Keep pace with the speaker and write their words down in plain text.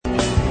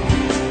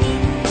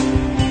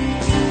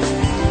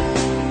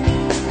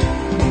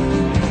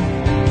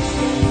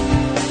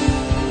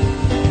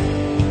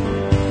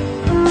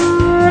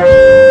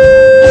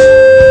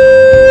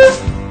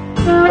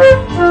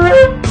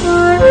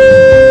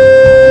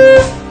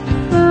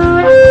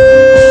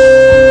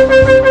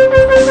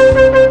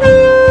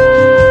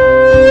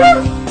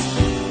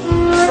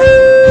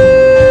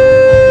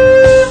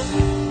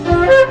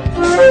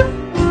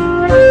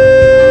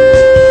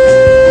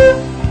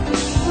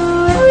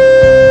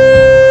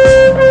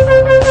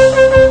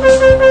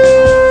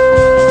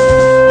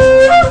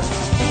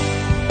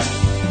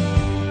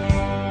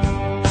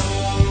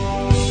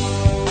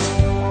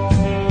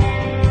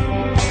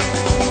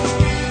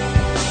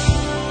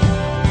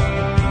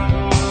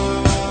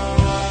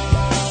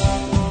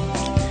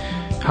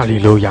哈利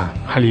路亚，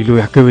哈利路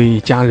亚！各位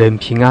家人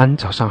平安，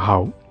早上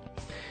好。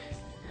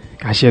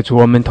感谢主，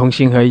我们同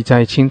心合意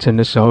在清晨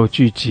的时候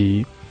聚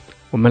集，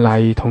我们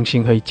来同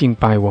心合意敬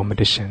拜我们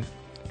的神。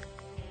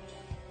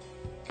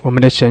我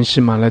们的神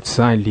是满了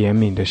慈爱怜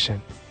悯的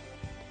神，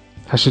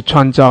他是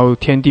创造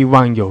天地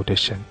万有的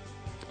神，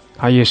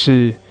他也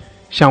是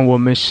向我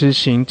们施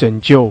行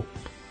拯救，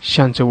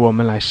向着我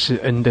们来施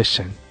恩的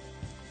神。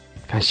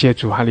感谢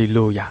主，哈利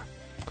路亚！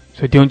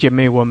所以弟兄姐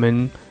妹，我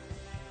们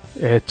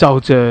照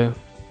着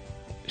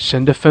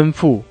神的吩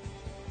咐，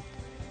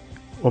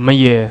我们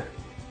也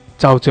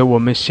照着我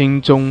们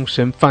心中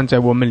神放在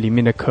我们里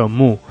面的渴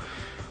慕，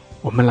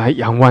我们来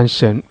仰望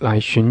神，来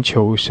寻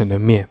求神的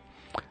面，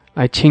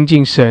来亲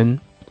近神，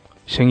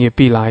神也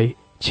必来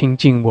亲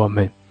近我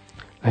们，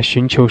来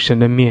寻求神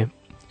的面，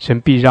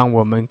神必让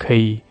我们可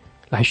以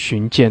来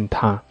寻见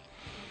他。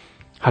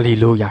哈利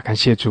路亚，感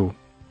谢主！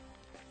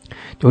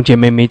弟兄姐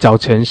妹，每早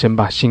晨神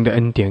把新的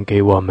恩典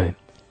给我们，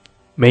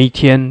每一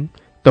天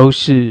都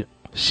是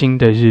新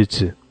的日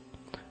子，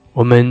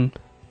我们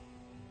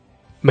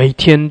每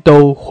天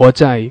都活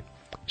在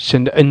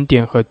神的恩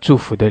典和祝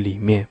福的里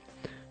面，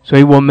所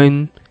以我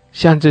们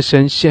向着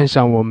神献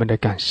上我们的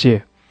感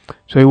谢，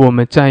所以我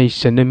们在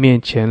神的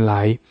面前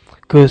来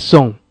歌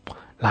颂，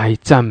来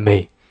赞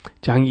美，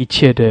将一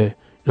切的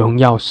荣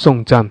耀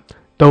颂赞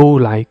都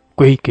来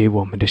归给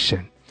我们的神。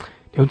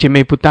弟兄姐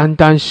妹，不单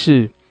单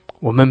是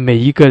我们每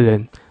一个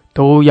人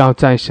都要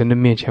在神的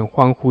面前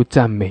欢呼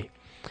赞美，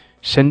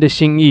神的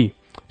心意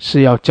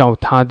是要叫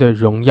他的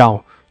荣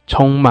耀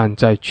充满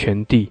在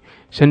全地，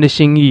神的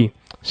心意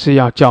是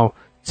要叫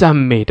赞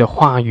美的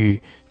话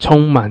语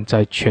充满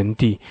在全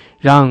地，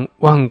让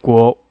万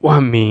国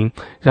万民，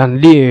让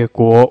列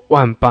国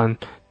万邦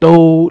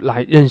都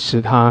来认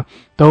识他，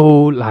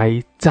都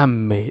来赞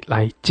美，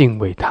来敬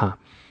畏他。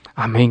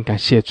阿们，感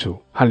谢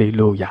主，哈利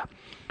路亚。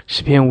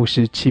诗篇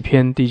57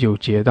篇第9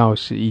节到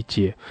11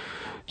节，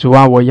主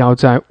啊，我要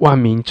在万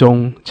民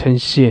中称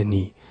谢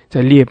你，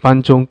在列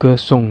邦中歌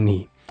颂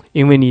你，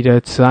因为你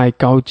的慈爱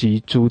高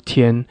及诸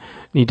天，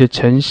你的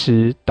诚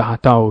实达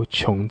到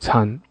穹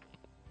苍。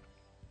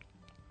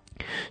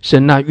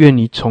神啊，愿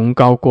你崇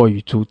高过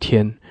于诸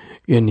天，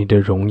愿你的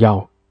荣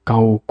耀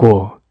高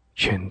过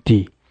全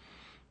地。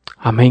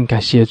阿们，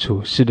感谢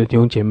主。是的，弟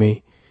兄姐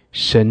妹，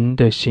神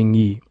的心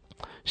意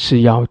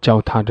是要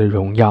叫他的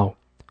荣耀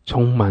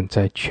充满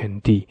在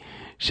全地，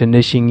神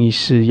的心意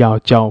是要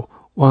叫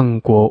万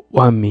国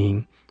万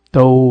民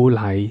都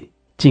来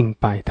敬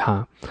拜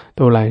他，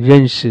都来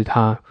认识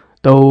他，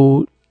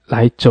都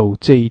来走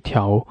这一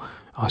条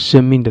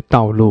生命的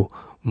道路，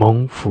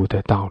蒙福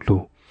的道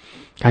路。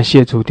感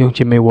谢主，弟兄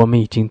姐妹，我们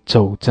已经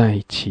走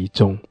在其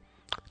中，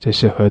这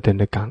是何等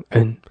的感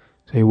恩！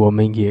所以我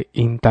们也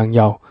应当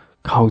要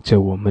靠着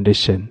我们的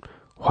神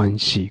欢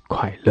喜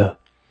快乐。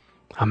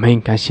阿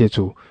们，感谢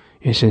主，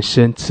愿神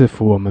施恩赐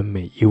福我们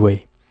每一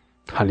位。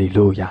哈利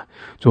路亚！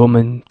主，我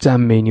们赞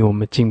美你，我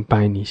们敬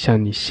拜你，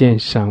向你献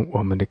上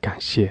我们的感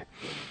谢。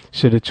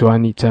是的，主啊，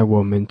你在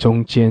我们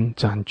中间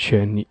掌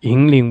权，你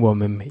引领我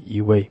们每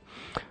一位。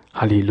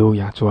哈利路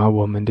亚！主啊，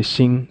我们的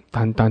心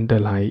单单的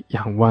来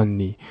仰望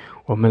你，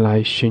我们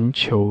来寻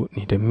求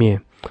你的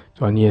面。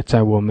主啊，你也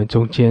在我们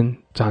中间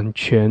掌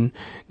权，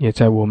你也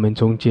在我们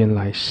中间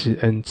来施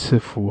恩赐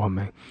福我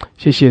们。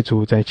谢谢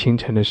主，在清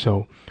晨的时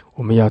候，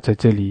我们要在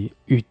这里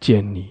遇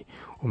见你，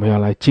我们要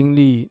来经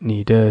历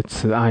你的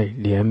慈爱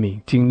怜悯，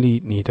经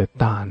历你的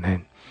大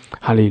能。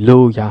哈利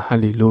路亚，哈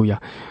利路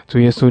亚！主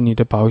耶稣，你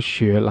的宝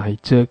血来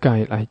遮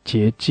盖，来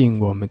洁净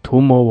我们，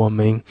涂抹我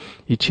们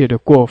一切的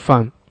过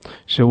犯，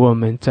使我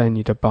们在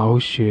你的宝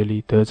血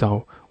里得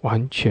着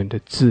完全的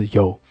自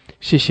由。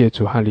谢谢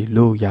主，哈利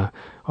路亚！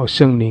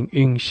圣灵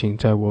运行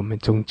在我们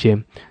中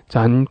间，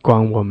掌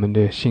管我们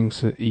的心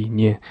思意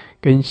念，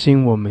更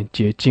新我们，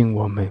洁净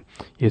我们，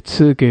也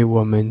赐给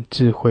我们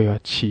智慧和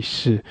启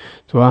示。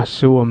主啊，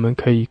使我们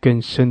可以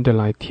更深的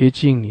来贴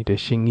近你的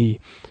心意，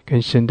更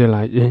深的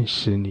来认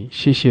识你。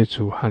谢谢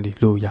主，哈利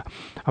路亚！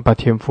阿爸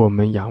天父，我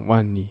们仰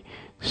望你，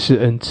施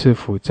恩赐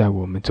福在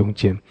我们中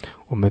间，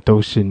我们都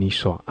是你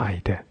所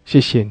爱的。谢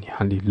谢你，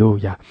哈利路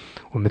亚！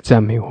我们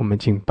赞美，我们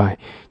敬拜，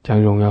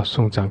将荣耀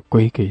颂赞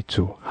归给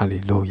主。哈利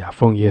路亚！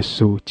奉耶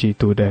稣基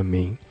督的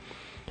名，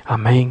阿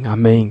们，阿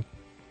们，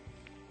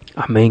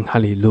阿们！哈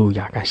利路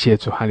亚！感谢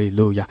主，哈利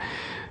路亚！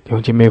弟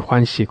兄姐妹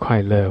欢喜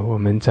快乐，我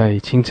们在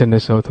清晨的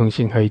时候同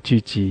心合一聚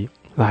集，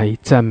来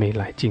赞美，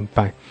来敬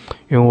拜。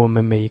愿我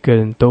们每一个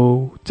人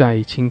都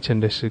在清晨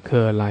的时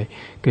刻来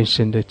更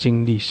深的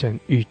经历神，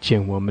遇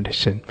见我们的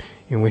神，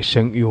因为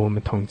神与我们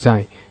同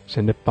在，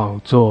神的宝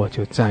座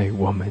就在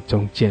我们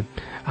中间。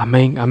阿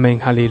们，阿们，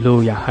哈利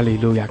路亚，哈利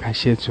路亚！感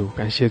谢主，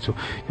感谢主！弟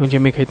兄姐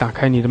妹可以打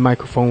开你的麦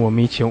克风，我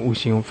们一起用悟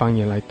性、用方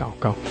言来祷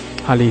告。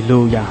哈利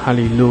路亚，哈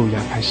利路亚！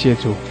感谢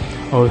主。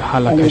Oh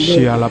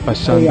halakashia la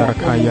pasandara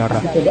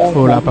kayara,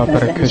 ola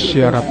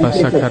babarakashia la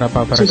pasakara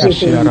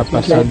babarakashia la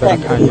pasandara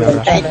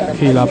kayara,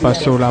 hila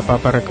basola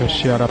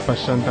babarakashia la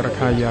pasandara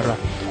kayara,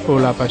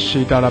 Ola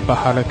Bashida la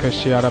Bahala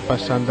Kashiara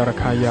Basandara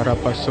Kayara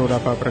Basura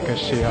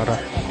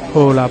Babrakashiara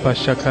Ola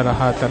Bashakara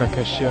Hatara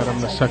Kashiara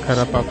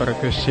Masakara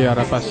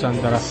Babrakashiara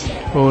Basandara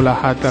Ola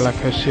Hatala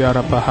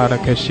Kashiara Bahara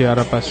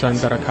Kashiara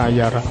Basandara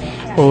Kayara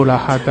Ola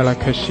Hatala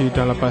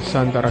Kashida la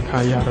Basandara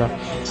Kayara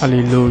哈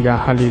利路亚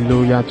哈利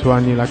路亚，主啊，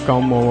你来高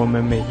摩我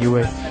们每一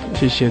位，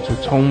谢谢主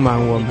充满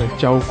我们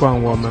浇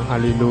灌我们，哈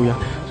利路亚，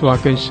主啊，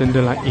更深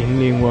的来引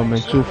领我们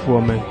祝福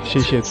我们，谢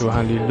谢主，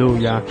哈利路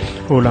亚。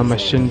Ola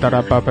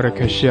Mashindara Babara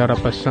Kashiara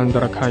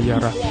Basandara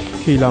Kayara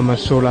Hila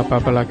Masola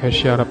Babala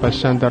Kashiara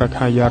Basandara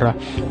Kayara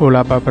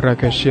Ola Babara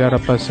Kashiara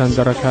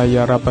Basandara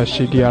Kayara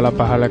Bashidiala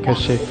Bahala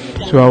Kashi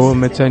主啊，我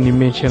们在你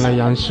面前来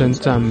扬声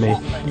赞美，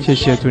谢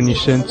谢主，你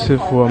神赐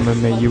福我们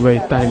每一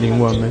位，带领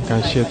我们，感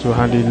谢主，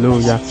哈利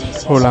路亚。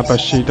Ola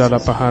Bashidala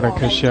Bahara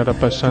Kashiara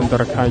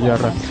Basandara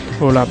Kayara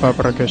Ola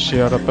Babara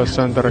Kashiara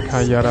Basandara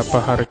Kayara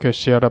Bahara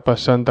Kashiara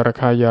Basandara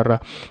Kayara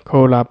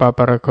Ola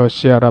Babara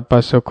Kashiara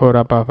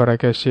Basokora Babara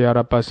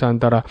Kashiara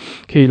Basandara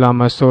Kila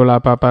Masola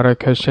Babara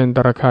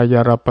Kashendara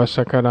Kayara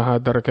Basakara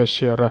Hadara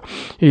Kashiara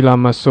Ila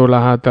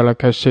Masola Hadala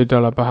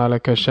Kashidala Bahala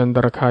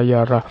Kashendara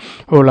Kayara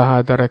Ola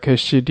Hadara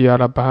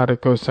Kashidiara Bahara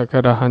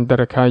Kosakara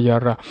Handara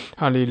Kayara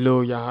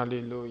Hallelujah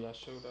Hallelujah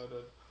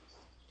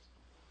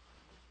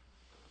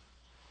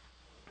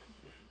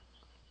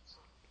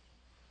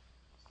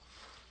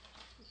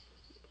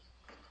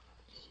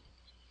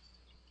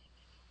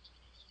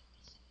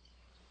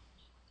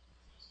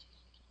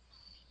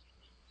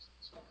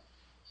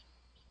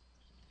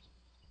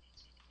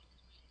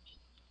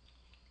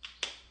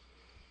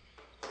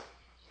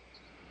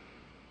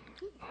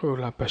乌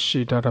拉巴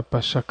西达拉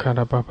巴萨卡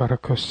拉巴巴拉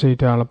科西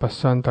达拉巴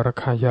桑达拉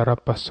卡亚拉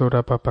巴苏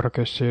拉巴巴拉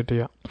科西迪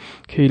亚，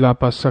基拉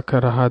巴萨卡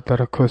拉哈达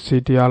拉科西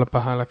迪亚拉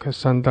巴哈拉科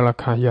桑达拉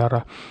卡亚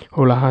拉，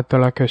乌拉哈达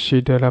拉科西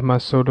达拉马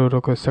苏鲁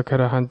鲁科萨卡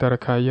拉汉达拉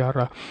卡亚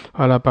拉，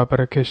阿拉巴巴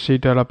拉科西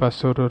达拉巴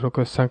苏鲁鲁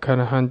科萨卡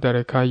拉汉达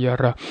拉卡亚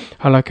拉，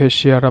阿拉科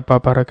西亚拉巴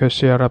巴拉科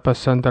西亚拉巴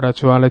桑达拉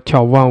主阿拉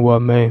眺望我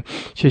们，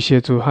谢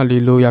谢主，哈利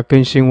路亚，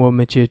更新我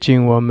们，洁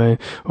净我们，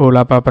乌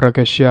拉巴巴拉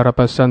科西亚拉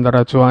巴桑达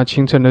拉主啊，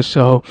清晨的时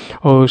候，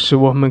使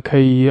我们可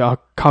以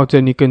靠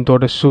着你更多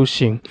的苏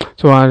醒，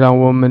主啊，让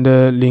我们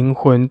的灵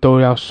魂都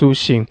要苏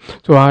醒，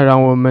主啊，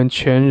让我们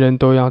全人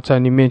都要在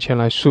你面前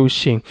来苏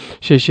醒。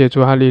谢谢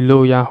主，哈利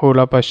路亚，呼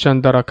拉巴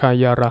山达拉卡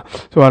亚拉，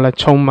主啊，来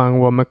充满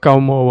我们，高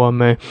摩我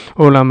们，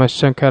呼拉马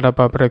山卡拉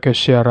巴布拉克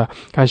西亚拉，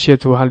感谢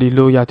主，哈利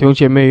路亚，弟兄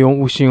姐妹用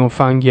悟性用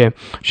方言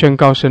宣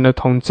告神的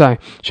同在，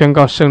宣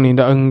告圣灵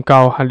的恩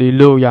膏，哈利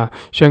路亚，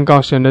宣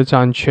告神的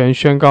掌权，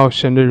宣告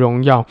神的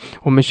荣耀，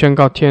我们宣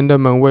告天的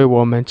门为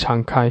我们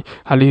敞开，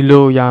哈利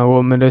路亚，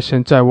我们的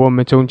神在我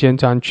们中间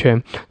掌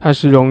权，他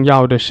是荣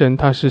耀的神，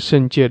他是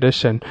圣洁的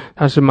神，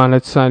他是满了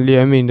慈爱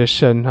怜悯的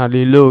神，哈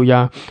利路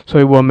亚。所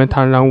以我们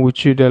坦然无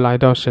惧的来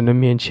到神的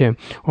面前，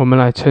我们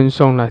来称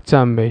颂，来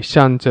赞美，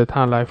向着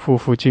他来匍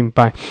匐敬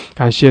拜，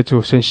感谢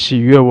主，神喜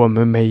悦我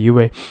们每一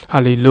位，哈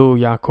利路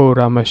亚。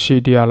Kora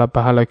masidi ala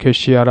bahala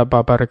keshiara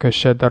babaraka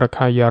shadara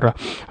kayara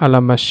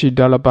ala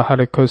masidi ala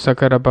bahala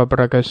kosakara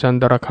babaraka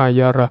shandara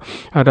kayara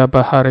ala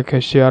bahara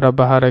keshiara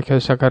bahara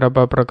kesakara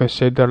babaraka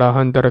shadara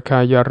handara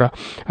kayara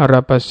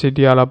ala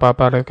basidi ala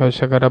babaraka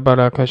shakara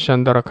baraka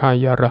shandara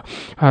kayara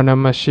ala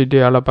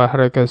masidi ala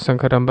bahara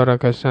kesakara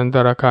baraka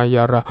shandara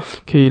kayara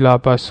kila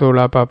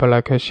basula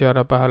babala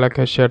keshiara bahala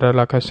keshara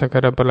la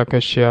kesakara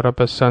baraka shiara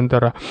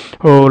basandara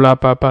ola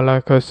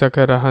babala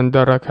kesakara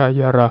handara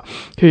kayara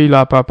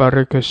kila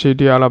babaraka西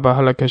迪阿拉巴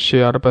哈拉克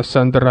西阿拉巴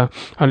桑德拉，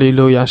哈利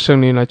路亚！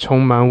圣灵来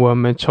充满我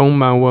们，充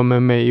满我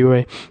们每一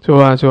位。主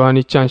啊，主啊，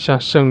你降下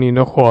圣灵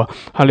的火，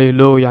哈利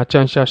路亚！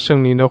降下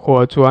圣灵的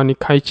火，主啊，你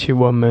开启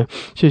我们。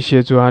谢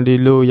谢主，哈利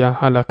路亚！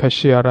哈拉克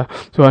西阿拉，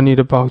主啊，你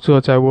的宝座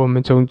在我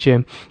们中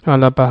间。阿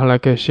拉巴哈拉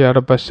克西阿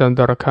拉巴桑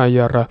德拉卡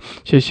亚拉，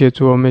谢谢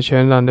主，我们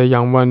全然的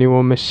仰望你，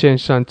我们献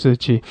上自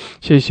己。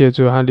谢谢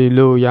主，哈利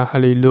路亚，哈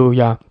利路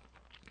亚。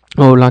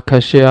Ola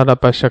kashiara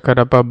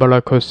bashakara babala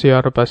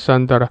kosiara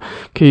basandara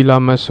kila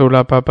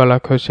masula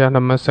babala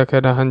kosiara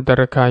masakara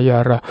handara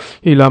kayara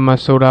ila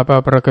masula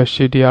babala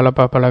kashidiala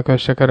babala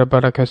kashakara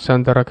baraka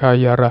sandara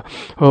kayara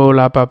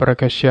Ola babala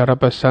kashiara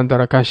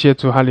basandara 感谢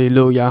主，哈利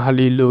路亚，哈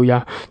利路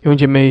亚！用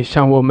姐妹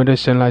向我们的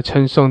神来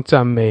称颂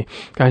赞美，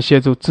感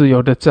谢主，自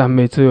由的赞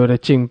美，自由的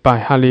敬拜，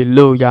哈利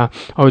路亚！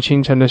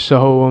清晨的时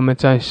候，我们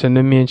在神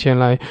的面前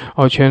来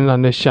全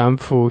然的降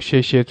服，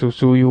谢谢主，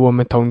主与我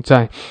们同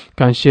在，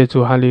感谢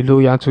主，哈利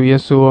路亚！主耶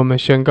稣，我们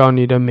宣告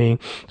你的名，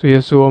主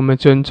耶稣，我们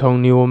尊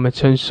崇你，我们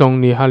称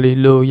颂你，哈利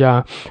路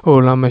亚！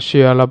拉玛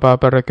西亚拉巴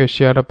巴拉克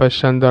西亚拉巴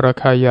山达拉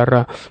卡亚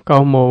拉，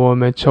高摩我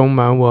们，充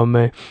满我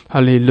们，哈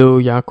利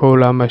路亚！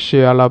拉玛西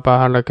亚拉巴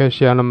哈拉克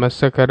西亚拉马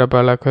萨卡拉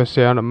巴拉克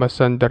西亚拉马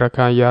山达拉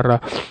卡亚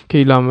拉，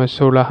基拉玛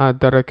苏拉哈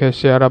达拉克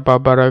西亚拉巴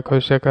巴拉克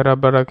西卡拉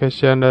巴拉克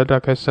西亚拉达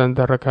克山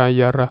达拉卡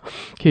亚拉，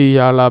基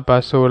亚拉巴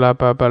苏拉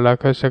巴巴拉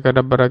克西卡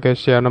拉巴拉克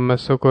西亚拉马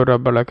苏库拉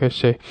巴拉克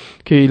西，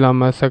基拉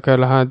玛萨卡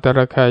拉哈达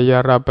拉卡卡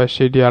亚拉巴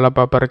西迪阿拉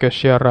巴巴拉克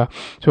西亚拉，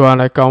主啊，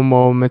来高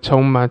摩我们，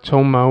充满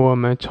我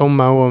们，充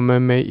满我们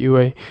每一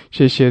位。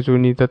谢谢主，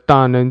你的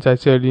大能在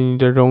这里，你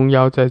的荣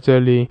耀在这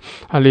里。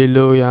哈利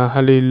路亚，哈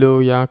利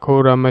路亚，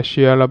库拉玛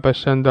西亚拉巴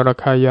山德拉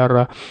卡亚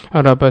拉，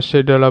阿拉巴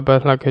西德拉巴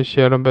拉克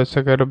西亚拉巴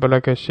萨格拉巴拉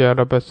克西亚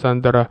拉巴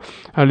山德拉，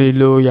哈利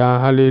路亚，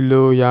哈利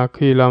路亚，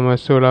基拉玛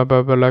苏拉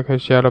巴巴拉克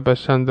西亚拉巴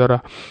山德拉，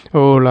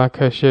欧拉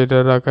克西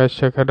德拉克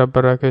西卡拉巴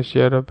拉克西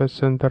亚拉巴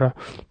山德拉，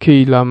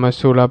基拉玛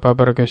苏拉巴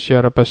巴拉克西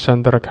亚拉巴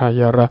山德拉卡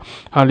亚拉，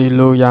哈利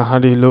路亚，哈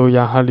利路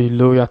亚，哈利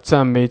路亚，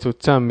赞美主，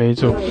赞美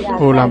主，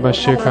欧拉巴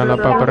西卡拉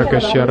巴巴拉克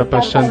西亚拉巴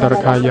山德拉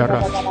卡亚拉，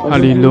哈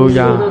利路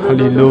亚，哈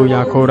利路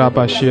亚，库拉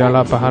巴西亚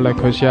拉巴哈拉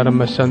克西亚拉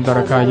巴山德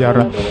拉卡亚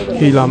拉，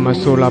基拉玛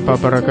苏拉巴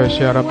巴拉克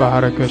西亚拉巴哈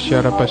拉克西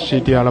亚拉巴西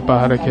迪亚拉巴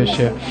哈拉克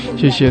西亚，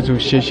谢谢主，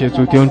谢谢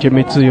主，弟兄姐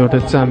妹自由的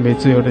赞美，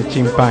自由的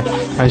敬拜，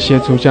感谢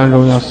主将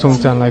荣耀颂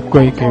赞来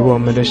归给我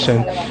们的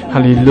神，哈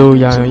利路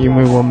亚，因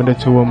为我们的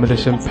主，我们的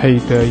神配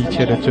得一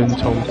切的尊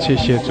崇，谢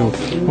谢主，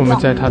我们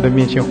在他的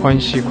面前欢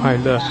喜快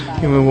乐，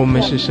因为我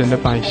们是神的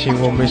百姓，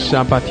我们是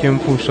阿爸天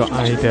父所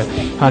爱的，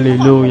哈利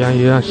路亚，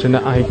也让神的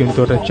爱更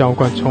多的浇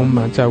灌充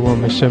满在我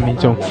们生命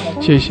中，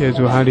谢谢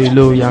主，哈利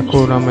路亚，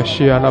库拉玛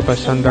西亚拉巴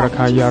山德拉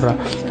卡亚拉，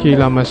基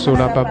拉玛苏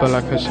拉巴巴拉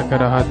克西卡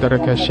拉哈德拉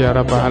克西亚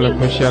拉巴哈拉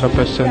克西亚拉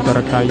巴山德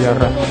拉卡亚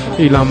拉，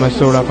基拉玛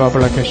苏拉巴巴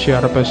拉克西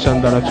亚拉巴山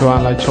德拉，主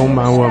啊，来充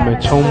满我们，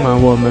充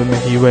满我们每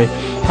一位，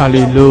哈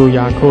利路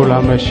亚，库拉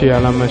玛西亚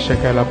拉玛西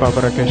卡拉巴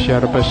巴拉克西亚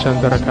拉巴山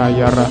德拉卡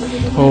亚拉，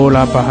欧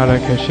拉巴哈拉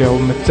克西亚，我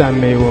们赞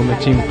美，我们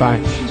敬拜，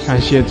感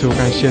谢主，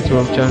感谢主，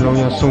将荣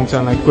耀颂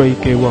赞来归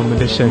给我们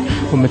的神，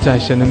我们在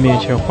神的面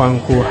前欢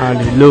呼，哈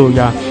利路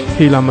亚，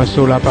基拉玛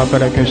苏拉巴巴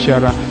拉克西亚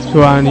拉，主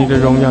啊，你的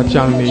荣耀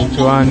降临，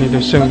主啊，你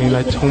的圣灵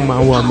来充满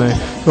我们，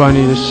主啊，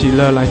你的喜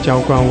乐来浇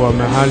灌我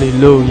们，哈利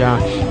路亚，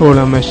欧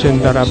拉玛圣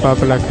达拉巴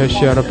巴拉克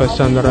西亚拉巴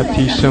山达拉，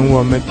提升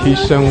我们，提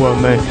升我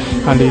们，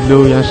哈利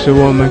路亚，使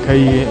我们可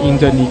以因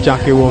着你加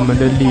给我们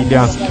的力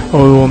量，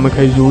我们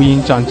可以如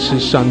鹰展翅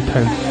上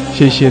腾，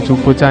谢谢主，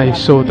不再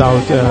受到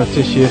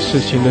这些事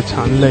情的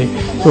缠累，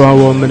主啊，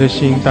我们的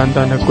心单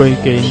单的归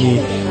给你，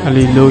哈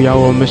利路亚，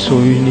我们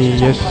属于你，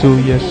耶稣，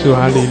耶稣，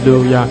哈利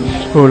路亚，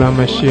欧拉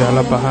玛西亚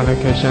拉巴哈拉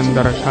克山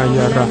达拉卡亚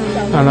拉，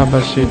阿拉巴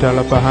西达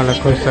拉巴哈拉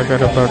克萨格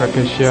拉巴拉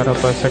克西亚拉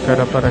巴萨格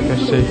拉巴拉克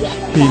西，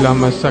希拉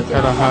玛萨格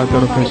拉哈德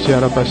拉克西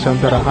亚拉巴山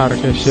达拉哈拉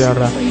克西亚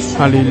拉，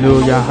哈利路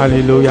亚，哈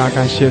利路亚，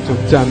感谢主，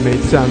赞美，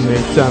赞美，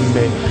赞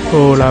美，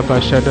欧拉巴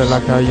沙德拉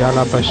卡亚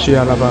拉巴西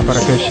亚拉巴巴拉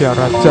克西亚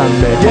拉，赞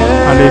美，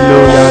哈利路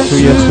亚，主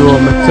耶稣，我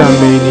们赞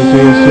美你，主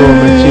耶稣，我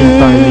们敬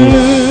拜你，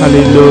哈利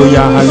路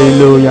亚，哈利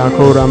路亚，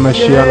欧拉玛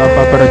西亚拉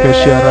巴巴拉克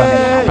西亚拉，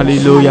哈利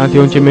路亚，弟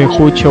兄姐妹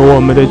呼求我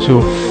们的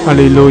主，哈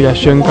利路亚，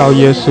宣告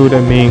耶稣的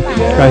名，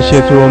感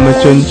谢主，我们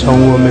尊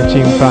崇，我们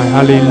敬拜，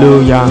哈利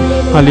路亚，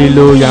哈利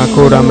路亚，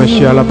欧拉玛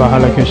西亚拉巴哈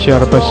拉克西亚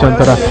拉巴山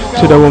德拉，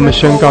是的，我们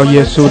宣告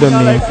耶稣的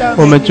名，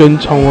我们尊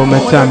崇，我们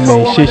赞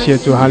美，谢谢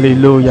主，哈利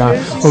路亚，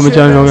我们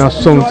将荣耀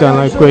颂赞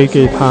来归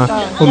给他，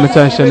我们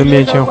在神的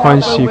面前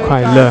欢喜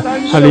快乐，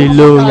哈利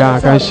路亚，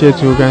感谢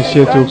主，感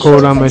谢主，欧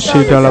拉玛西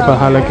亚拉巴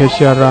哈拉克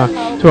西亚拉，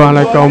主啊，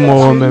来高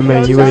摩我们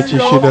每一位，继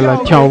续的来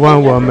眺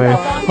望我们，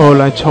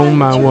来充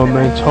满我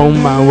们，充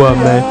满我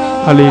们，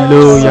哈利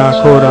路亚，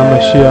欧拉玛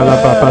西亚拉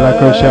巴巴拉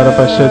克西亚拉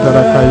巴塞德拉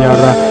卡亚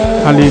拉，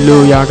哈利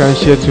路亚，感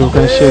谢主，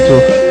感谢主，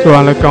主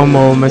啊，来高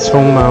摩我们，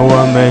充满我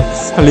们，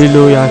哈利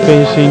路亚，更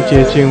新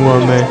洁净我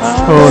们，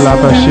拉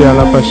巴西亚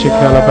拉巴西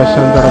卡拉巴山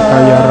德拉卡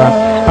亚拉，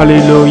哈利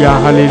路亚，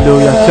哈利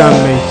路亚，赞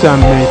美，赞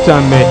美，赞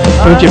美，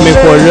弟兄姐妹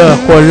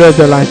火热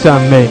的来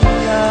赞美，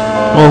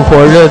火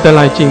热的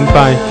来敬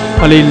拜，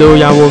哈利路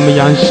亚，我们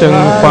扬声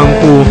欢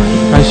呼，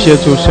感谢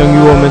主，神与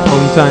我们同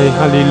在，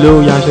哈利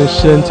路亚，神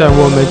施恩在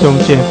我们中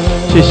间，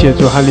谢谢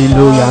主，哈利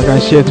路亚，感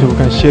谢主，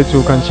感谢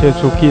主，感谢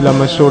主，基拉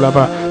玛苏拉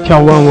巴，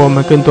眺望我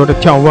们，更多的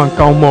眺望，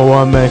高摩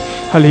我们，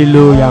哈利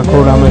路亚，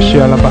库拉玛西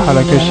亚拉巴哈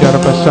拉克西亚拉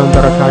巴山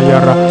德拉卡亚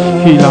拉，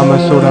基拉玛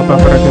苏拉巴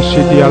巴拉克西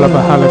迪亚拉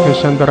巴哈拉克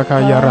山德拉卡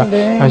亚拉，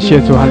感谢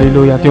主，哈利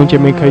路亚，弟兄姐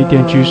妹可以点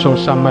举手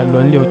上麦，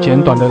轮流简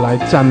短的来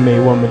赞美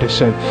我们的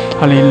神，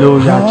哈利路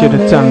亚，借着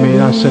赞美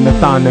让神的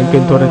大能更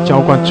多的浇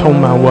灌充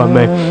满我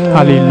们，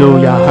哈利路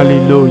亚，哈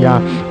利路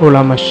亚，欧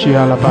拉玛西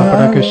亚拉巴巴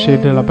拉克西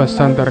迪拉巴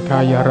山德拉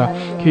卡亚拉，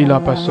基拉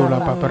巴苏拉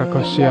巴巴拉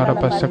克西亚拉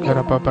巴萨卡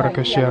拉巴巴拉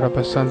克西亚拉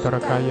巴山德拉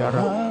卡亚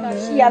拉。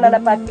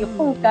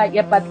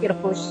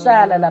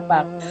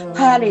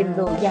哈利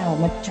路亚，我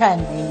们赞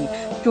美你，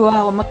主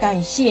啊，我们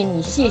感谢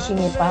你，谢谢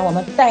你把我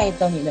们带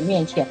到你的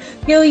面前，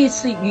又一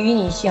次与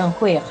你相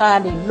会，哈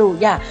利路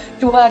亚，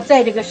主啊，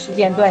在这个时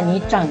间段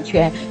你掌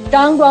权，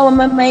掌管我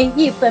们每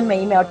一分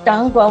每一秒，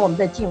掌管我们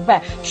的敬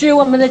拜，使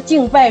我们的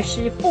敬拜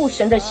使父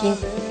神的心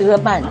得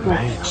满足，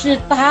使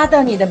达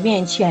到你的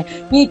面前，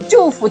你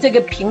祝福这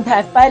个平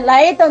台，凡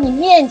来到你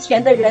面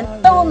前的人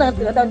都能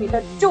得到你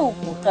的祝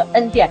福和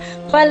恩典。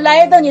凡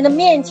来到你的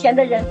面前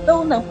的人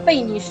都能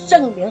被你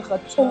圣灵和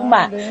充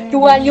满。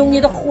主啊，用你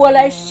的火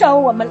来烧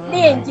我们，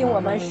炼净我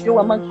们，使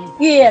我们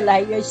越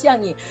来越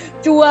像你。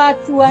主啊，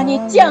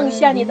你降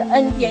下你的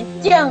恩典，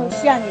降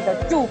下你的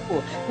祝福，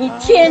你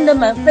天的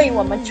门为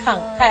我们敞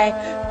开。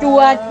主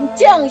啊，你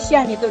降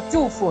下你的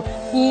祝福，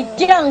你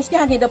降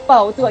下你的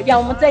宝座，让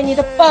我们在你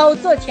的宝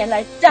座前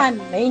来赞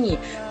美你。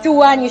主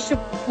啊，你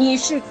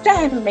是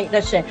赞美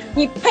的神，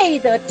你配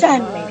得赞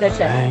美的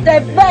神。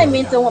在万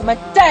民中我们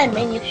赞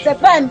美你，在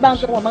万邦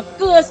中我们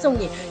歌颂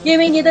你，因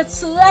为你的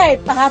慈爱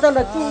达到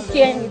了诸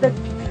天，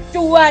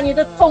主啊，你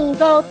的崇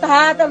高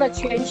达到了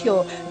全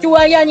球。主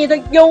啊，让你的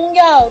荣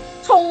耀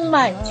充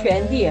满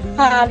全地。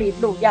哈利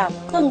路亚，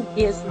奉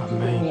耶稣基督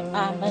的名，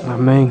阿门。阿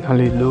门，哈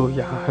利路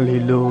亚，哈利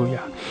路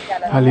亚，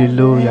哈利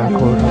路亚。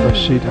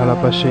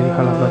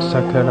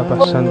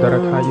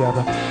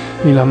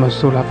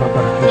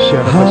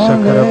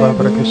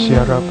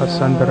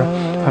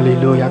哈利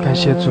路亚，感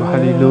谢主，哈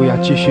利路亚。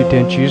继续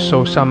点举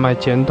手上麦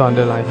简短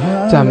的来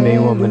赞美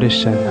我们的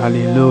神，哈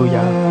利路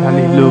亚，哈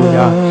利路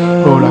亚。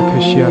哦拉克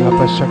西亚拉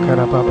巴沙卡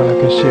拉巴巴拉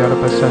克西亚拉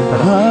巴桑德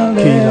拉，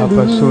基拉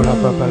巴苏拉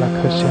巴巴拉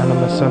克西亚拉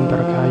巴桑德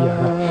拉卡亚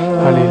拉，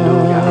哈利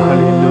路亚，哈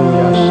利路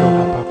亚，苏拉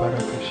巴巴拉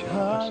克西亚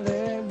拉巴桑德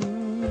拉。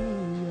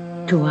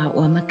主啊，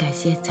我们感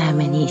谢赞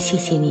美你，谢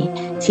谢你，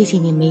谢谢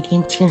你每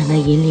天亲人的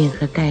引领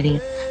和带领。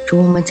主，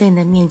我们在你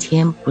的面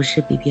前不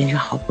是比别人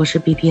好，不是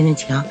比别人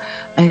强，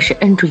而是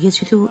恩主耶稣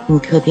基督你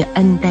特别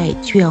恩待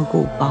眷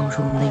顾包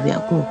容我们的缘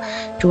故。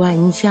主啊，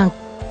你向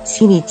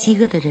心里饥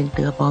饿的人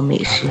得饱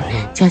美食，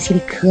将心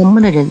里渴慕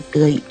的人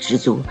得以知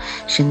足。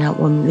神啊，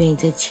我们愿意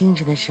在清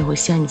晨的时候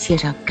向你献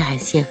上感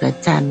谢和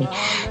赞美。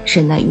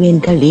神啊，愿你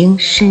的灵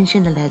深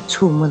深的来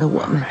触摸了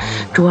我们。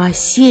主啊，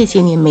谢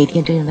谢你每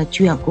天这样的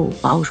眷顾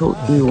保守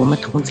与我们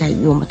同在，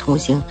与我们同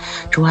行。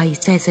主啊，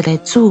再次来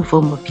祝福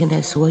我们平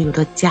台所有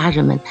的家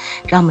人们，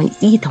让我们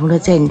一同的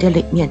在你这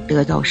里面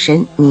得到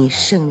神你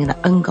圣灵的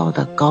恩膏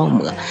的膏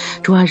抹。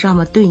主啊，让我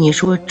们对你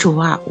说，主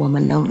啊，我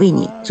们能为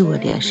你做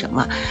点什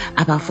么。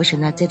阿爸父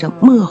神啊，在这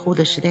末后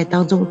的时代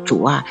当中，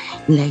主啊，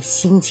你来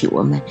兴起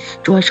我们。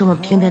主啊，使我们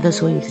平台的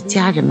所有的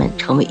家人们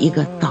成为一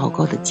个祷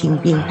告的精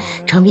兵，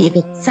成为一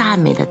个赞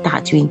美的大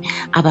军。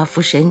阿爸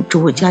父神，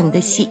主将你的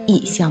心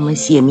意向我们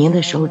写明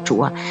的时候，主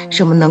啊，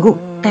使我们能够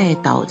带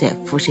倒在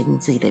父神你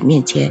自己的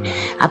面前。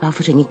阿爸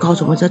父神，你告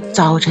诉我们说，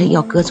早晨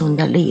要歌颂你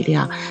的力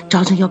量，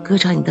早晨要歌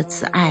唱你的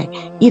慈爱，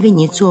因为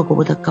你做过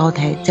我的高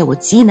台，在我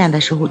极难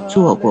的时候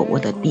做过我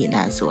的避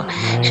难所。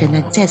神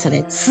呢，再次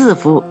来赐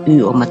福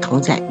与我们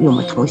同在，与我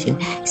们同行。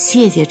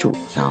谢谢主，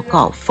祷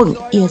告奉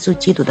耶稣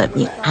基督的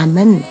名，阿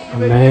门，阿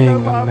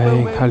门，阿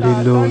门，哈利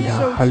路亚，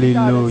哈利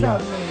路亚。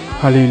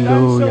哈利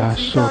路亚，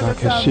说了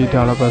可西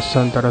掉了吧，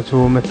上到了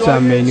主，我们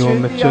赞美你，我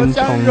们尊崇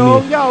你，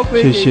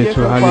谢谢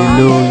主，哈利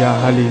路亚，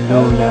哈利路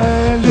亚，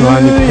主啊，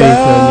你配得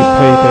一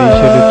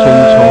切的尊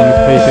崇，你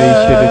配得一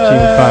切的敬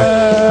拜，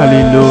哈利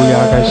路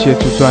亚，感谢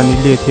主，主啊，你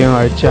裂天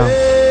而降，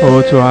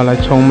哦，主啊，来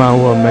充满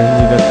我们，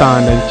你的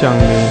大能降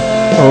临，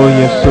哦，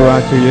耶稣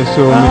啊，主耶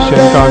稣，我们宣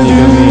告你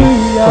的名，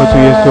哦，主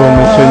耶稣，我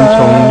们尊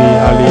崇你，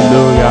哈利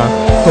路亚。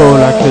哦，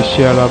拉克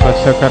西亚拉巴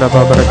萨卡拉巴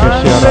巴拉克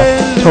西亚拉，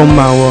充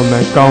满我们，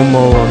高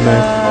摩我们，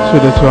是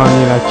的，主啊，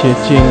你来洁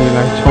净，你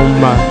来充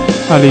满，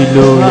哈利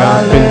路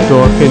亚，更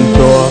多更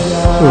多，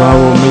主啊，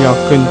我们要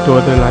更多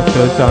的来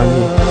得着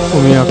你，我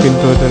们要更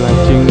多的来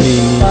经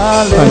历你，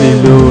哈利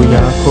路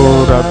亚，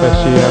哦，拉巴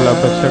西亚拉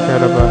巴萨卡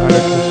拉巴哈拉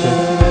克西，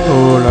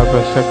哦，拉巴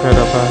萨卡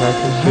拉巴哈拉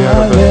克西亚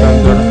拉巴桑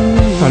德拉，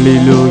哈利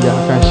路亚，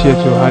感谢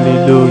主，哈利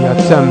路亚，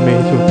赞美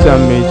主，赞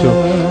美主。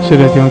是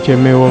的，弟兄姐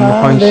妹，我们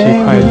欢喜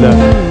快乐。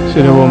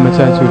是的，我们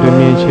在主的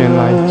面前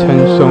来称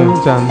颂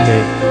赞美，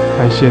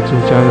感谢主，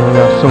将荣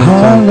耀颂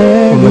赞，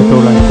我们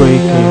都来归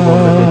给我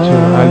们的主，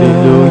哈利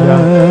路亚！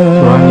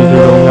主啊，你的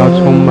荣耀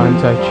充满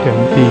在全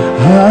地，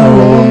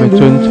我们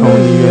尊崇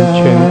你，愿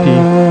全地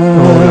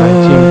都来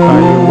敬拜，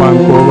万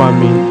国万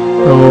民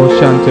都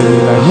向着你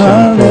来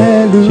降服。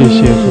谢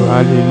谢主，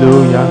哈利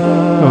路亚！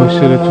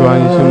是的，主啊，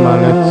你是满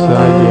了慈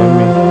爱怜悯，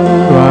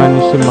主啊，你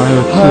是满有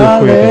智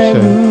慧的神，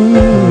我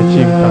们敬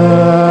拜你，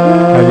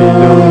哈利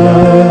路亚！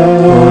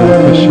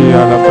可西亚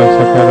拉巴萨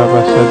卡拉巴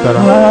萨达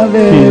拉，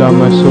基拉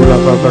马苏拉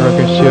巴巴拉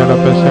可西亚拉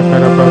巴萨卡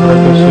拉巴巴拉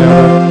可西亚拉，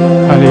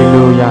哈利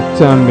路亚！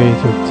赞美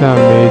主，赞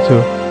美主，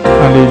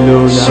哈利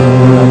路亚！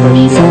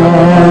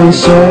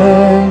神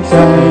在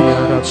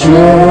全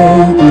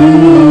地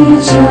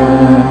上，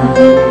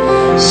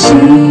喜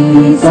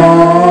在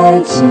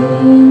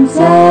今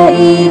在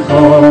以后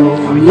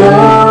永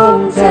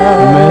在，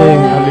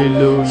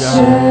神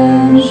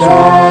在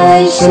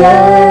神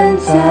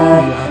在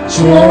全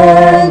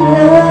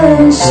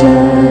能神，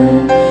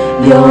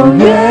永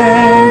远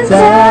在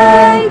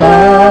宝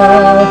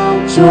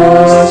座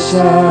上。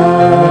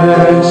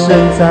神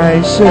在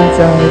神在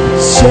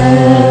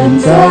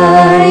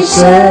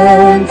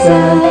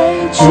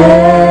全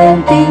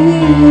地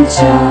上，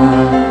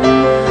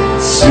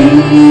喜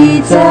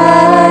在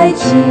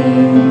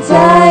今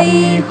在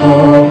以后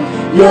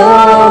永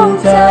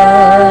在，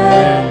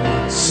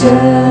神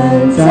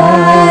在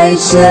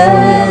全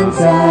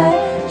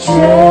全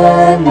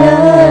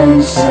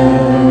能神，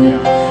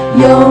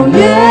永远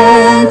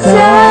在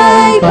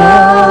宝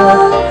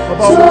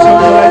座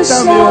上。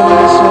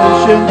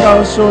宣告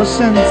说圣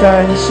在，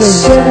神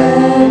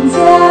在，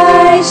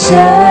神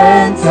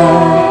在，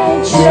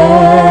全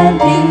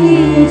地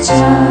长。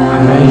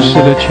每世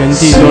的全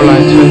地都来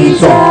称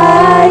颂，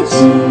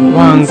万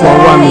国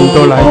万民都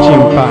来敬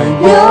拜。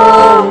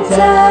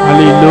哈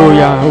利路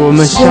亚！我们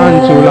向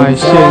主来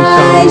献上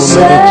我们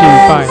的敬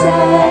拜，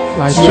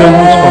来尊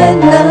崇，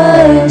来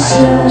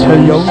称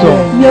颂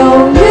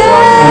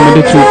我们的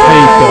主配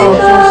得。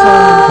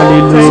哈利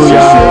路亚！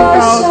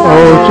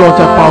坐在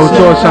宝座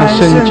上圣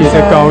洁的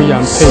羔羊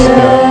配得。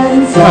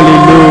哈利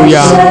路亚！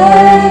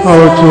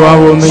主啊，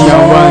我们仰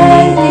望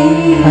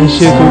你，感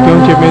谢主弟兄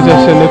姐妹在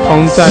神的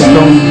同在中，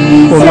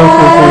我们俯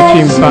伏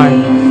敬拜。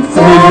哈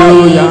利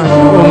路亚！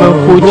我们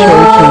呼求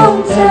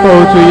主，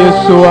主耶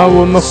稣啊，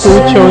我们呼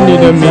求你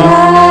的名。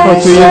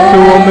主耶稣，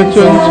我们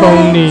尊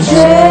崇你。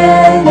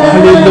哈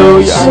利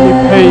路亚！你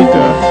配得。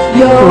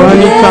主啊，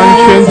你掌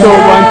权做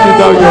完直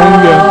到永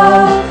远，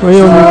唯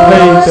有你配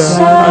得。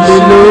哈利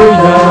路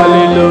亚！哈利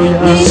路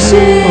亚！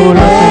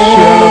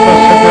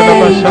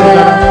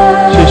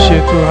谢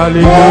谢主，哈利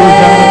路亚！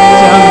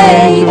赞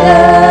美主，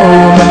我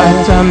们来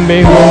赞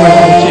美，我们来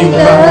敬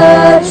拜。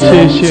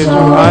谢谢主，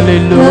哈利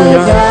路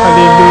亚！哈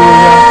利路亚！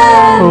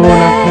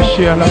拉克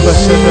西阿拉巴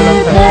塞德拉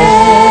卡西，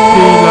伊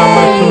拉马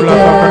苏拉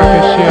巴巴拉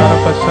克西阿拉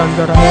巴桑德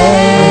拉。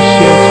谢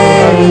主，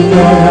哈利路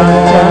亚！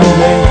赞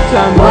美，赞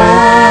美，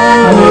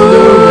哈利路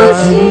亚！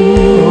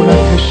拉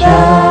克西，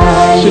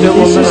是的，我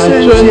们来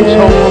尊崇，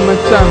我们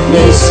赞美，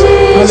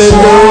哈利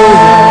路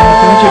亚！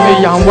弟兄姐妹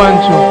仰望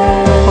主，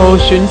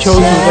寻求主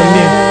的面，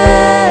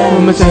我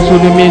们在主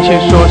的面前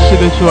说：是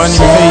的，主啊，你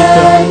配得。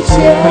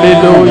哈利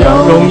路亚！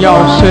荣耀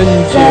圣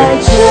洁，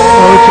主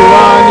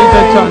啊，你的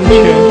掌权。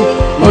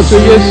主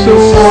耶稣，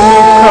我们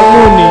渴慕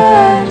你。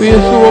主耶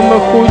稣，我们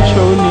呼求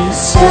你。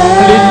哈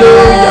利路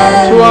亚！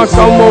主啊，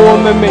高摩我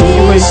们每一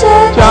位，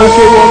加给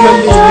我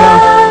们力量，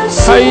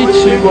开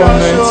启我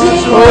们。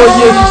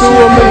耶稣，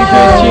我们贴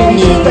近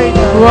你。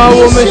主啊，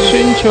我们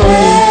寻求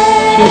你。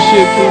谢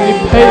谢主，你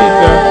配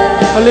得。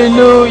哈利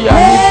路亚！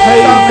你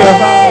配得。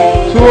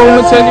主，我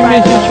们在你面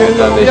前全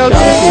然的降服，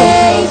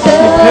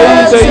你配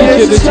得一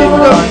切的敬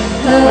拜。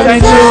哈利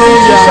路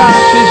亚！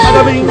谢谢主，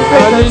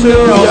哈利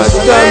路亚！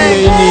赞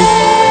美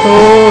你。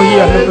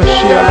亚拉巴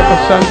西亚拉巴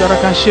桑德拉，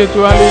感谢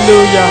主，哈利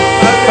路亚！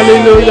哈利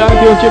路亚！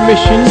弟兄姐妹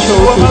寻求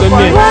主的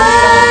面，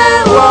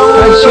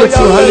感谢主，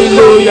哈利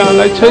路亚！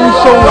来称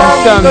颂，来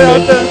赞美，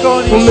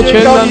我们全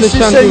然的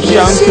向主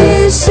降服，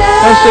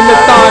让神的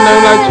大能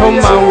来充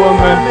满我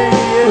们，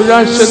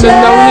让神的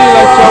能力来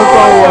浇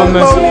灌我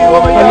们。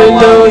哈利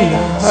路亚！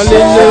哈利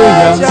路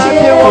亚！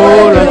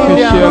拉克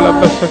西亚拉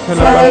巴萨克拉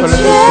巴巴拉克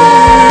西，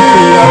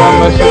亚拉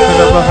巴萨克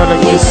拉巴哈拉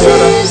克西亚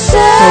拉，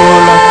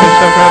拉克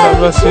萨克拉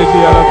巴西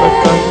亚拉巴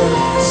萨克拉。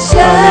哈利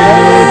路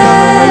亚！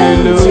哈利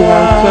路亚！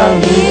赞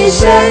美神！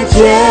哈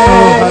利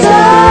路亚！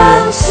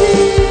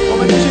我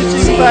们去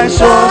敬拜说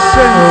圣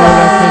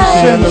在，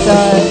圣在，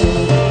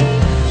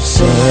神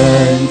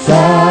在，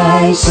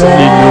神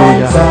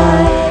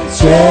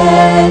在，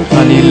哈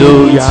利路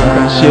亚！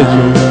感谢主。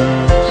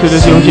是的，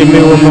弟兄姐妹，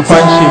我们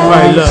欢喜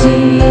快乐。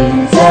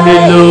哈利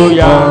路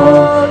亚！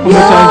我们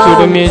在主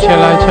的面前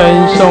来称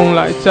颂，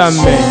来赞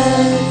美。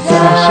感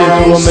谢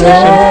主，我们的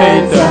神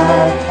配得，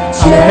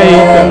他配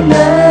得。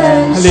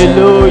哈利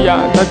路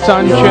亚！他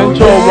掌权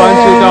做完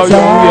直到永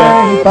远。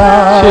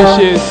谢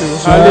谢主，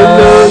哈利路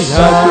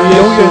亚！主耶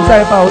稣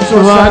在宝座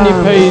上，你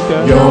配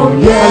得。哈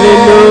利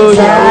路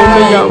亚！我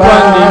们仰望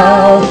你，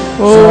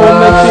我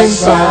们敬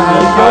拜你。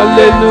哈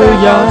利路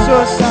亚！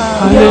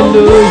哈利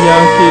路亚！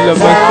基拉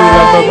巴苏拉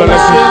巴巴拉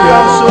基西亚，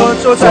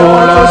欧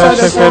拉巴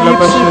塞克拉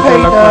巴西德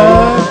拉卡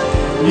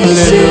伊。哈利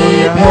路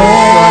亚！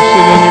是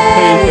的，你配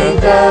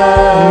得。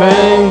阿门！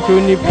主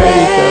你配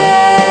得。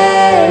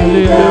哈利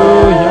路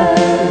亚！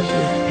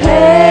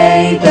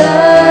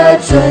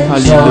哈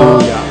利路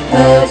亚！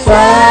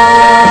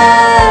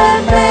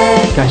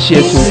感谢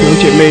主，弟兄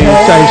姐妹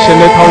在神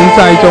的同在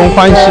中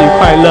欢喜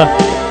快乐，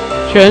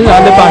全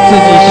然的把自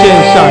己献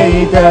上。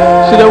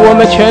是的，我们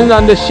全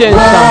然的献上，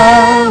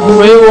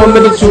为我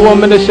们的主，我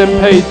们的神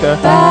配得。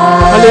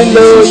哈利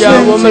路亚！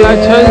我们来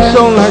称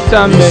颂，来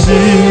赞美。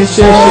谢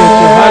谢主，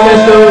哈利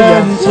路亚！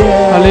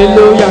哈利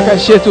路亚！感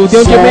谢主，弟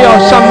兄姐妹要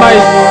上麦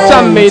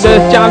赞美的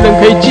家人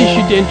可以继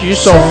续点举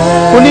手，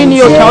鼓励你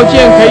有条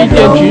件可以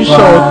点举手。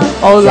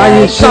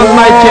来上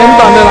麦简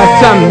短的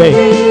来赞美。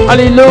哈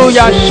利路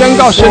亚！宣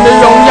告神的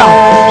荣耀，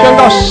宣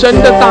告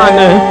神的大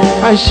能。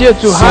感谢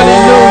主，哈利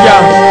路亚！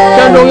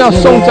将荣耀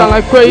颂赞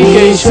来归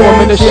给我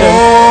们的神。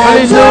哈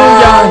利路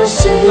亚！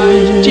来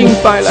敬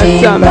拜，来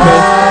赞美。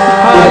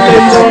哈利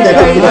路亚！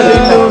哈利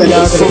路亚！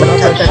圣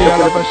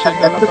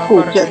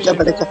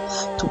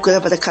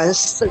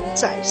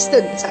在，圣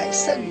在，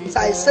圣在，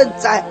圣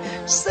在，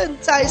圣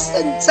在，圣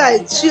在，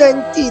全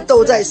地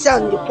都在向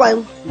你欢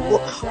呼，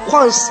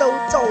况受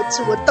造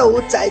之物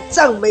都在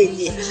赞美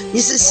你。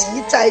你是昔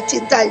在、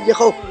今在、以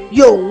后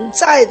永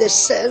在的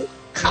神。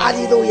哈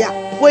利路亚！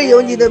唯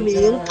有你的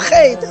名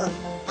配得。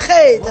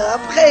配的，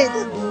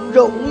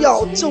荣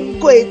耀尊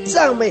贵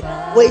赞美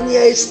为你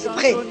而是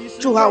配。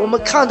主啊，我们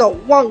看到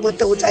万物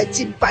都在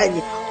敬拜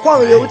你，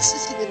晃游气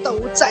息的都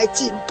在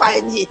敬拜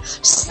你，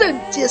圣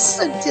洁，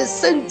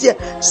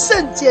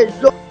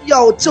荣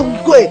耀尊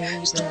贵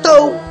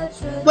都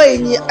为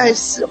你而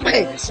是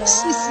配。谢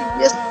谢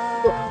耶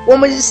稣，我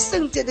们以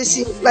圣洁的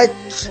心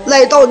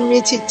来到你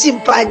面前敬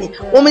拜你，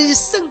我们以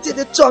圣洁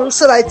的装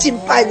饰来敬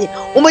拜你。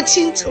我们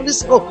清晨的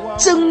时候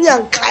睁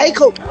眼开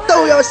口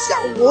都要向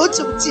我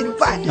主敬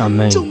拜。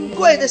尊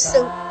贵的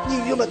神，你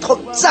与我们同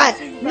在，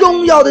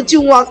荣耀的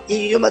君王也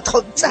与我们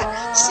同在。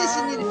谢谢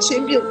你的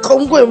权柄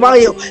同归万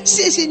有，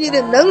谢谢你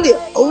的能力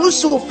无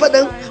所不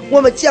能，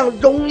我们将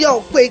荣耀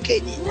归给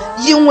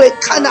你。因为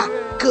看哪，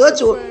各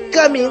族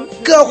各民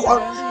各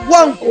皇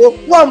万国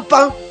万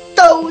邦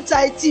都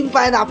在敬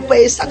拜那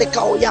被杀的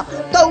羔羊，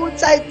都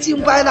在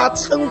敬拜那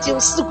曾经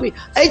死鬼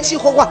而且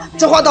活化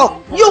这话到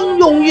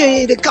永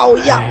远的羔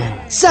羊。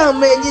赞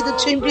美你的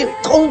权柄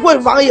同归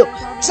万有，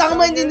赞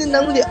美你的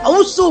能力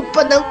无所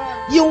不能，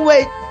因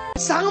为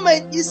赞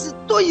美你是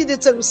独一的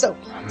真神，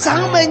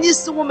赞美你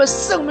是我们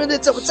生命的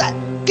主宰。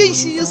感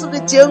谢耶稣的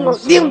救恩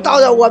领导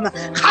了我们，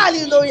哈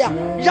利路亚！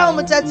让我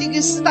们在这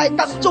个时代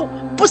当中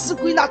不是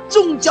归那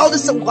宗教的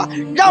神话，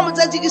让我们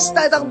在这个时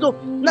代当中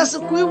那是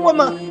归我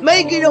们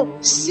每个人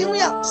信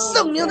仰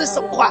生命的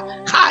神话。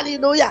哈利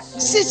路亚！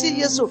谢谢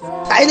耶稣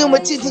带领我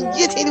们今天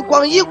一天的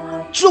光阴，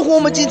祝福我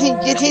们今天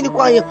一天的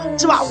光阴。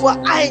主啊，我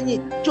爱你，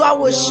主啊，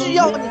我需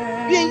要你，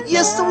愿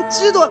耶稣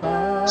基督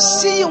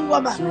吸引我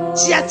们，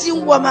接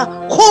近我们，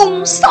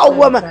轰烧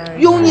我们，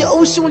用你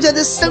欧兄家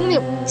的生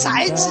命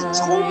再次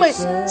充满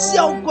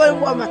浇灌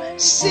我们，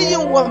吸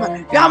引我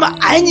们，让我们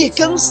爱你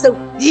更深，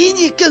离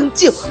你更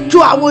近。主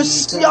啊，我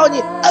需要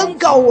你恩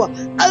膏我，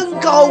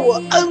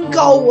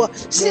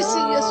谢谢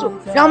耶稣，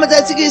让我们在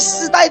这个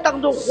时代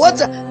当中活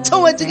着，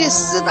成为这个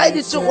时代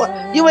的主啊！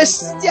因为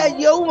世界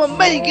有我们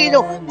每个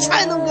人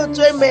才能够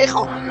最美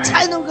好，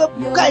才能够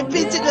改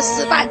变这个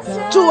时代。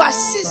主啊，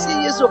谢谢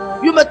耶稣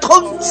与我们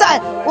同在，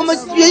我们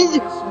愿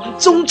意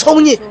尊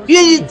崇你，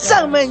愿意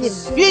赞美你，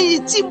愿意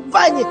敬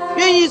拜你，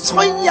愿意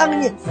传扬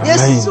你。耶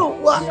稣，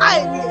我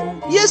爱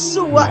你，耶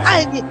稣，我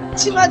爱你，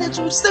亲爱的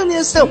主圣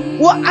灵神，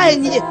我爱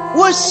你，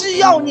我需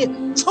要你，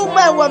充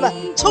满我们，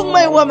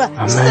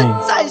圣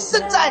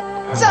在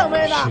赞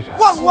美那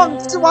万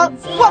之王，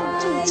万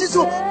主之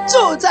主，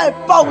坐在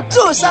宝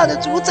座上的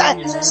主宰。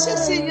谢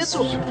谢耶稣，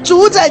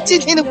主宰今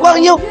天的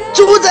光阴，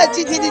主宰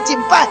今天的敬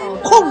拜，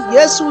奉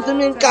耶稣的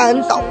名感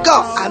恩祷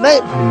告，阿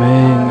们。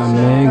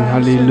哈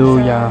利路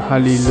亚，哈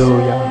利路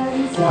亚，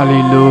哈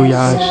利路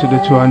亚！是的，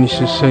主啊，你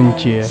是圣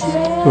洁，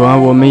主啊，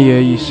我们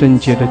也以圣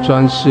洁的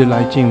装饰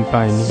来敬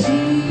拜你。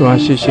主啊，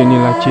谢谢你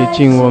来洁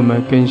净我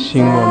们，更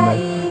新我们，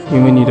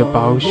因为你的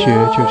宝血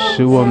就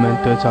使我们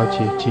得着洁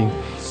净。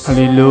哈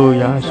利路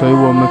亚！所以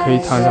我们可以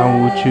坦然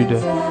无惧的，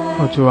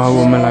主啊，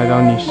我们来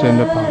到你神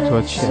的宝座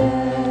前，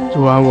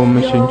主啊，我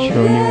们寻求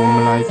你，我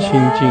们来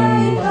亲近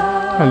你。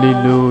哈利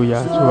路亚！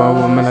主啊，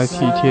我们来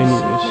体贴你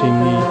的心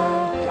意。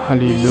哈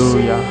利路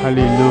亚，哈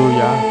利路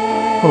亚！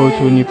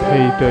主，你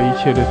配得一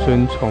切的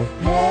尊崇，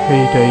配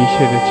得一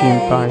切的敬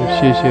拜。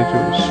谢谢主，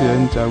施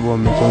恩在我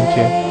们中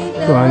间。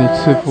主啊，你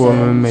赐福我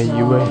们每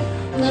一位。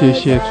谢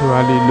谢主，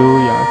哈利路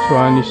亚！主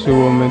啊，你使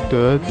我们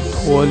得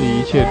脱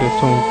离一切的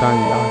重担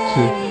压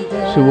制，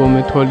使我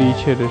们脱离一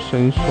切的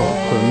绳索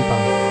捆绑。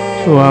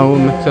主啊，我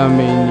们赞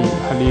美你，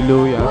哈利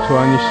路亚！主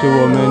啊，你使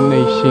我们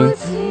内心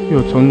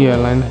有从你而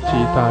来那极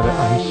大的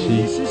安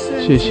息。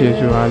谢谢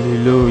主，哈利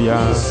路亚，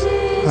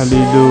哈利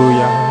路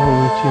亚！我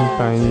们敬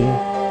拜你，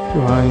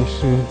主啊，你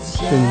是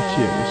圣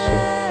洁的神，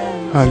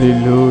哈利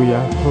路亚！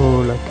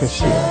哦，来感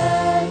谢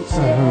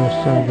阿们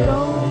圣的。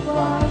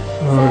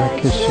哦，来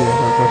感谢了，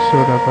把所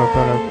有的爸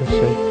爸来感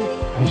谢，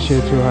感谢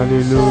主，哈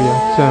利路亚，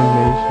赞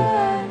美主。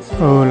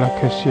哦，来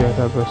感谢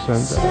了，把圣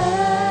的，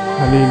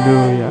哈利路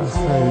亚，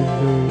哈利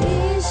路亚。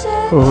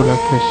哦，来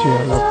感谢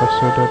了，把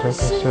所有的感谢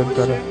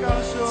的，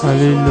哈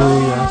利路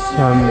亚，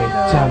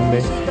赞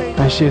美，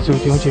感谢主，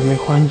弟兄姐妹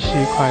欢喜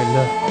快乐。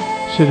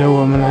是的，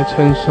我们来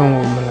称颂，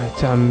我们来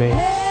赞美，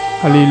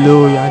哈利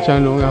路亚，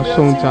将荣耀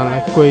颂赞来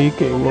归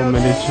给我们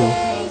的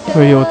主。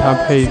唯有他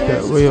配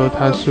的，唯有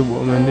他是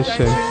我们的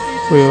神，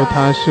唯有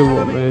他是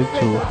我们的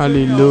主，哈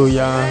利路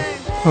亚！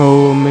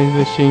我们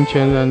的心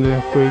全然的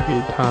归给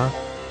他。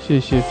谢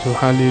谢主，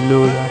哈利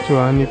路亚！主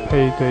啊，你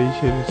配得一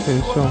切的称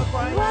颂，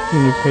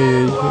你配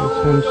得一切的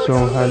称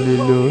颂，哈利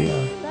路亚！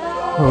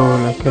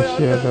来感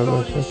谢了，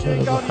我说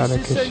了，哈利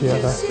感谢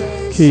了，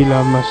基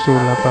拉马苏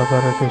拉巴巴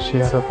拉感谢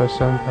了，巴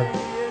山巴，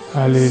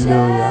哈利路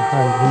亚，哈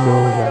利路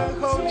亚！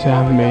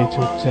赞美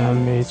主，赞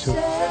美主！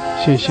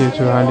谢谢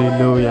主，哈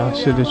利路亚！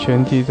是的，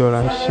全地都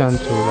来向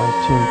主来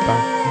敬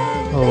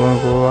拜，万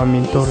国万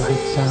民都来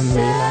赞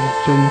美，来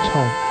尊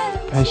崇，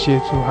感谢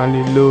主，哈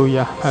利路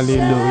亚，哈利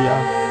路亚！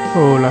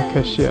来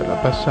感谢了，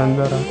巴山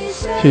的了，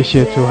谢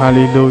谢主，哈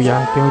利路亚！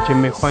弟兄姐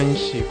妹欢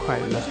喜快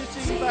乐。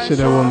是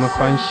的，我们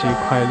欢喜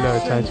快乐，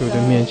在主的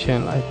面前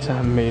来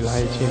赞美，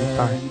来敬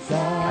拜，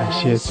感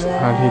谢主，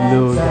哈利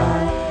路亚！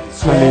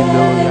哈利路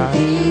亚！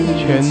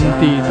全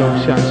地都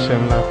向神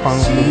来欢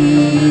呼，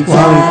万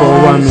国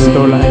万民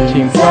都来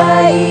敬拜。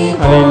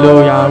哈利路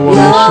亚！我们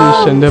是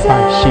神的百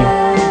姓，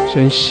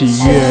神喜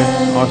悦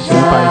神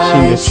百姓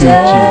的聚集。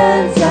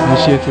感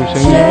谢主，神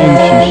也应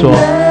许说，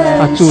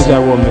他住在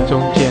我们中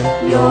间，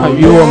他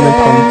与我们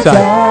同在。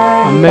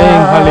阿门！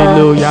哈利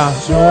路亚！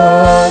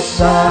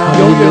哈利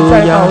路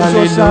亚！哈利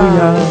路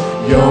亚！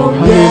哈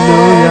利路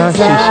亚！谢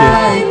谢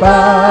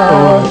主，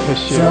可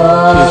谢主，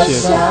谢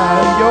谢主，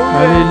哈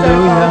利路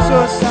亚！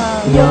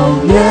永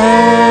远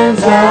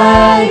在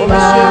我们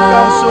宣告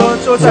说，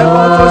坐在宝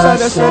座上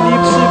的神，你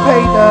是配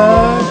的，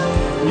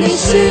你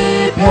是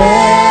配。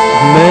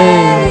阿门！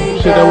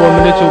是的，我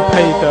们的主配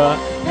得。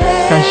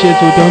感谢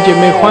主，弟兄姐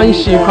妹欢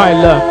喜快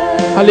乐。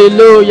哈利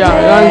路亚！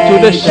让主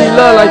的喜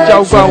乐来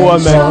浇灌我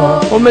们，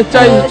我们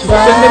在神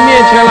的面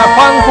前来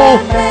欢呼，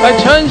来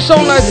称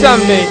颂，来赞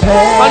美。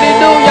哈利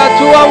路亚！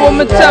主啊，我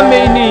们赞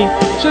美你，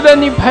是的，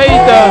你配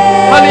的。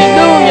哈利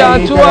路亚！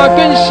主啊，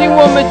更新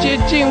我们，洁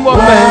净我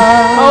们。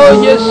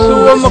耶稣，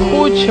我们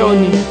呼求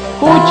你，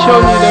呼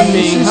求你的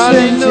名。哈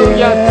利路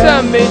亚！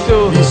赞美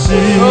主。耶稣，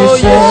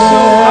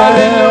哈利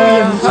路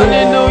亚，哈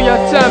利路亚，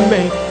赞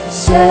美。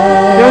弟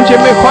兄姐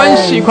妹欢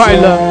喜快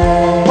乐，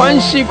欢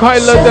喜快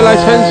乐的来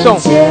称颂，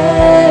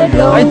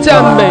来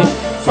赞美，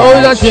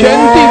让全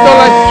地都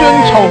来尊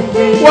崇，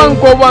万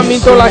国万民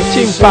都来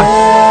敬拜。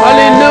哈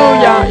利路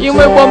亚！因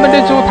为我们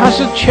的主他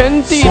是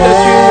全地的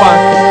君王，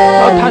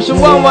他是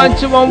万万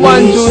之王，万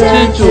主之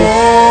主，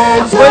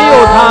唯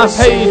有他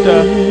配的。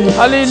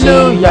哈利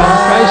路亚！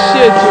感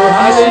谢主！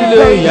哈利路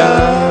亚！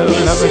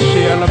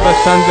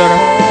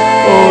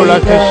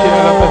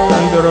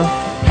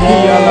哈利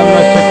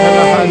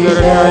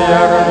路亚，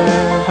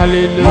哈利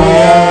路亚，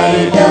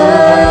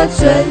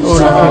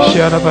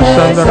阿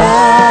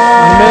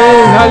门，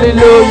哈利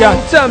路亚，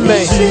赞美，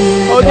弟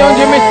兄姐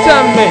妹赞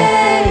美，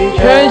全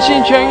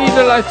心全意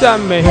的来赞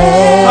美，哈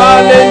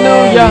利路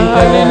亚，哈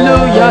利路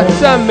亚，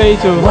赞美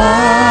主，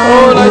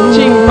来敬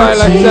拜，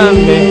来赞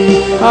美，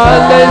哈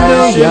利路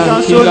亚，哈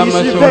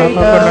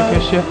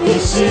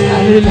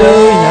利路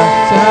亚，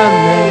赞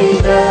美。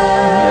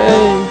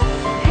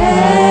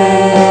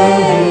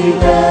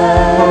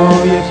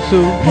耶稣，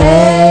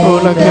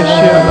拉克西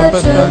阿拉巴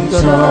桑德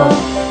罗，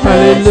哈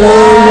利路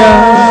亚，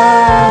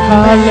哈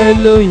利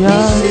路亚，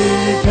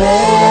拉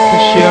克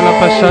西阿拉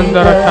巴桑德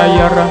拉卡亚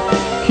拉，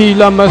基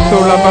拉马苏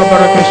拉巴巴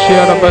拉克西阿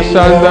拉巴桑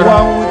德拉，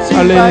哈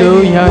利路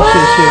亚，谢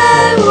谢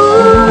主，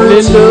哈利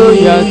路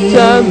亚，赞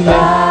美，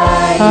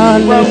哈利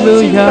路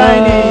亚，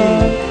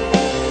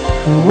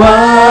万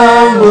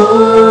物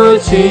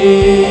敬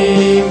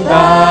拜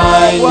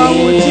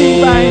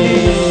你。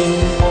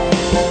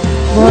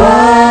万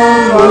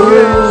愿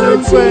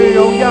尊贵荣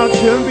耀权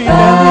柄能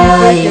力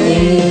归给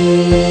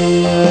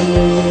你，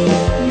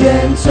愿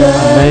尊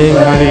贵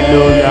荣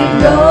耀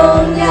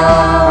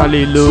哈利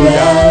路亚，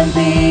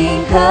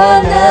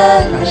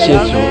感谢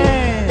主，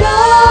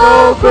都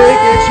归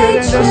给全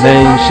能的神。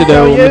是的，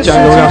我们将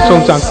荣耀颂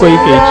赞归给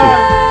主，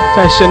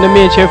在神的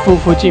面前匍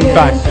匐敬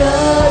拜，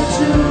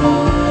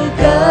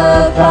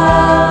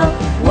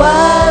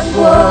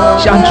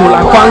向主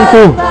来欢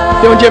呼，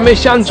弟兄姐妹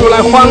向主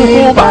来欢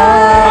呼吧。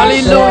哈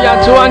利路亚，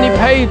主啊，你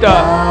配的，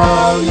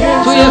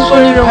主耶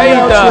稣你配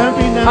的，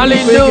哈利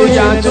路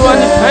亚，主啊，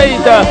你配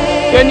的，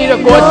愿你的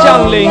国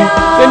降临，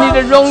愿你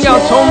的荣耀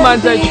充满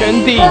在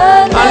全地，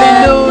哈利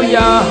路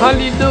亚，哈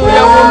利路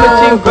亚，我们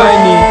敬拜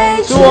你，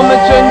主我们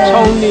尊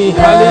崇你，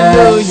哈利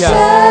路亚，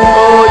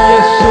耶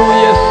稣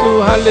耶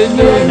稣，哈利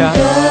路亚，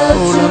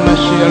拉玛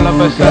西拉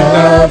巴桑德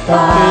拉，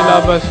拉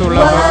巴苏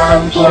拉巴巴拉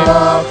西，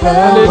哈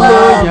利路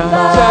亚，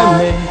赞美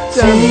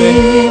赞美，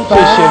谢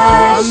谢主，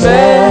阿门，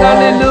哈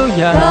利路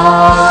亚，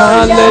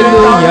哈利路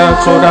亚，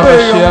主拉巴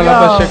西拉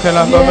巴西克拉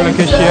巴巴拉克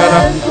西拉，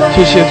谢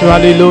谢主，哈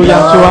利路亚，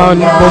主啊，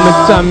我们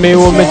赞美，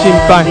我们敬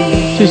拜，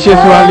谢谢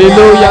主，哈利路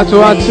亚，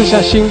主啊，赐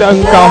下新的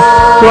恩膏，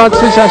主啊，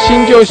赐下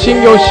新旧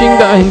新有新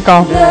的恩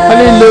膏，哈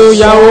利路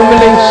亚，我们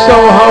领受，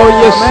好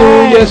耶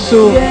稣耶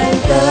稣。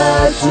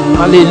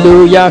哈利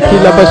路亚，基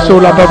拉巴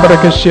苏拉巴巴拉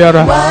克西拉，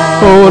拉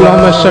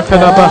玛沙克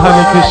拉巴哈利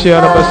克西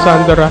拉巴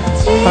桑德拉，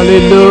哈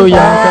利路亚，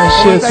感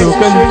谢主，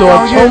更多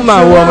充满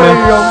我们，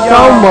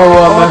高摩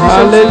我们，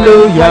哈利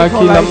路亚，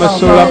基拉玛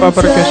苏拉巴巴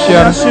拉克西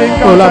拉，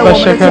拉巴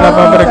沙克拉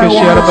巴巴拉克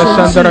西拉巴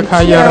桑德拉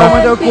卡亚拉，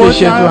谢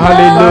谢主，哈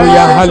利路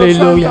亚，哈利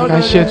路亚，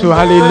感谢主，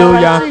哈利路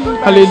亚，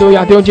哈利路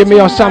亚，弟兄姐妹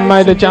要上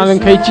麦的家人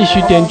可以继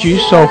续点举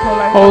手，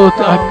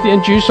点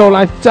举手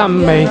来赞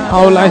美，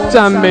来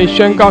赞美，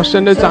宣告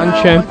神的掌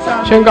权，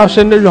宣告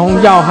神的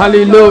荣耀，哈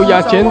利路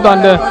亚！简短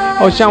的，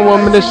向我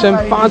们的神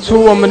发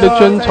出我们的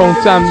尊崇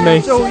赞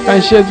美，感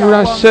谢主，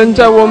让神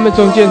在我们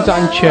中间掌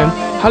权，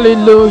哈利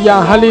路亚，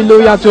哈利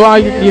路亚！主啊，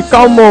也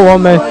高摩我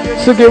们，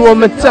赐给我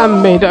们赞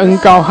美的恩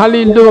膏，哈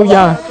利路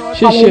亚！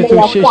谢谢主，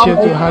谢谢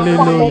主，哈利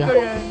路亚！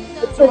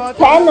是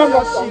全能的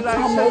神，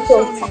赞美主，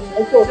赞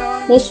美主，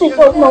你是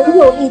有能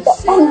有力的，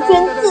万军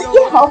之耶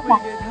和华。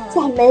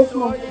赞美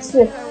主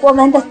是我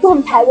们的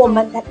盾牌，我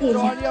们的力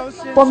量，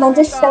我们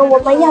的神，我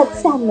们要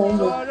赞美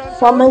你，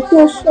我们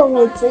歌颂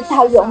你直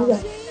到永远。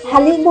哈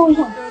利路亚，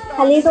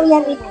哈利路亚，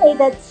你配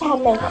的赞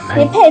美，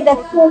你配的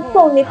歌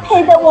颂，你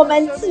配的我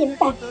们敬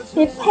拜，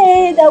你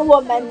配的我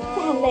们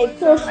赞美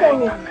歌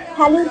颂你。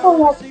哈利路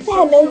亚，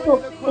赞美主，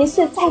你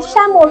是在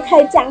沙漠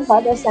开江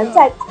河的神，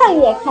在旷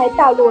野开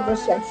道路的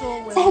神。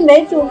赞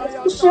美主，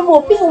你是使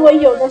我并为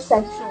有的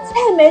神。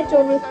赞美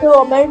主，你是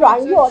我们软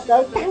弱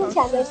的刚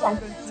强的神。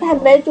赞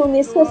美主，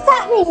你是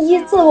发命医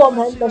治我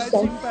们的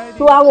神。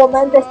主啊，我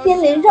们的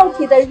心灵肉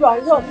体的软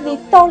弱你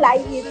都来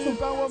医治。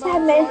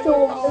赞美主，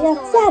我们要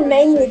赞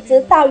美你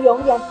直到永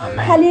远。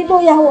哈利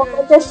路亚，我们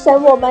的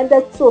神，我们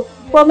的主，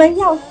我们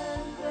要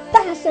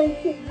大声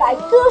敬拜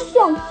歌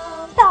颂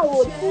跳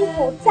舞击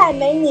鼓赞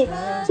美你。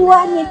主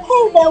啊，你配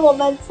得我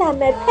们赞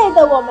美，配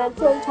得我们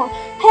尊崇，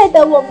配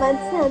得我们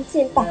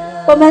敬拜。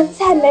我们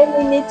赞美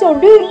你，你就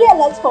掠掠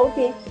了仇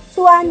敌。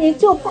主啊，你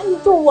就帮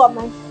助我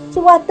们。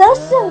主啊，得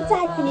胜在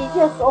你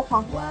耶和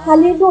华。哈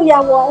利路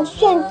亚，我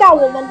宣告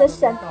我们的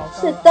神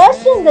是得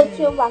胜的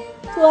君王。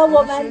主啊，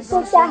我们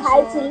这些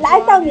孩子来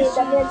到你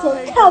的面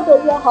前，靠着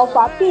耶和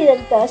华必然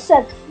得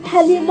胜。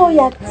哈利路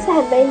亚，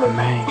赞美你，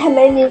赞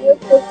美你，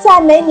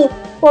赞美你。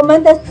我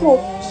们的主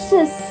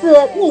是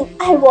舍命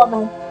爱我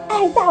们，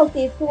爱到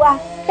底。主啊，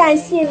感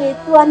谢你，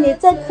主啊，你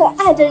这可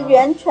爱的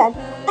源泉，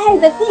爱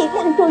的力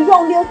量就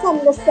涌流在我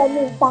们的生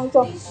命当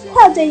中。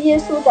靠着耶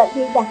稣的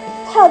力量，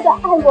靠着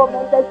爱我们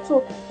的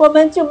主，我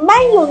们就蛮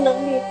有能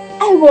力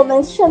爱我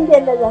们身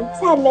边的人。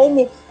赞美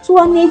你，主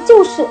啊，你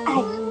就是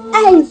爱，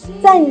爱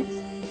在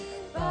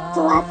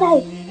主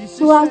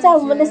啊，在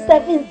我们的生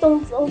命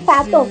中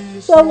发动，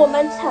主啊，我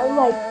们成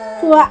为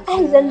主啊爱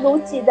人如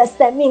己的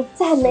生命。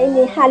赞美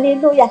你，哈利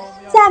路亚，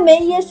赞美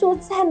耶稣，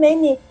赞美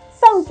你，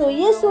奉主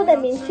耶稣的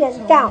名宣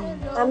告，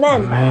阿们，阿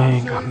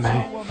们，阿们，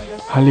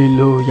哈利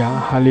路亚，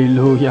哈利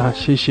路亚，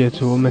谢谢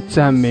主，我们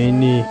赞美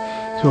你，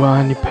主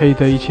啊，你配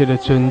得一切的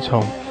尊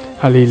崇。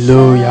哈利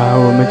路亚，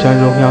我们将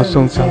荣耀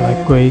颂赞来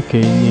归给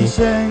你。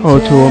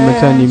哦，主，我们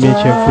在你面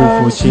前匍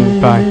匐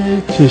敬拜，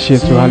谢谢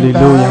主，哈利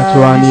路亚，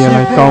主啊，你也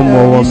来膏抹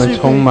我们，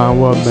充满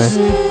我们。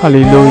哈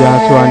利路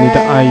亚，主啊，你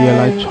的爱也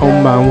来充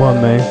满我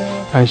们。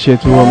感谢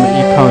主，我们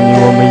依靠你，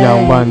我们仰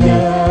望你。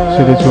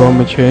是的，主，我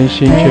们全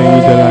心全意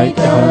的来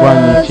仰望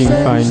你，敬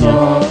拜你。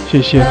谢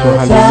谢主，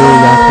哈利路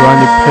亚，主啊，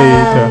你配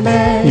的，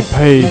你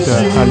配的，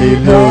哈利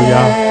路亚。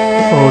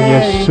哦，耶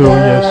稣，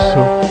耶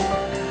稣。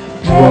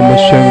主，我们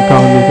宣告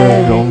你的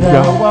荣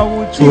耀，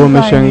主，我们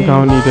宣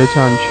告你的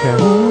掌权。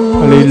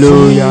哈利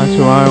路亚，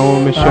主啊，我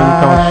们宣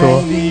告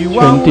说，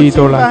全地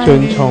都来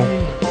尊崇，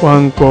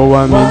万国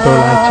万民都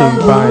来敬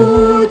拜。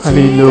哈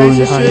利路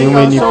亚，因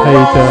为你配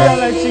的，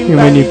因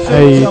为你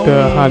配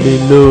的。哈利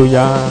路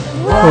亚，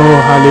哦，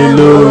哈利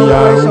路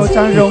亚，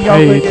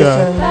你配的。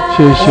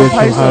谢谢主，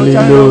哈利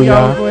路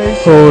亚。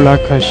哦，拉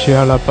卡西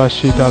阿拉巴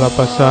西达拉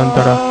巴桑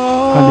达拉。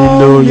哈利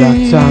路亚，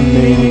赞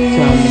美你，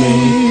赞美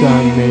你，赞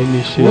美你，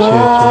谢谢主，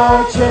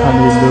哈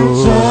利路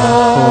亚，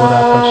哦，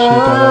拉巴西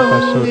达拉巴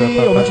苏达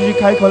巴巴，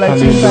哈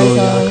利路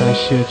亚，感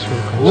谢主，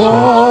感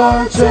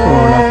谢主，哦，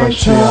拉巴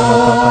西亚拉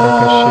巴巴拉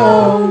感谢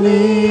主，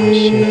感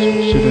谢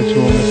主，是的主，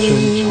我们尊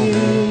崇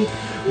你，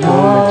我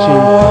们敬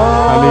拜，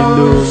哈利路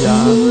亚，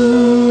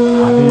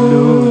哈利路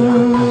亚，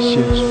感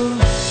谢主，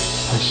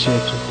感谢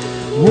主，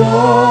我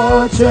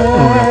尊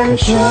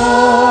崇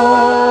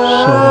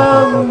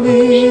你。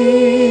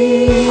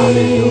哈利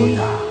路亚，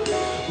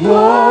我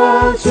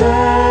尊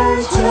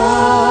崇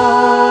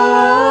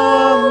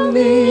你。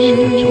是的，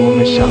主，我们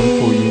降服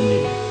于你，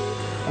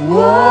我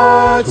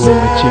主，我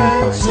们敬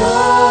拜你。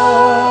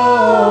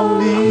阿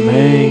门，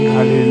哈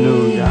利路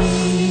亚，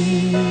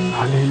哈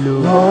利路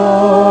亚，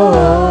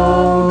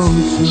感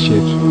谢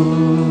主，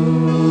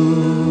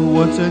我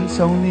尊崇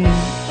你，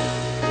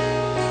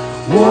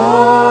我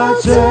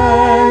尊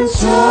崇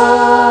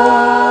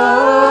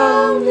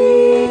你。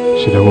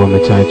是的，我们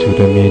在主的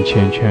面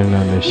前全然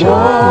的降服。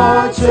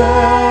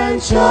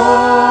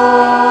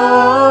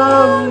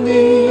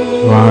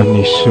主啊，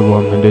你是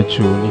我们的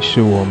主，你是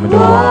我们的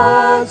王。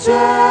主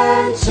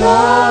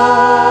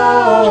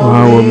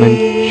啊，我们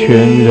全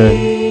人，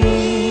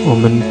我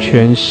们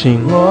全心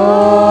都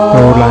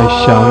来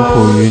降服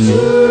于你，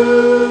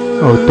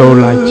哦，都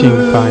来敬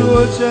拜你，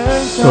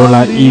都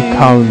来依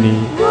靠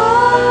你。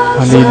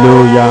哈利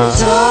路亚，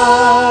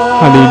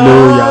哈利路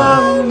亚。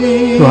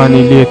主啊，你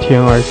裂天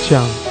而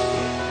降。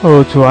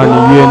哦，主啊，你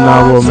悦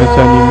纳我们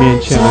在你面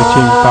前的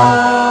敬拜，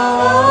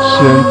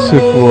施恩赐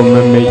福我们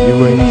每一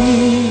位。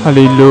哈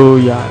利路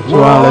亚，主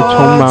啊，来充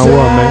满我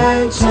们，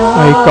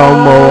来膏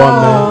抹我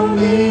们。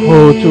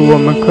哦，主，我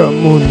们渴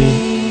慕你，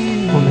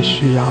我们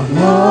需要你。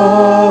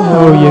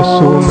哦，耶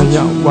稣，我们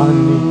仰望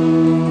你。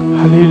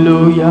哈利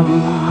路亚，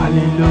哈利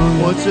路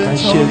亚，感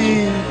谢主，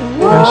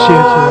感谢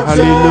主，哈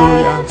利路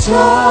亚。是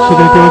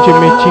的，弟兄姐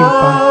妹敬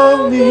拜，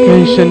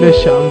更深的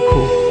降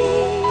服。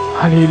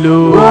哈利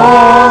路亚，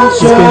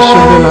更深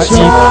的来依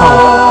靠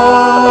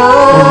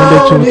我们的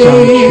主掌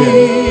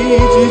权。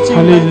哈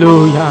利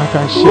路亚，感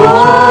谢主。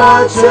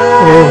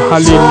哦，哈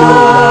利路亚。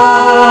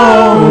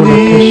哦，拉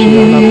克西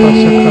亚拉巴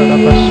萨卡拉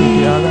巴西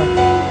迪亚拉。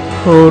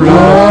哦，拉巴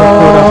萨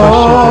卡拉巴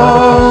西迪亚拉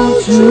巴。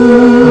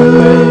阿门，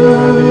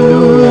哈利路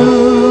亚，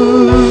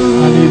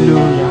哈利路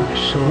亚。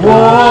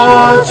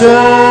尊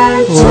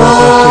崇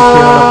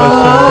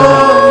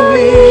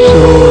你，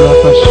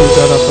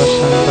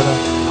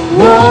我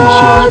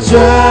尊崇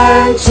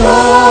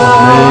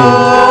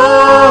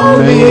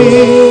你，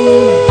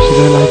是的，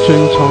来尊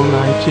崇，来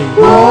敬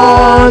拜，我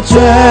尊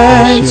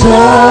崇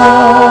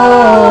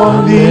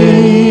你，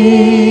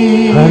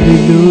哈利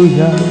路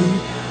亚，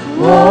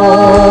我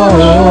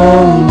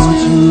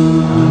主，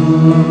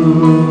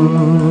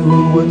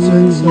我尊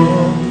崇，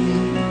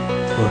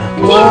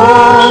我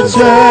尊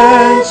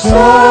崇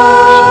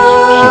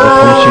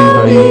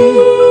你，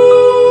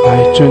来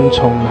尊崇，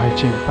来敬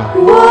拜，我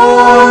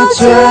尊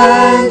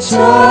崇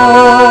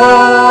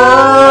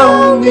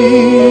你，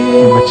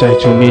我们在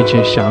主面前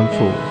降服，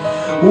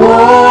我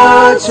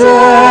尊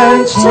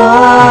崇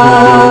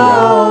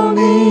你，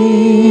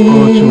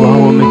主啊，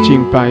我们敬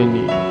拜你，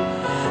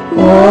哈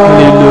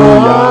利路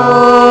亚，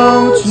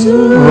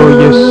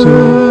耶稣，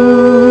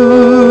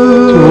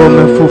主，我们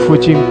夫妇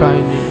敬拜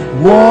你，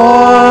我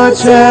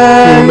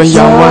我们仰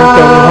望等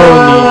候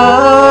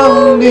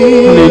你，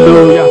哈利路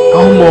亚，高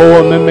摩我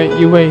们每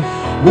一位，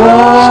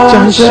彰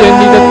显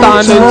你的大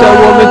能在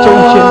我们中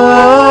间，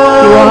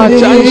主啊，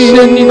彰显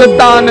你的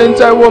大能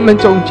在我们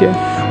中间，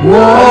哈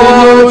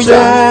利路亚，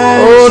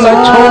来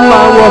充满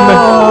我们，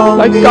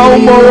来高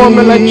摩我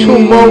们，来触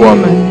摸我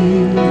们，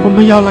我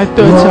们要来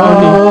得着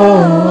你，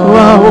主啊，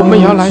我们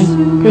要来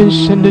更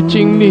深的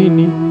经历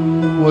你，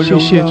谢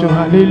谢主，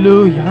哈利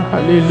路亚，哈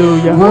利路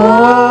亚，哈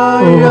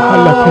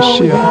拉克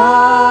西亚，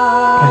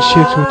感谢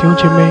主，弟兄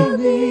姐妹，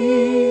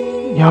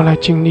你要来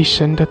经历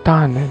神的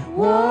大能，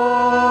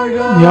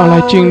你要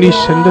来经历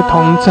神的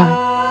同在，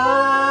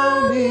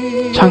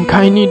敞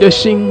开你的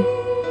心，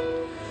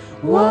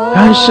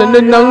让神的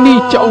能力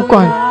浇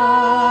灌，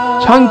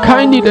敞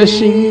开你的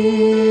心，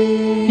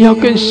你要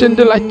更深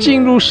的来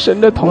进入神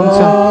的同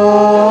在，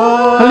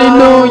哈利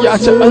路亚，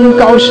这恩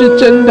膏是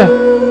真的，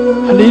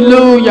哈利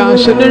路亚，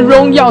神的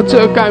荣耀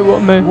遮盖我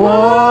们，主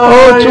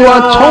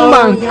啊，充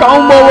满高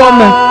摩我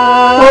们，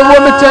我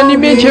们在你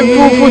面前夫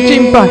妇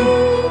敬拜，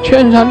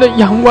全然的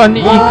仰望你，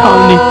依靠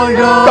你，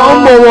高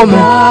摩我们，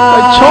来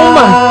充满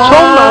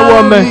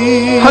我们，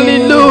哈利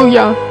路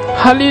亚，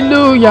哈利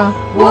路亚，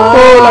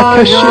拉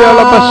克西亚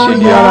拉巴西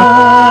利亚拉，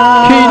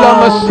基拉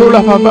马苏拉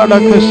巴巴拉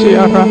克西亚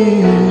拉，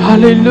哈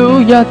利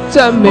路亚，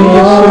赞美耶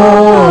稣，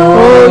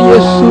耶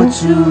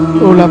稣，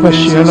拉巴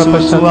西亚拉巴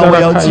桑达拉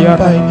卡亚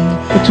拉，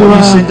主啊，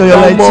高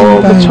摩我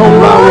们，充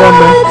满我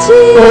们，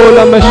拉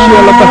马西亚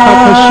拉巴哈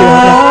克西亚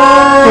拉。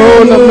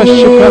那么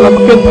是快了，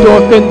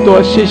更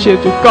多，谢谢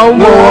主，高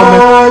摩我们，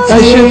感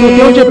谢主，弟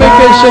兄姐妹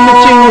更深的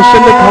进入神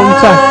的同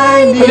在，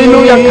哈利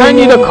路亚，开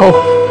你的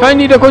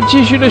口，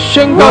继续的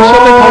宣告神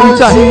的同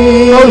在，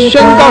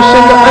宣告神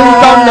的恩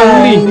膏能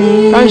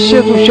力，感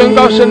谢主，宣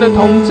告神的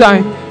同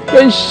在，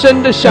更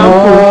深的降服，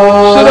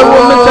使得我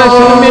们在神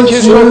的面前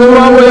说，主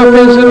啊，我要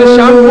更深的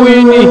降服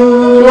于你，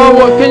主啊，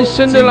我更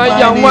深的来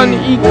仰望你，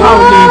依靠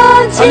你，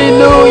哈利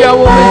路亚，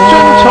我们尊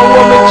崇，我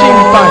们敬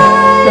拜。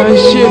感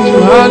谢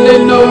主，哈利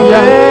路亚，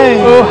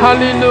哈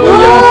利路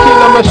亚，提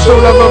拉玛苏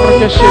拉巴巴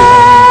克西，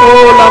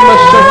拉玛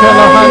苏卡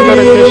拉汉格克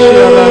西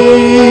拉，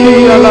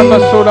提拉玛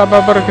苏拉巴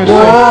巴克西，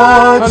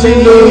哈利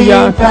路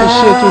亚，感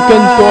谢主，更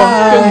多，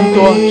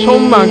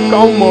充满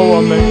高摩我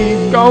们，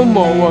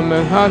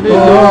哈利路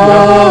亚，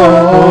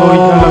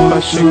拉玛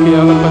西基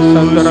拉巴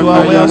山德拉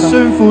卡亚，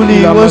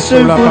拉玛苏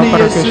拉巴巴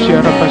克西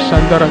拉巴山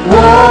德拉卡亚，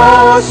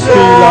提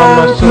拉玛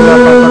苏拉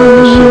巴巴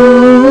克西，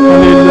哈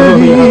利路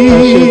亚，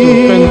感谢主，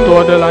更多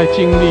的来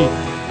经历，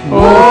更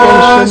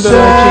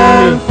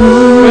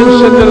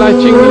深的来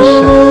经历神，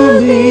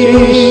经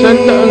历神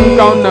的恩膏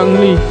能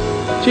力，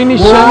经历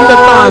神的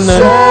大能，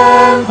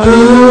哈利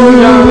路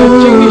亚，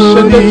经历神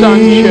的掌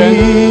权，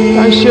感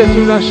谢主，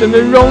让神的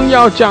荣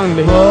耀降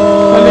临，哈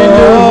利路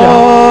亚，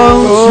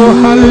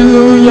哈利路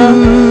亚，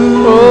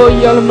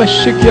亚拉玛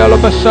西基亚拉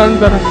巴山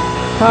德拉，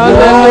哈利路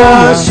亚，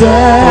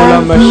拉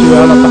玛西亚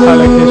拉巴哈拉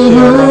克西亚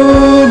拉。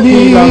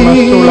La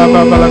masula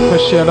baba la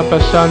kashira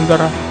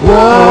basandara, la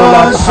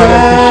bahara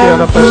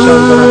kashira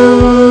basandara,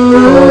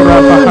 la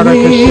bahara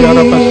kashira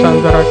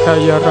basandara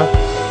kayara,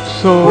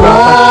 sura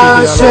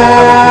bashiya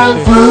la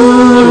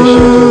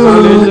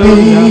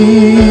Hallelujah,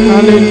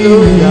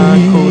 Hallelujah,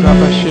 kura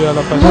bashiya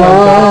la basandara,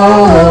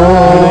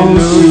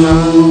 Hallelujah,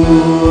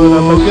 la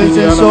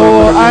bashiya la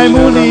basandara. 爱慕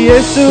你耶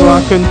稣，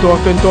更多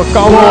高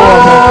我们，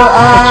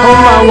充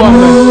满我们，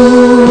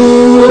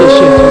谢谢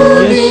主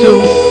耶稣。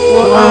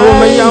我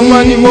们仰望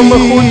你，我们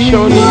呼求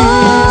你，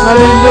哈利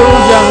路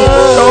亚，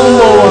高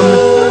摩我们，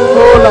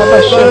拉巴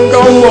神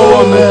高摩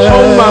我们，充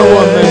满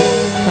我们，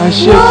感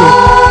谢主，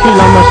提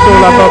拉玛苏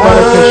拉巴巴拉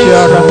克西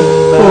亚拉，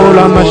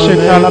拉玛什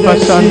卡拉巴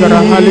桑德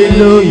拉，哈利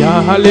路亚，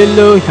哈利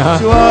路亚，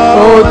主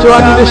啊，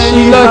你的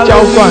喜乐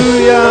浇灌，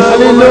哈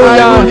利路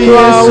亚，主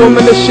啊，我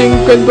们的心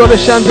更多的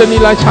向着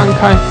你来敞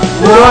开，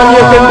主啊，你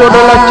也更多的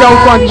来浇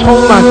灌，充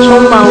满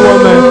我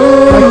们，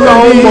来高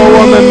摩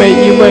我们每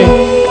一位。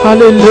哈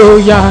利路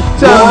亚，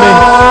赞美，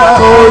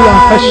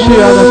拉巴西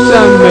亚的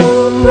赞美，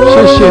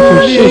谢谢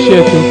主，谢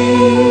谢主。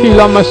伊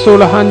拉玛苏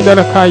拉汉德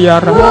拉卡亚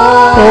拉，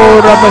哦，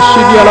拉巴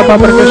西迪亚拉巴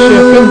巴克谢，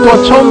更多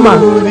充满，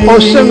哦，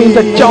圣灵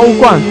的浇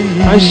灌，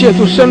感谢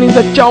主，圣灵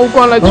的浇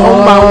灌来充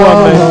满我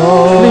们。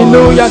哈利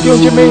路亚，弟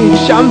兄姐妹，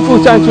降服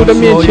在主的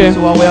面前，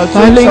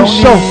来领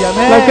受，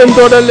来更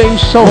多的领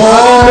受。哈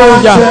利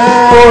路亚，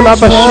哦，拉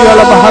巴西亚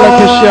拉巴哈拉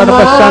克西亚拉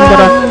巴山德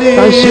拉，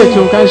感谢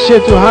主，感谢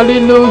主，哈利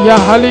路亚，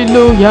哈利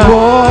路亚，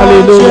哈利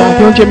路亚。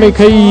弟兄姐妹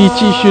可以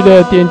继续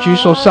的点举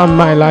手上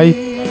麦来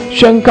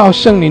宣告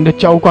圣灵的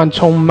浇灌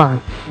充满。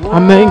阿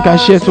们，感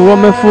谢主，我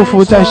们匍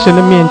匐在神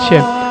的面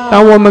前，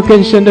当我们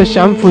更深的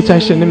降服在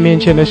神的面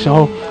前的时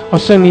候，哦，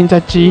圣灵在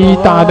极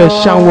大的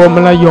向我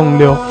们来涌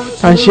流。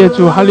感谢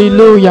主，哈利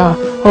路亚！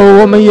哦，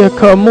我们也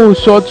渴慕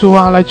说，主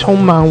啊，来充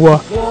满我，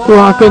主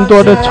啊，更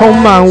多的充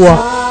满我，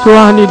主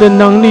啊，你的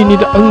能力、你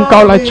的恩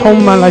膏来充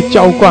满、来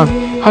浇灌，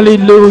哈利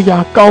路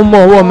亚！高抹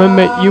我们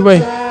每一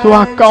位，主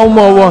啊，高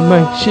抹我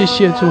们，谢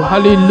谢主，哈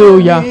利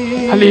路亚！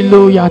哈利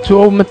路亚！主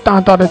啊，我们大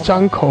大的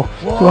张口，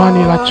主啊，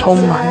你来充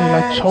满，你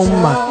来充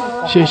满，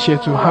谢谢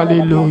主，哈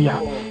利路亚，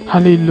哈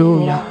利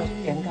路亚！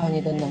宣告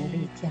你的能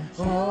力降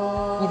下，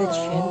你的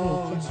权柄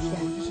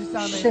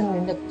降下，圣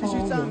灵的高油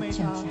降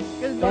下，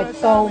来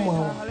高抹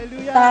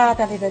我，大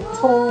大的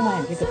充满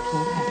这个平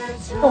台，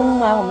充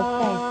满我们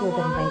在座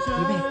的每一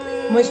位。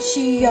我们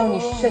需要你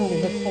圣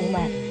灵的充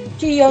满，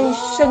需要你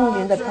圣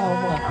灵的高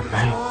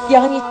抹，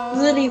将你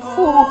死里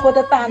复活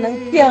的大能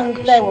降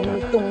在我们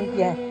的中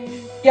间。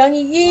将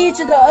你医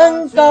治的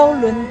恩膏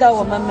轮到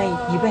我们每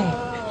一位。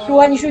主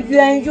啊，你是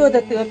软弱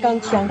的得刚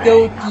强，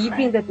有疾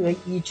病的得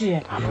医治。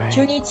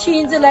求你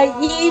亲自来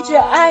医治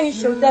按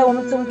手在我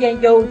们中间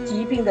有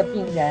疾病的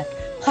病人。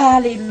哈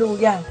利路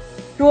亚！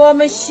主，我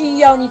们需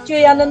要你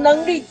这样的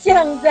能力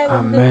降在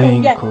我们的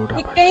中间，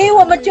你给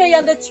我们这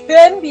样的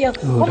权柄，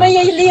我们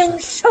也领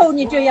受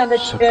你这样的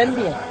权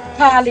柄。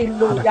哈利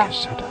路亚！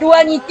主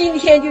啊，你今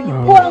天就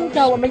光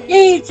照我们，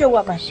医治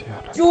我们。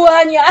主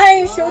啊，你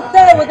按手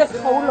在我的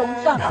喉咙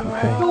上。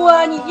主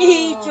啊，你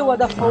医治我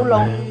的喉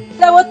咙，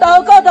在我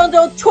祷告当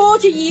中除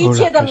去一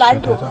切的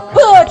拦阻，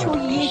破除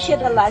一切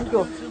的拦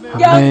阻。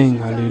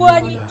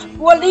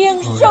我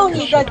领受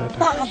你的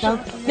大能，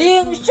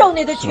领受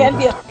你的权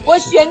柄。我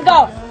宣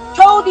告，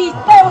仇敌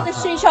在我的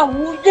身上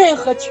无任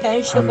何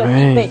权势和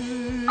地位。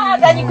大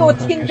胆，你给我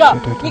听着，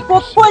你给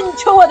我滚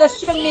出我的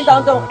生命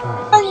当中，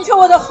滚出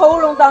我的喉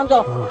咙当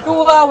中。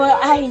主啊，我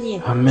爱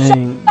你，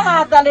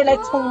大大的来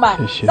充满。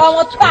当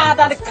我大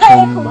大的开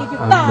口，你就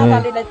大大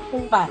的来充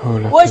满。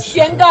我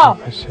宣告，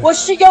我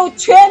是有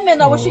权柄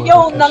的，我是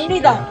有能力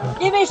的，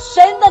因为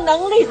神的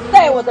能力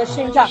在我的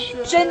身上，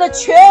神的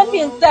权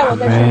柄在我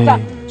的身上。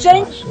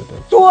神，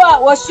主啊，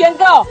我宣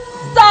告，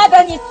大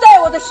胆你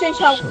在我的身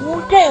上无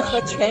任何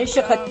权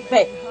势和地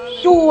位。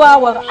主啊，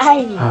我爱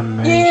你，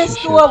耶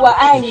稣啊，我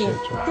爱你，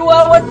主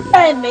啊，我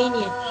赞美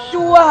你，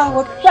主啊，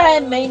我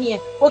赞美你，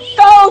我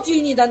高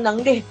举你的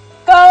能力，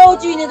高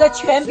举你的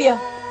权柄。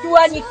主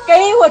啊，你给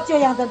我这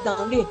样的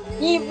能力，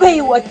你为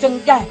我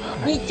征战，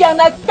你将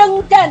那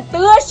征战得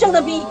胜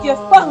的秘诀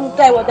放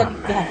在我的里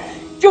面。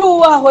主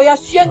啊，我要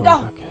宣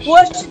告，我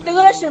是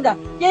得胜的，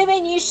因为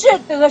你是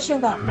得胜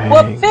的，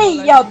我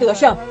必要得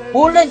胜。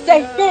无论在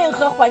任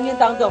何环境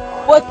当中，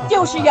我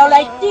就是要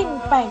来敬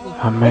拜你，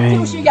我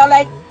就是要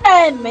来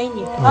赞美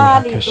你。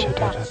哈利路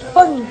亚，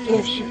奉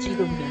耶稣基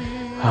督名。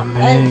阿门，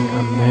阿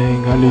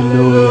门，哈利路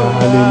亚，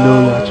哈利路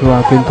亚！主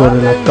啊，更多的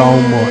来高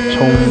抹，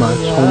充满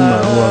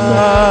我们。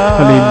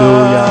哈利路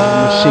亚，我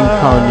们信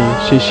靠你，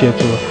谢谢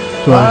主，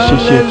主啊，谢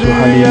谢主，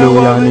哈利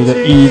路亚！你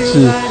的医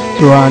治，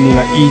主啊，你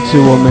来医治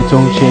我们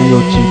中间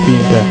有疾病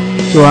的，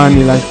主啊，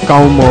你来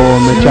高抹我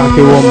们，加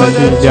给我们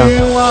力量，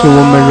使我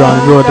们软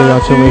弱的要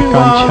成为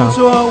刚强。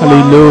哈利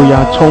路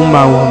亚，充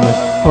满我们。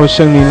哦，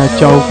圣灵来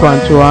浇灌，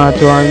主啊，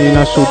主啊，你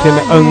那属天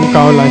的恩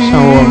膏来向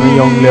我们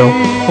涌流，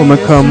我们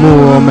渴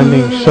慕，我们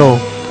领受。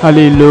哈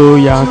利路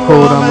亚，扣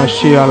拉玛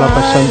西亚拉巴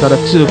山达的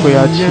智慧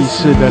啊，启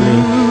示的灵，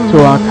主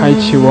啊，开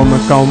启我们，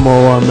高抹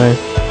我们。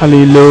哈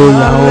利路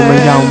亚，我们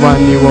仰望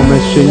你，我们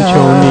寻求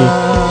你，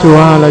主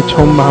啊，来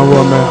充满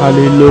我们。哈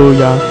利路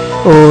亚，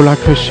哦，拉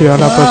克西亚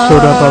拉巴苏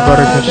达巴巴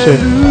拉克西，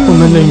我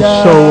们领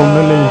受，我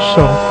们领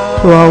受，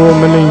主啊，我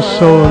们领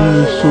受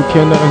你属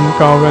天的恩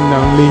膏和能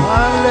力。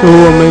主，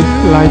我们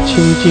来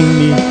亲近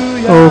你，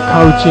哦，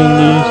靠近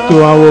你，主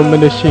啊，我们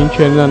的心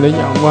全然的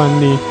仰望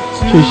你。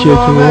谢谢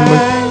主，我们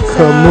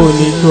渴慕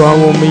你，主啊，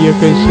我们也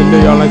更深的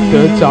要来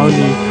得着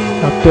你，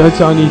要得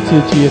着你自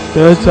己，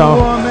得着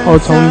哦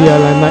从你而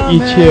来那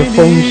一切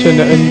丰盛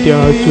的恩典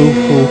和祝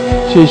福。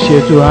谢谢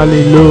主，哈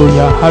利路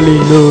亚，哈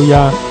利路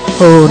亚。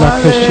哦，拉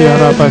克西亚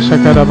拉巴沙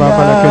卡拉巴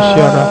巴拉克西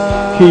亚拉，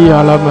希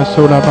亚拉马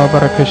苏拉巴巴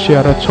拉克西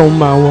亚拉，充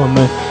满我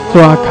们，主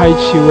啊，开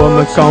启我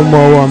们，高抹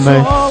我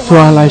们。主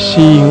啊，来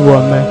吸引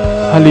我们，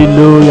哈利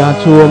路亚！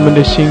主，我们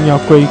的心要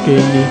归给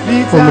你，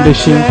我们的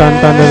心单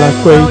单的来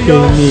归给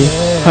你，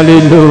哈利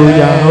路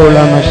亚！后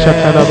来嘛，沙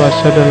卡拉巴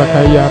沙的拉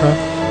开亚拉，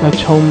来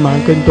充满，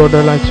更多的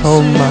来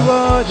充满，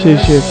谢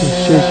谢主，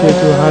谢谢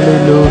主，哈利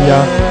路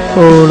亚！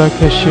哦，来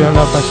开西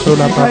拉巴苏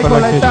拉巴巴拉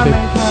开西，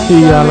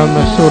伊亚拉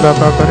嘛苏拉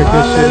巴巴拉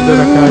开西的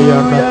拉开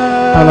亚拉，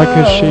阿拉克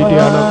西利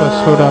阿拉巴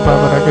苏拉巴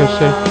巴拉克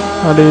西，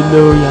哈利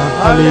路亚，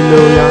哈利路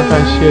亚，感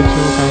谢主，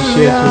感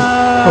谢主。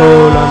哦，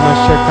拉玛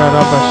谢卡拉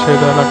巴谢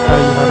达拉卡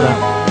亚拉，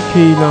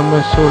基拉玛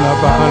苏拉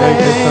巴哈雷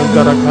克桑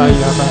达拉卡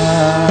亚拉，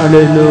哈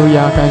利路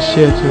亚，感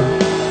谢主。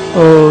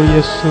哦，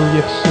耶稣，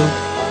耶稣，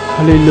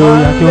哈利路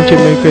亚，弟兄姐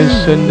妹更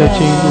深的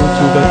进入主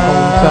的同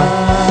在，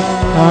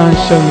让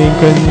圣灵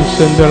更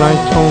深的来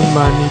充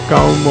满你，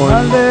高摩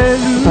你，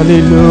哈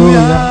利路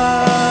亚，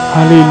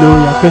哈利路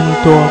亚，更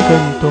多更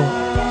多。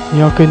你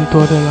要更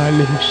多的来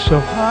领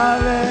受，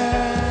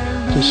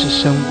这是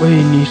神为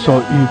你所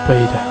预备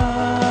的。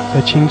在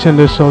清晨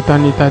的时候，当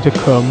你带着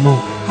渴慕，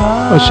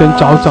而神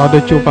早早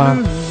的就把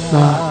那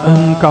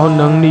恩膏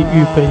能力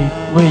预备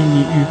为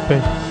你预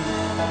备。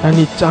当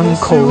你张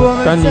口，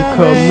当你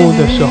渴慕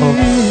的时候，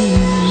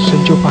神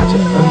就把这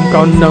恩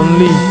膏能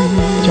力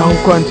浇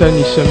灌在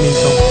你生命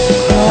中，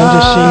让这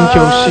新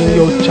酒新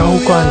油浇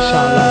灌下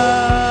来，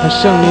让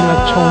圣灵来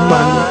充满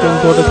你，更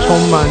多的充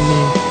满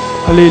你。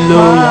哈利路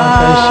亚，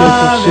感谢主，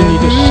使你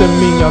的生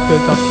命要得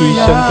到提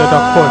升，得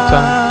到扩张。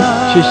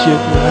谢谢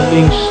主，来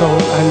领受，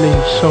来领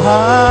受。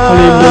哈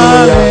利路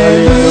亚，哈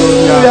利路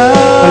亚，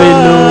哈利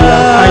路亚！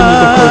开你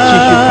的口，继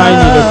续开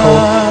你的口，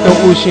用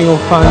悟性，用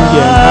方言。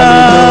哈利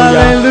路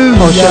亚！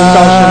哦，宣告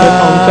神的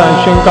同在，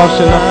宣告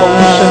神的丰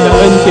盛的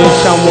恩典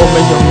向我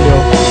们涌流。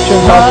宣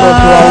告说：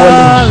主啊，我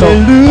领受，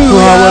主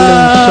啊，我领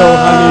受。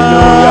哈利路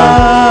亚，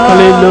哈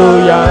利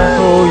路亚！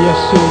哦，耶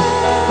稣。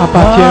阿爸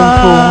天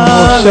父，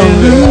哦圣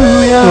灵，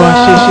主啊，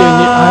谢谢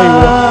你爱我，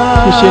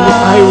谢谢你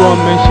爱我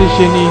们，谢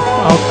谢你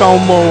高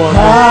摩我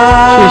们，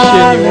谢谢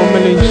你，我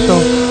们领受，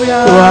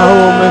主啊，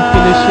我们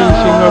凭着信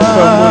心和渴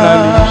慕来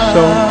领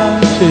受，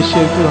谢谢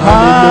主，哈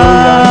利路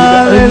亚，你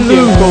的恩典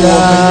够我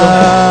们用，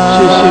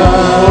谢谢主，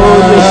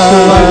哦耶稣，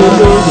哈利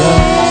路亚，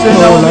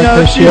哦拉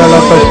克西亚拉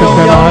巴斯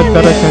克拉哈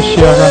达拉克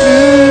西亚拉，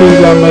提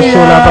拉马苏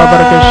拉巴巴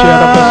拉克西亚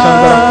拉巴桑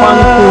达拉欢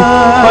呼。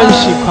欢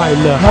喜快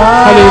乐，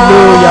哈利路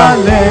亚！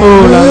哦，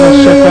拉玛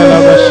谢卡拉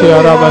巴西亚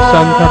拉巴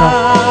桑塔拉，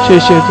谢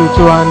谢主，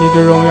主啊，你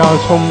的荣耀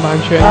充满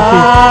全地，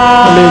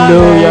哈利路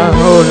亚！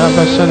哦，拉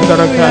巴桑塔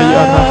拉卡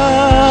亚拉，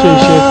谢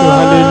谢主，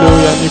哈利路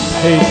亚！你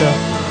配的，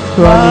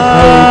主啊，你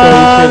配的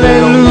一切的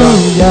荣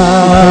耀，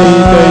你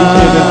配的一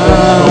切的尊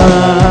崇，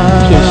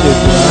谢谢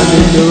主，哈利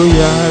路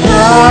亚，哈利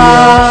路亚！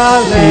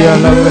呀，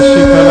拉玛西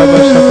卡拉巴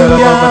沙卡拉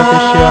巴巴克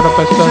西亚拉巴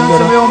桑塔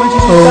拉，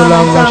哦，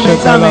拉玛谢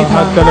卡拉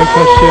哈达拉克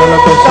西亚拉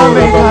巴苏拉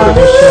巴巴克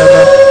西亚拉，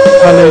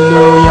哈利路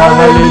亚，哈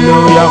利路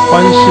亚，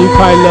欢喜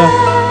快乐，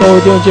哦，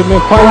弟兄姐妹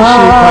欢喜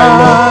快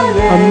乐，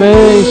阿门！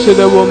使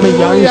得我们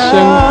扬声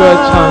歌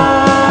唱，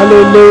哈利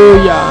路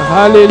亚，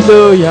哈利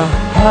路亚，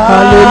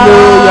哈利路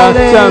亚，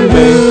赞美，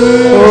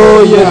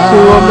哦，耶稣，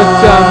我们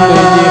赞美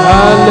你，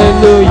哈利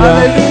路亚，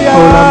哦，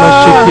拉玛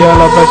西卡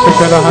拉巴沙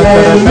卡拉哈达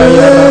拉卡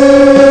亚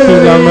拉。提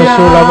拉玛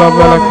苏拉巴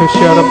巴拉克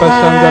西亚拉巴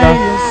桑达拉，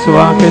主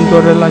啊，更多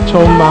人来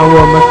充满我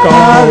们，高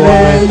摩我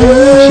们，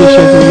谢谢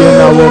主悦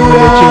纳我们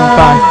的敬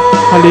拜，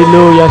哈利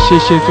路亚！谢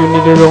谢主，你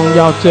的荣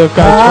耀遮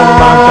盖充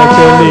满在这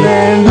里，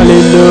哈利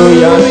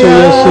路亚！主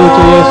耶稣，主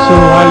耶稣，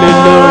哈利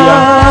路亚！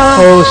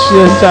哦，施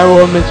恩在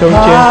我们中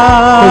间，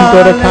更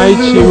多的开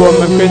启我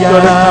们，更多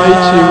的开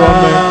启我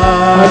们，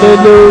哈利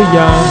路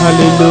亚，哈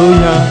利路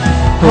亚！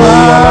哦，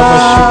呀拉巴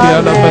西卡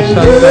拉巴桑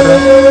达拉，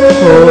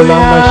哦，拉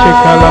玛西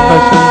卡拉巴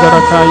桑达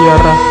拉卡亚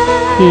拉，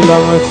提拉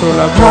玛苏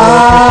拉巴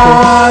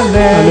拉克西，哈利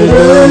路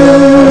亚，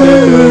哈利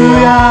路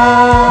亚，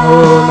哦，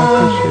拉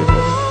克西拉，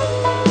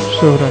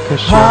苏拉克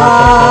西拉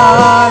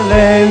巴桑达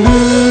拉，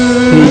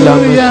提拉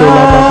玛苏拉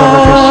巴巴拉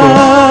克西，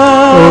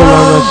哦，拉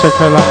玛西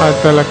卡拉哈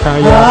达拉卡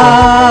亚拉，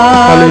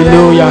哈利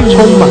路亚，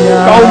充满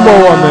高摩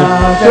我们，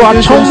主啊，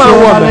充满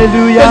我们，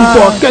更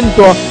多更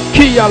多。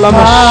Kia la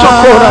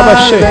masokora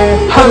bashe，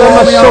 哈拉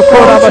玛索科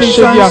拉巴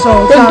西亚，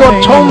更多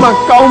充满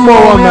高摩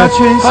我们，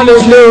哈利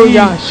路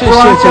亚！谢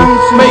谢主，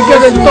每个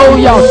人都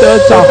要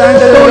得着，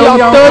都要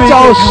得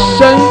着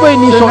神为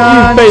你所预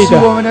备的，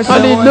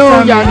哈利路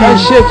亚！感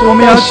谢主，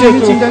感谢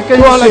主，主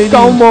啊来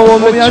高摩我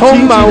们，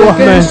充满我们，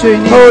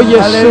哦耶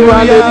稣，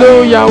哈利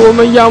路亚！我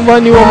们仰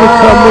望你，我们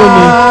渴慕你，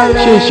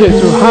谢谢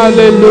主，哈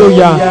利路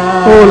亚！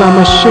哦拉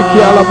玛西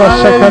基阿拉巴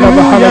萨卡拉巴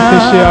哈拉克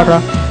西亚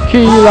拉。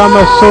Kila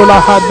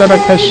masola hadara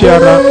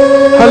kashara,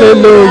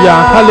 Hallelujah,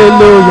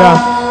 Hallelujah,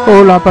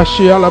 Ola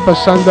bashia la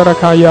basandara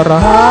kayara，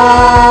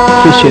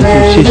 谢谢主，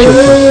谢谢主，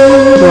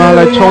主啊来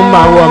充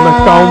满我们，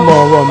高摩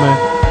我们，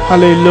哈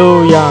利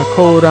路亚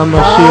，Kora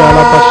mashia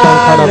la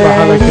basandara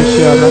bahala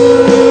kashara，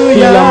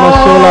 Kila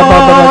masola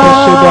babara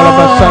kashida la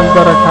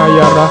basandara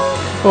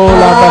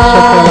kayara。Ola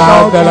bashakala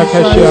hadara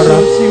kashara，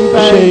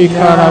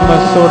 Sheikara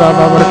masola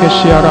babara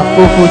kashara，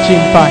 夫妇敬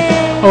拜。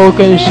哦，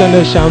更深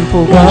的降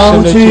服，更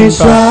深的敬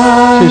拜，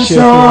谢谢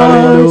主，哈利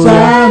路亚，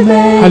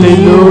哈利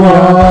路亚，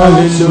哈利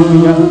路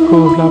亚，库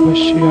拉巴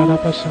西亚拉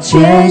巴桑，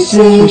全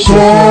心全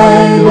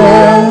人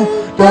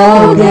都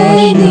给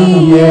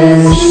你耶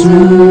稣，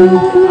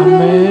阿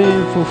门，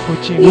夫妇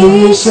敬拜，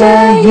一生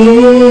一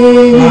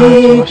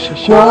意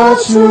活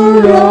出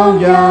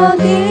荣耀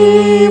的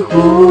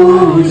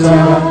呼召，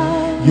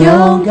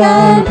勇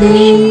敢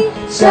地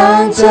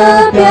向着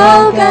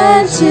标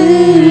杆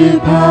直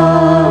跑。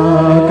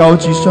高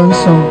举双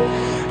手，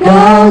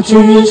高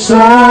举双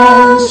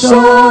手，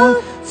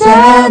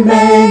赞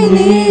美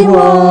你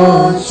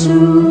我主，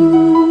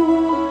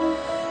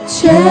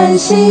全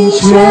心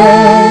全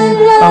人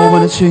把我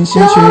们的全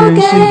心全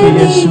人献给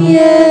耶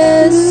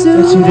稣。在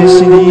今天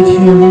新的一天，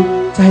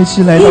再一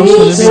次来到神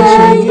的面前，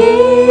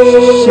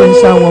献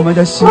上我们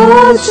的心，活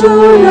出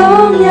荣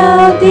耀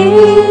的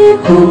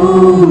呼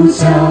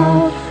召，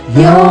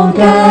勇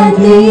敢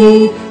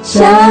地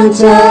向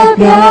着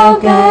标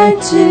杆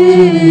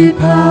直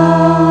跑。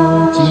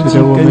是的，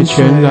我们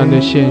全然的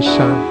献上，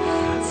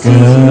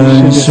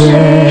跟随耶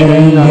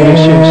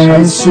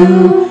稣，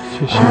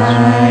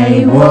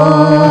爱我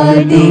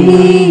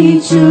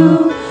的主，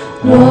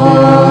我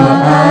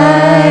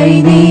爱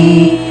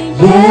你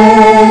耶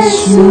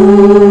稣，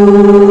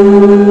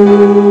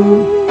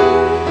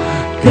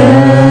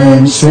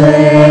跟随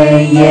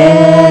耶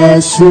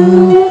稣，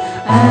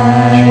爱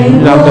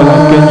我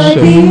的主，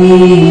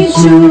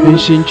全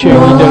心全意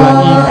的来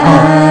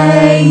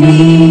依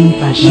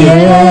靠，感谢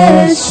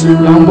主，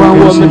仰望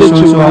我们的主，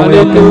哈利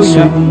路亚，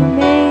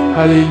哈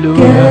利路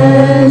亚。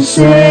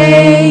是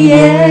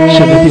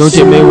的，弟兄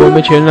姐妹，我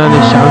们全然的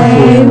降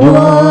服，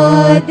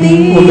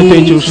我们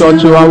对主说：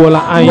主啊，我来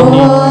爱你，主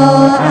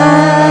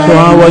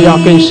啊，我要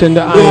更深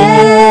的爱你，哦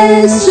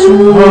耶稣，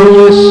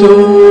主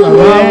啊，我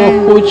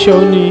呼求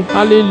你，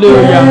哈利路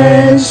亚，哦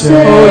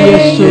耶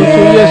稣，主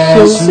耶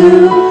稣，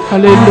哈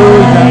利路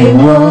亚，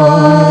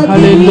哈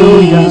利路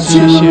亚，谢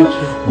谢主，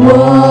我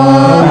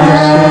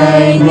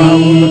爱你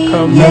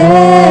耶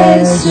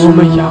稣，我们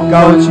仰望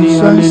你，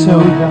哈利路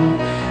亚。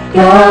高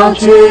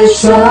举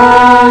双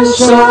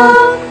手，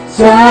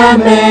赞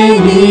美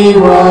你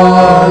我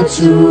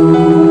主，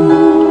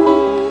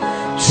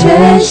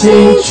全心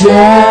全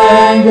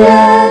人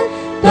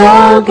都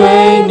给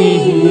你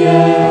耶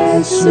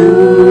稣，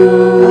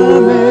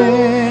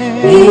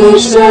一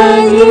生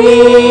一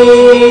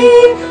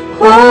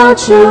活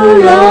出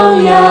荣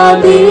耀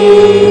的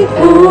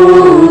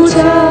呼召，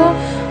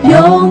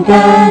勇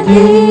敢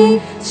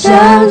地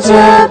向着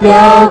标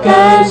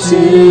杆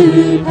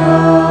直跑。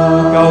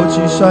高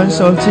举双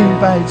手敬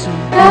拜主，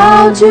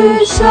高举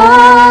双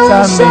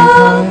手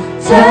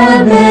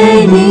赞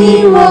美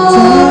你我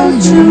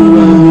主，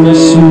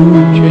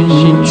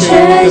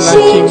全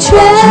心全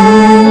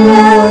人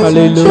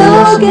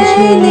都给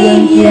你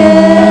耶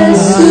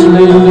稣，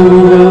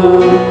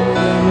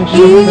一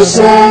生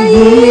一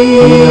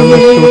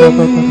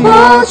活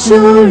出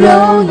荣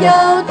耀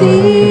的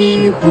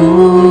呼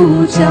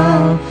召，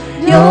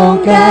勇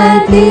敢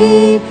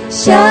地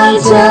向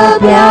着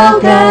标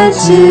杆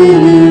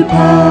直跑。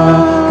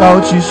高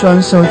举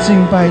双手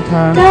敬拜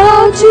他，高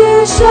举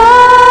双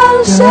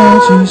手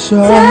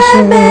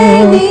赞美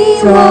你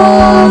我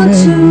主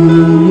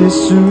耶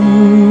稣，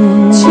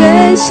全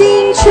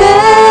心全人。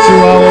主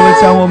啊，我们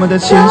将我们的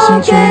全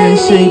心全人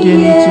献给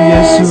你，主耶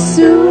稣。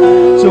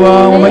主啊，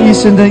我们一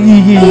生的意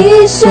义，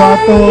主啊，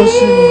都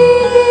是你。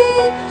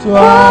主啊，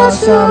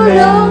赞美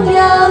荣耀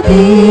的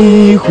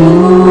呼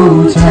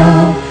召，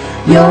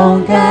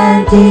勇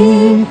敢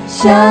地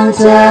向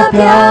着标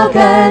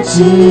杆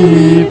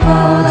直跑。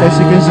再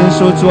次跟神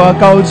说：主啊，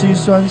高举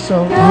双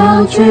手，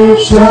高举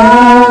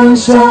双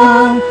手，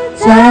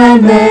赞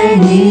美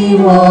你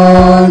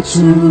我主，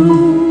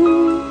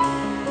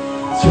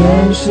全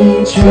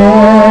心全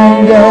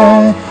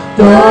人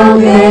都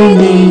给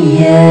你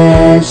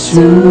耶稣，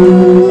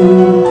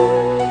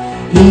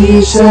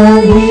一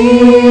生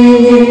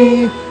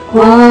一活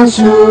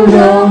出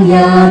荣耀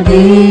的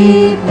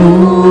呼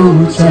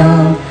召，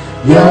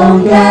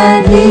勇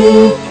敢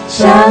地向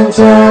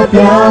着标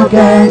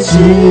杆直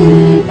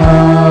跑。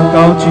高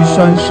举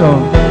双手，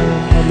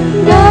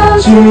高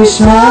举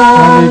双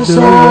手，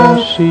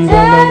赞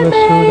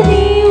美你。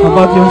好不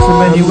好，弟兄姊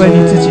妹，你为你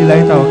自己来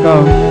祷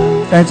告，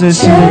带着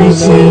新的一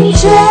天，再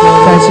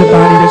次把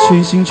你的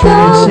全心全人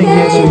献给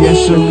主耶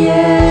稣，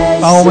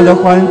把我们的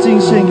环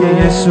境献给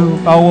耶稣，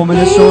把我们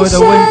的所有的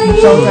问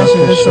题交在神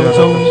的手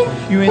中，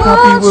因为他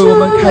必为我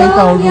们开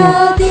道路，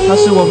他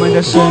是我们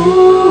的神，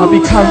他必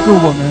看顾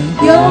我们。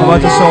好不好，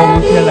这时候我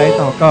们可以来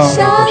祷告。向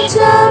着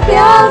标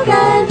杆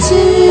直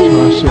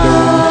跑，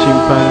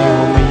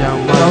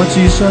高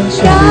举双手，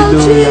高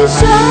举双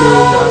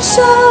手，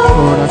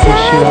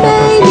赞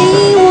美你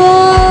我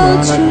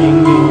主，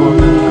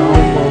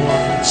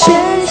全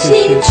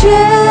心全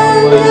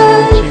人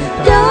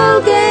都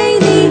给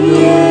你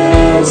耶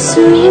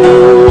稣，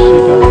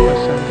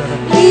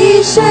一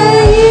生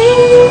一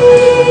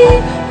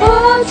活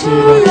出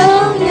荣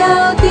耀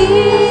的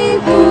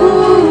呼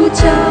召，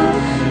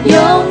勇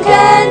敢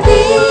地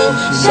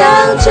向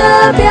着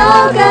标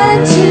杆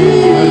直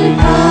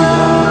跑。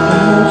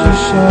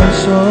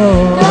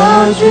高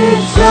举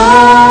双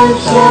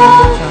手，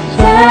赞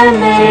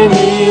美你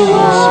我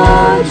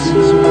主，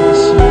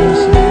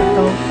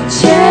全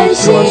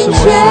心全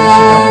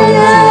人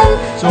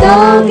都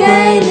给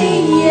你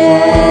耶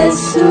稣，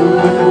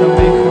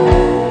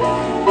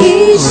一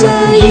生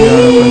一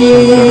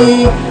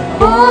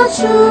活出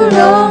荣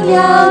耀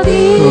的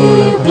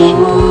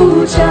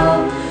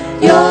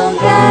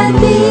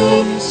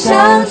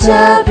着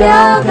标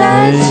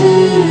杆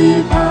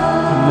翅膀。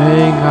阿们，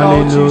哈利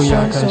路亚，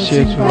感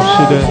谢主，是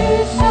的，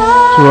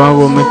主啊，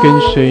我们跟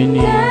随你，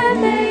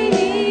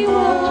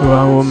主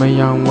啊，我们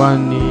仰望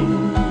你，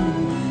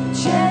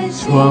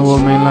主啊，我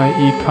们来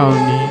依靠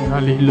你，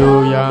哈利路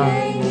亚。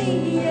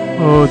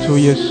哦，主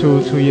耶稣，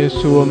主耶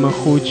稣，我们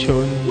呼求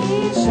你，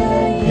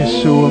耶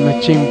稣，我们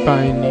敬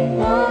拜你，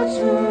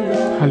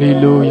哈利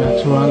路亚。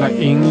主啊，来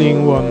引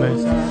领我们，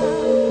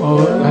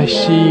哦，来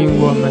吸引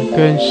我们，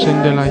更深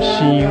的来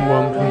吸引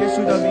我们。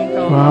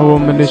主啊，我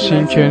们的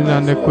心全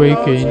然的归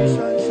给你，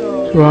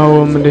主啊，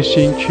我们的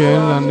心全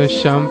然的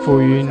降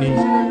服于你。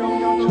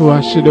主啊，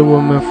是的，我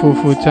们匍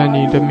匐在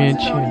你的面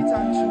前，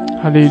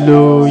哈利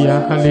路亚，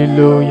哈利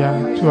路亚。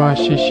主啊，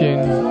谢谢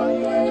你，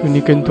主，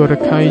你更多的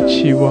开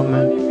启我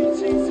们。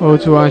哦，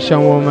主啊，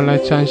向我们来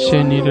彰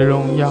显你的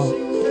荣耀，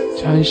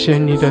彰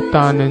显你的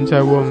大能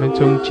在我们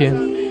中间。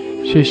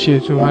谢谢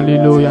主，哈利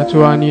路亚。主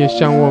啊，你也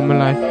向我们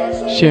来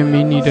显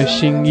明你的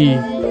心意，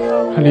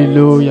哈利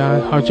路亚，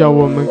好叫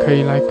我们可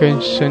以来更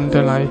深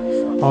的来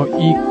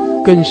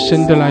更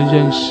深的来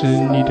认识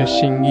你的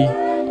心意，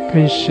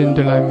更深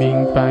的来明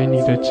白你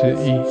的旨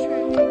意。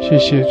谢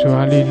谢主，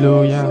哈利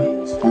路亚。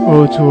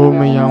哦，主，我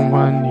们仰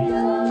望你，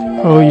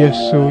哦，耶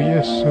稣，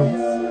耶稣，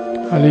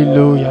哈利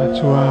路亚。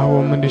主啊，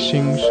我们的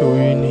心属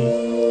于你，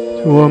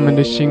主，我们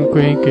的心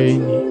归给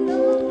你，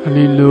哈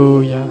利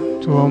路亚。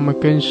主，我们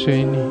跟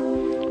随你，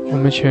我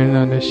们全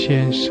然的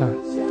献上，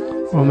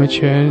我们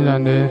全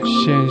然的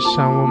献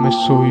上，我们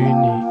属于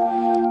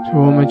你，主，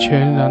我们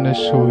全然的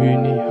属于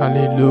你，哈利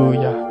路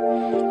亚，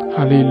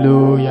哈利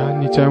路亚。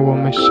你在我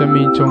们生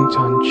命中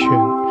掌权，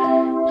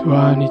主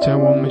啊，你在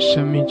我们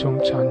生命中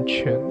掌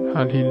权，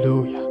哈利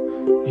路亚。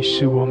你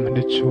是我们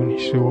的主，你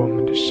是我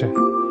们的神。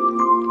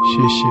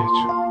谢谢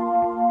主，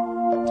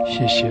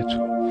谢谢主，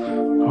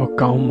哦，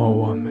高摩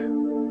我们，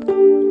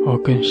哦，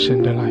更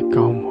深的来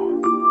高摩。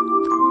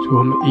主，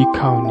我们依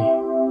靠你，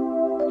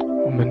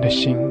我们的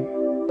心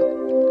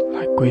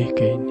来归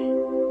给你，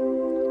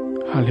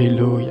哈利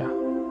路亚，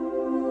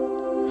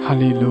哈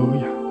利路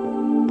亚。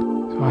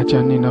主啊，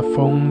将你那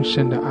丰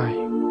盛的爱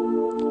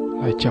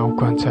来浇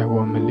灌在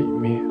我们里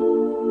面，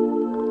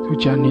主，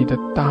将你的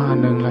大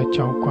能来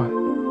浇灌。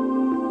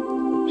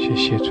谢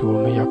谢主，我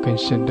们要更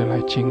深的来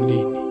经历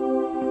你，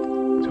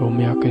主，我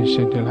们要更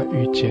深的来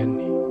遇见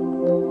你，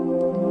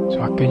主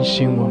啊，更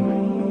新我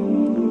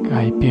们，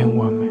改变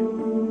我们，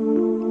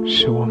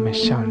使我们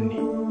像你，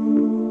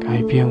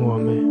改变我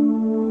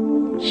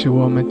们，使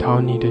我们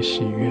讨你的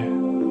喜悦。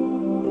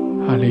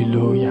哈利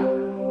路亚，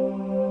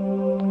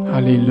哈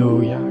利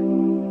路亚。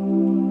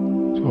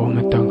主，我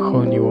们等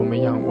候你，我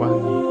们仰望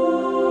你。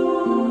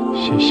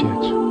谢谢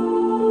主，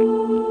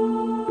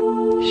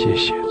谢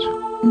谢主，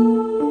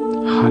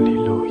哈利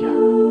路亚。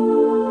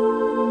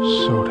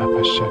苏拉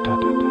巴沙达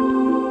达达，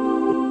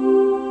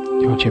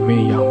弟兄姐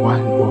妹，仰望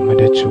我们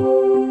的主，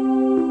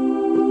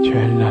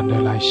全然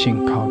的来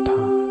信靠他，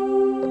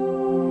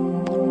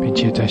并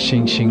且在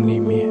信心里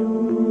面，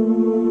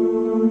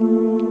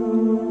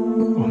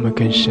我们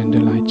更深的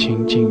来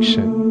亲近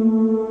神，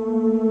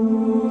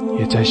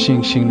也在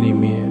信心里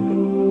面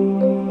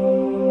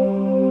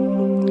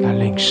来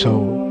领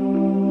受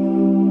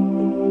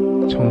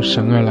从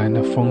神而来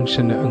的丰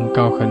盛的恩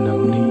膏和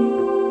能力，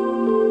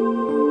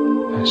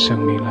让生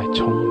命来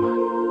充满。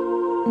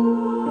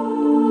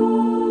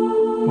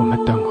我们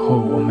等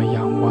候，我们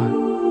仰望，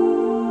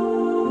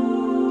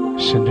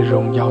神的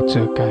荣耀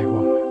遮盖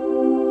我们，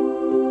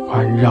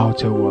环绕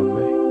着我们。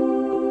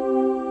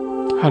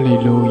哈利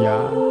路亚，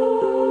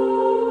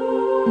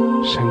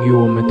神与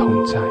我们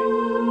同在，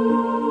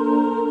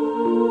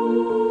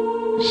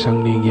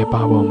圣灵也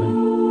把我们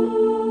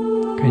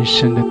更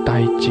深的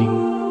带进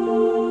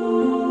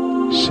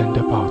神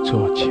的宝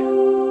座前。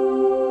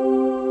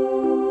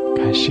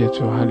感谢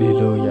主，哈利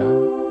路亚，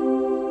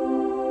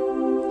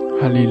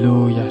哈利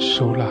路亚。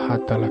苏拉哈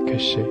达拉克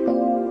西，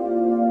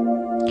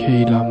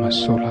基拉玛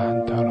苏拉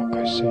汉达拉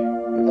克西，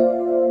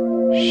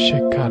西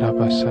卡拉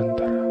巴桑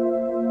达拉，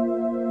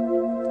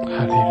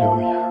哈利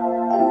路亚，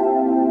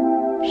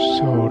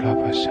苏拉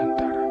巴桑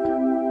达拉卡，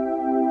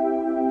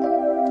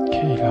基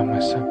拉玛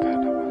桑卡拉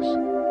巴桑，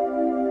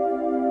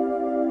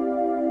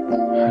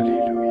哈利路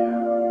亚。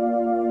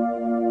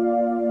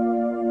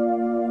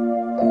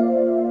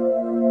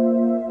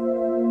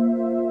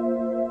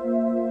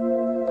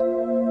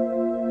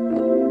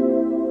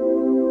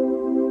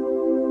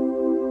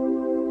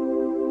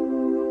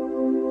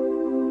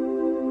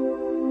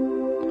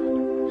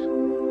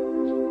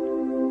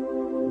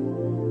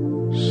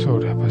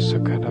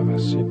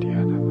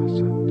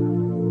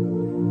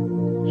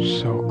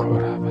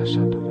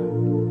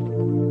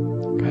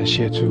感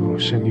谢主，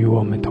神与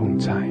我们同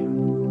在。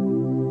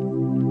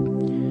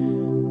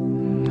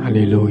哈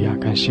利路亚，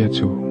感谢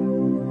主，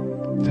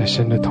在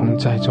神的同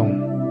在中，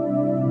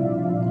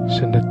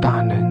神的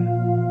大能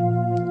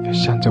也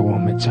向着我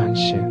们彰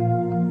显。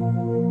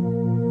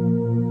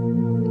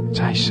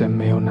在神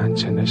没有难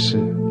成的事。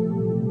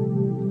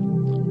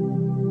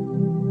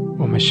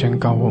我们宣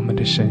告我们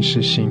的神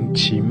是行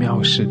奇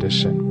妙事的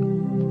神，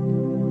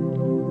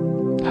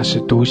他他是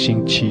独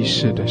行其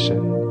事的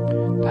神，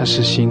他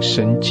是行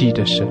神迹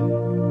的神，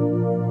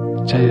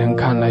在人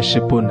看来是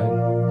不能，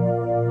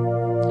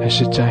但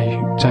是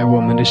在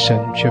我们的神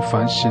却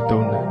凡事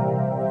都能。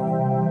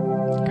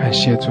感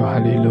谢主，哈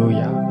利路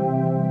亚，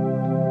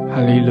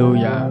哈利路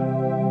亚，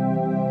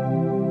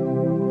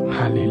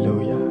哈利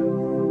路亚。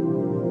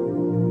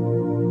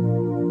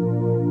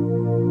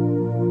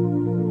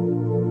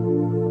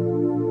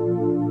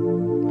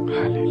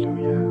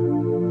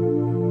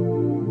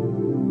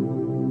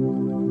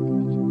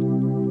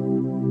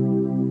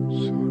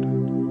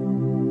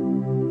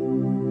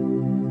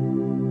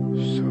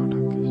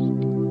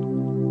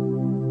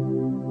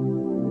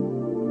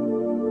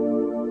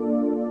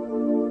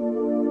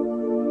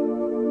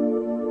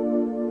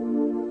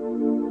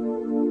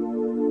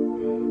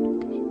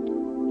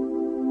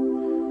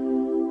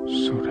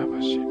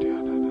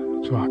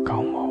主啊，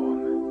高摩我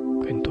们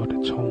更多的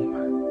充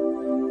满，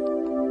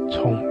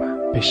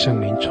被圣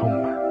灵充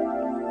满。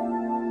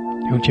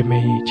弟兄姐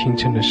妹，清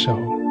晨的时候，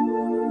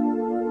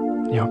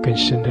你要更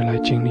深的来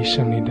经历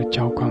圣灵的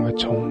浇灌和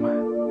充满。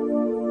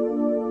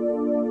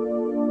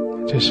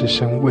这是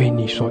神为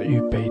你所预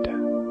备的，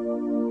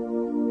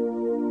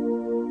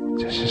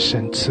这是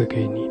神赐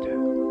给你的，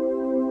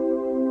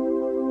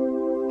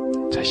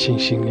在信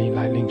心里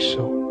来领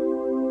受，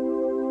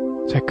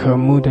在渴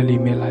慕的里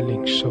面来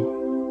领受。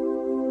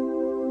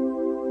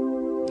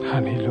哈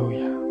利路亚，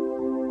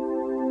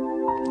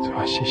主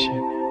啊，谢谢你，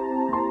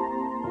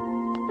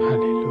哈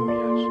利路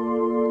亚。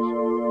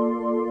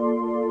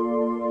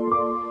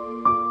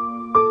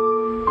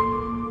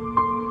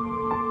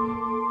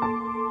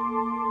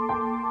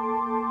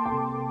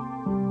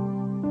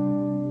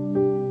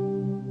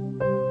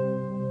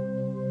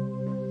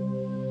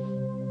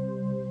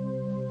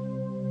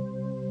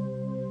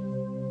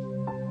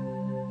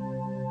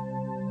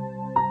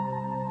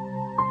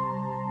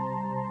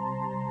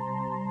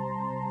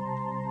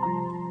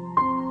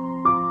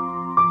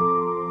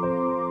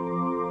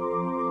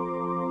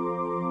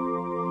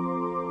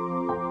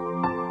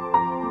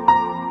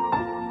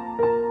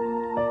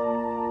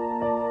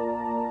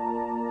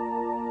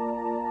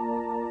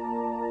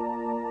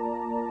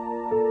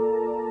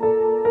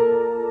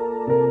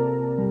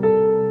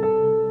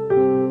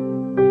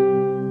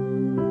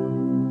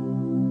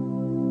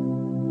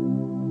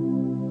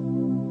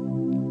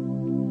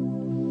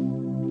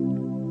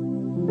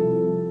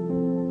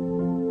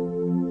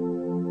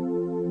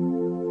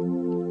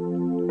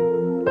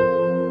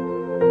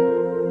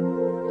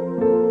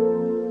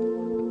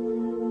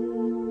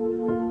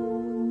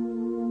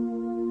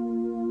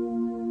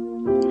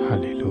哈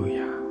利路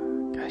亚，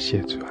感谢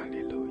主，哈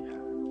利路亚，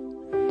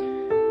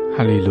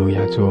哈利路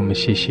亚。主，我们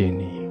谢谢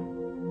你，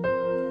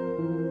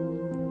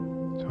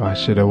主啊，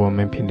使得我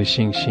们凭着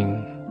信心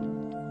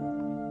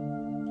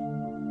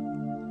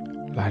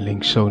来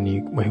领受你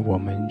为我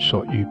们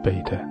所预备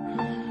的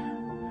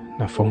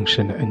那丰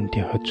盛的恩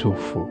典和祝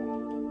福。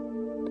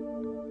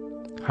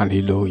哈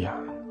利路亚，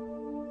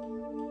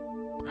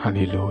哈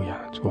利路亚。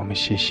主，我们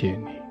谢谢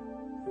你，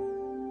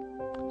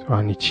主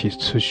啊，你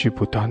持续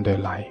不断的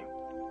来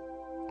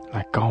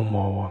高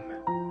摩我们，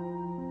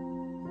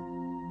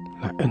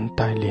来恩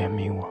待怜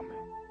悯我们，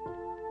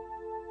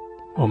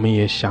我们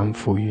也降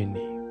服于你，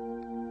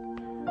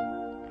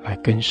来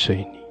跟随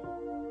你，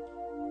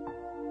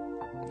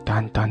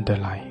单单的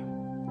来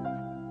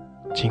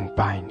敬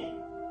拜你。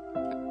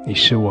你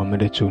是我们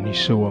的主，你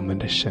是我们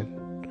的神，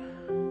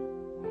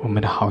我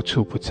们的好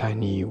处不在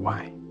你以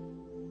外。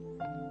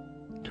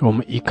我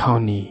们依靠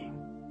你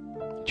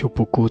就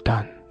不孤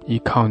单，依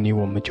靠你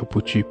我们就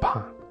不惧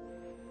怕，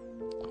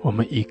我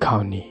们依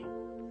靠你，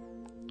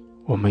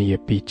我们也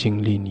必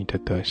经历你的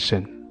得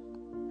胜。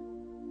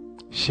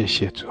谢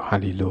谢主，哈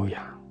利路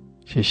亚。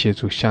谢谢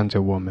主向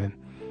着我们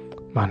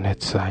满了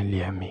慈爱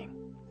怜悯。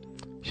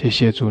谢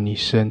谢主，你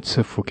施恩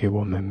赐福给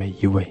我们每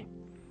一位，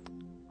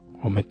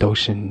我们都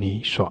是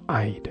你所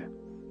爱的，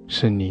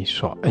是你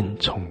所恩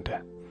宠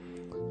的。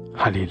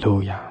哈利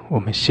路亚，我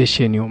们谢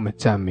谢你，我们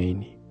赞美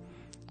你，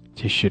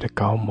继续的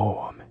高摩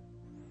我们。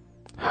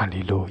哈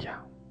利路亚，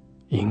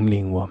引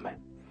领我们，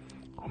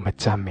我们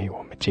赞美，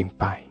我们敬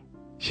拜。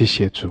谢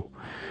谢主，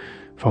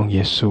奉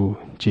耶稣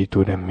基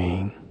督的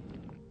名，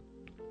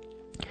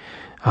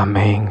阿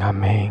们，阿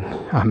们，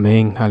阿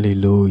们，哈利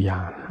路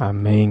亚，阿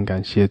们。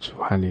感谢主，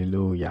哈利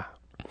路亚，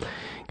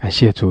感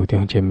谢主。弟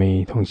兄姐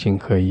妹同心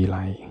合一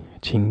来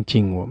亲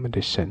近我们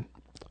的神，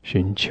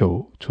寻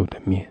求主的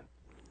面，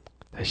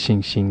在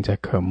信心在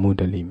渴慕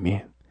的里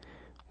面，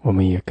我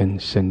们也更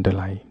深的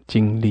来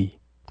经历，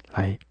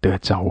来得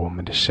着我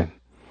们的神。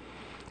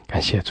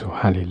感谢主，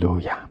哈利路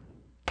亚，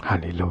哈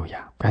利路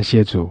亚，感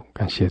谢主，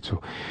感谢主。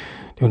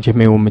弟兄姐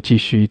妹，我们继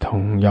续一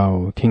同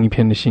要听一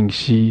篇的信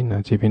息。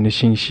那这篇的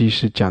信息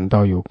是讲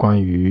到有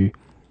关于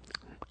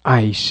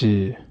爱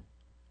是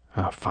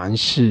凡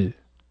事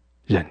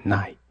忍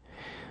耐，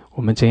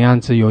我们怎样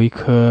子有一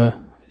颗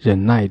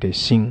忍耐的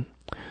心，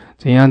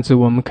怎样子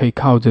我们可以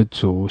靠着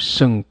主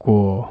胜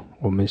过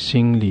我们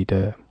心里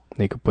的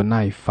那个不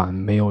耐烦，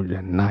没有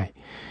忍耐。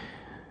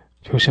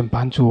求神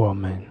帮助我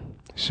们，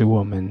使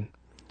我们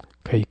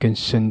可以更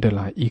深的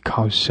来依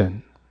靠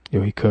神，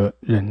有一颗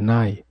忍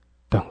耐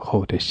等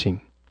候的心。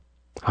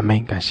阿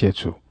们，感谢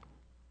主。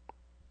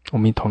我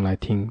们一同来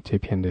听这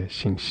篇的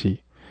信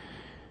息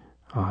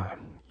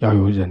要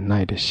有忍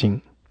耐的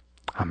心。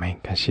阿们，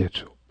感谢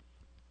主。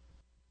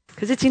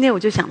可是今天我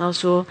就想到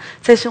说，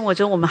在生活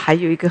中我们还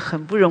有一个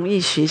很不容易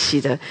学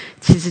习的，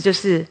其实就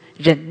是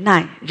忍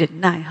耐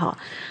哈。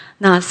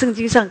那圣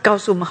经上告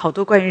诉我们好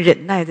多关于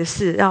忍耐的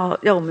事，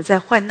要我们在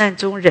患难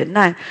中忍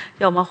耐，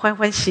要我们欢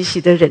欢喜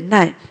喜的忍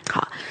耐。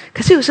好，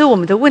可是有时候我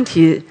们的问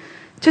题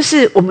就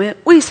是我们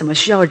为什么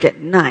需要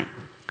忍耐？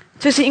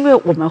就是因为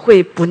我们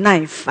会不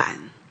耐烦。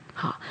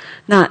好，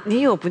那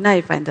你有不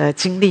耐烦的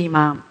经历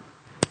吗？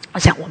我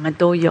想我们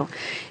都有。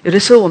有的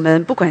时候我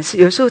们不管是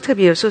有时候特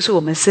别有时候是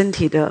我们身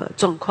体的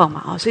状况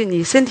嘛，所以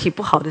你身体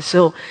不好的时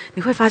候，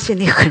你会发现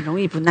你很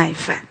容易不耐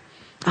烦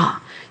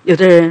啊。有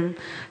的人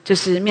就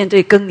是面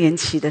对更年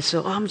期的时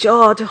候，他们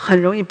就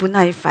很容易不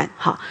耐烦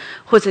哈。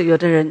或者有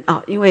的人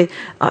因为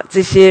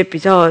这些比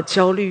较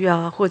焦虑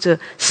啊，或者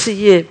事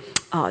业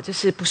就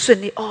是不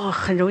顺利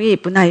很容易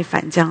不耐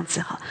烦这样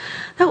子哈。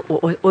那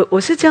我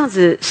是这样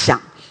子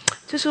想，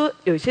就说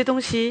有些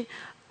东西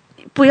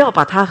不要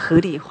把它合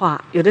理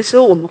化。有的时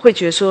候我们会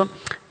觉得说，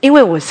因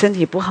为我身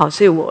体不好，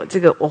所以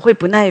我会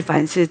不耐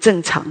烦是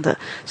正常的。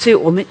所以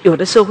我们有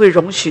的时候会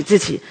容许自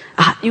己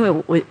因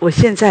为我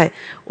现在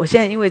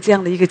因为这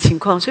样的一个情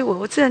况，所以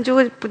我自然就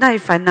会不耐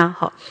烦呐。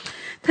好，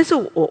但是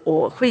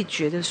我会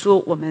觉得说，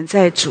我们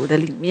在主的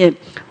里面，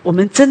我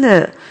们真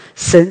的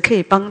神可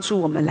以帮助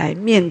我们来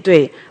面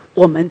对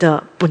我们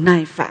的不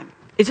耐烦。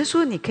也就是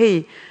说，你可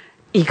以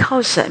依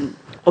靠神。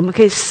我们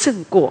可以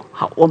胜过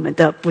我们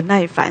的不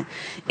耐烦，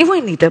因为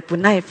你的不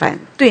耐烦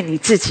对你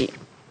自己，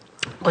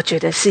我觉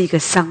得是一个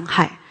伤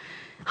害。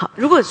好，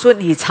如果说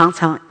你常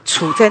常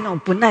处在那种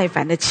不耐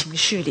烦的情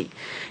绪里，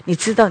你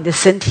知道你的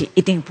身体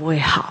一定不会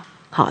好，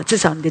至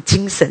少你的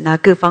精神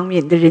各方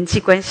面，你的人际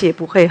关系也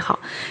不会好，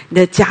你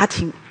的家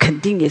庭肯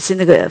定也是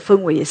那个氛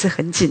围也是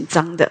很紧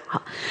张的。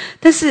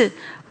但是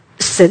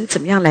神怎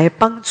么样来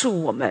帮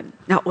助我们？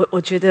那我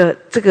觉得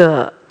这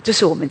个就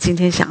是我们今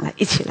天想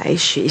一起来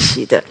学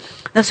习的。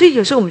那所以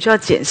有时候我们就要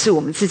检视我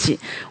们自己，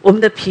我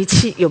们的脾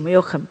气有没有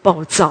很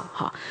暴躁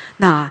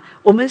那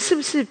我们是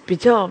不是比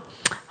较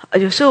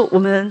有时候我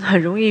们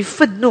很容易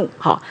愤怒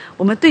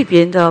我们对别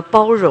人的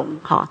包容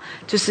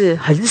就是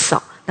很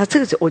少。那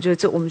这个我觉得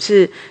这我们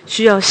是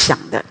需要想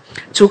的。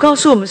主告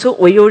诉我们说，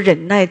唯有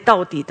忍耐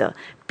到底的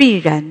必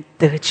然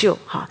得救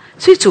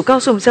所以主告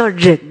诉我们是要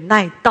忍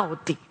耐到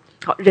底。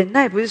好，忍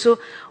耐不是说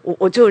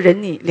我就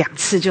忍你2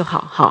次就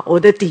好，我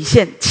的底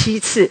线7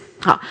次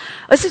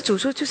而是主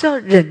说就是要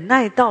忍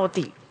耐到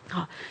底。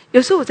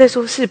有时候我在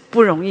说是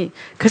不容易，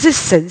可是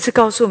神是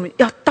告诉我们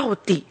要到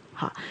底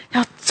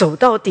要走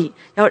到底，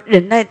要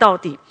忍耐到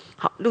底。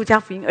好，路加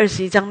福音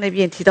21章那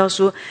边提到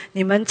说，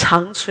你们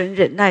常存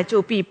忍耐，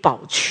就必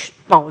保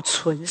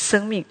存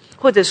生命，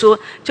或者说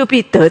就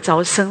必得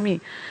着生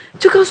命。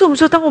就告诉我们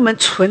说，当我们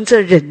存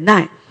着忍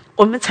耐，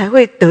我们才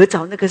会得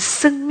着那个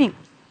生命。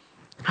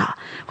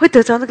会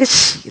得着那个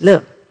喜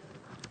乐。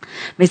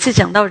每次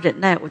讲到忍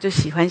耐，我就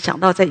喜欢想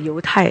到在犹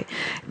太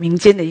民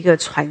间的一个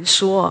传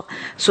说，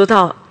说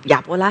到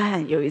亚伯拉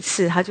罕有一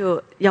次，他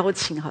就邀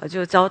请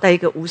就招待一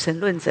个无神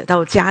论者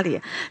到家里，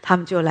他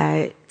们就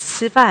来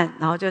吃饭，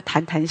然后就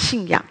谈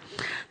信仰。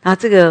然后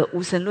这个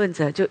无神论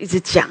者就一直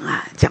讲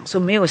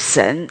说没有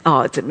神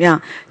怎么样，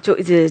就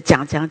一直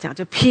讲，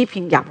就批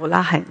评亚伯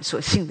拉罕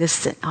所信的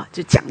神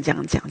就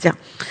讲。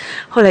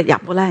后来亚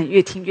伯拉罕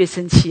越听越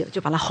生气，就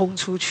把他轰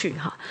出去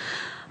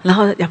然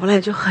后亚伯拉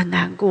罕就很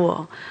难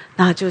过，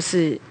那就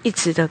是一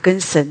直的跟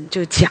神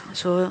就讲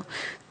说，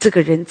这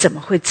个人怎么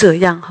会这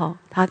样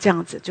他这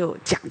样子就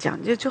讲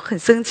就很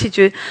生气，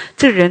觉得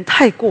这个人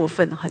太过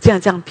分了这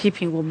样批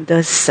评我们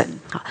的神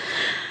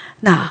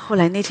那后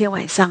来那天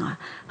晚上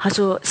他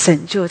说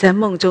神就在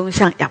梦中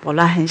向亚伯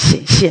拉罕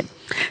显现，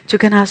就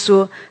跟他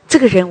说，这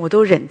个人我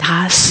都忍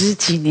他10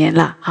几年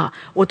了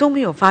我都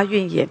没有发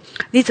怨言，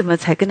你怎么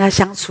才跟他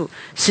相处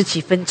10几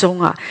分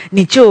钟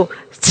你就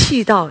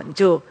气到你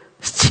就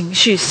情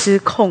绪失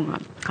控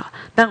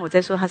当然我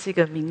在说它是一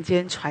个民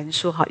间传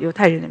说犹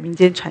太人的民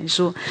间传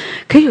说。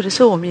可有的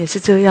时候我们也是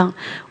这样，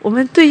我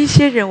们对一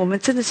些人我们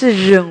真的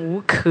是忍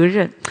无可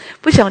忍。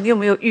不晓得你有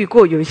没有遇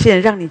过有一些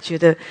人让你觉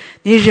得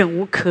你忍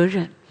无可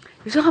忍，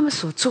有时候他们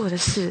所做的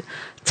事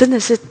真的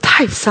是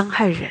太伤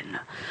害人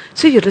了，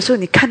所以有的时候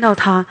你看到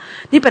他，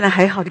你本来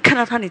还好，你看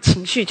到他你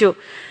情绪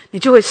你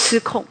就会失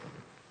控。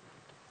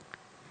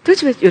对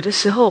不起，有的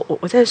时候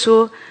我在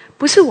说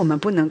不是我们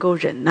不能够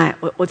忍耐，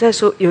我在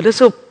说有的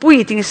时候不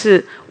一定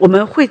是我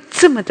们会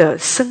这么的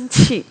生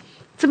气，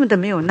这么的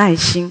没有耐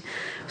心，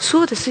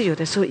说的是有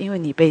的时候因为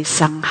你被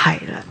伤害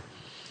了。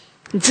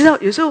你知道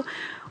有时候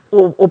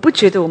我不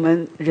觉得我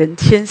们人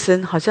天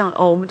生好像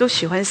我们都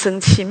喜欢生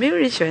气，没有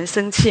人喜欢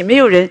生气，没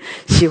有人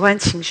喜欢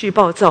情绪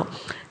暴躁。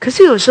可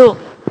是有时候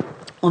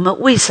我们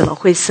为什么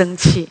会生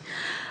气？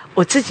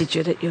我自己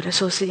觉得有的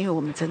时候是因为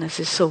我们真的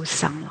是受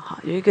伤了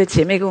有一个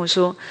姐妹跟我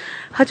说，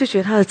她就觉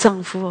得她的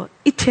丈夫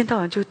一天到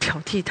晚就挑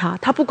剔她，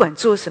她不管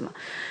做什么，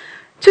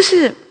就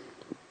是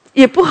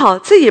也不好，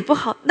这也不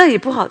好，那也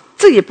不好，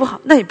这也不好，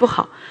那也不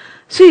好，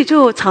所以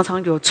就常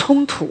常有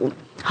冲突，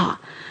哈。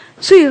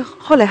所以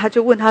后来她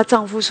就问她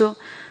丈夫说：“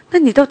那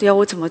你到底要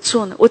我怎么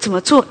做呢？我怎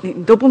么做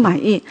你都不满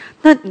意，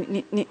那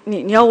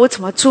你要我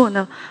怎么做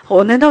呢？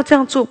我难道这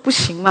样做不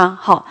行吗？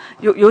好，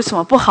有什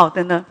么不好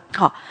的呢？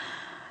好。”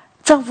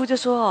丈夫就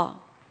说：“哦，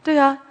对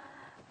啊，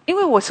因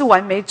为我是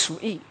完美主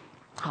义，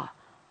好，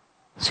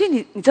所以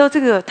你知道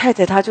这个太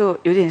太她就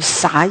有点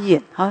傻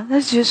眼啊，她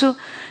就觉得说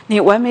你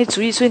完美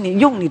主义，所以你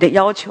用你的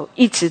要求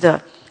一直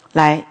的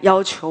来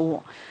要求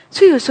我，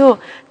所以有时候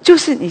就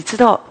是你知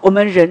道我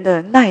们人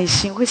的耐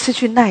心会失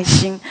去耐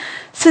心，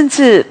甚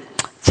至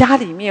家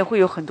里面会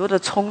有很多的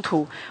冲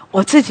突。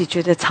我自己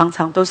觉得常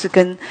常都是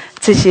跟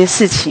这些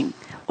事情。”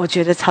我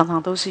觉得常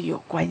常都是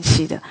有关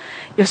系的，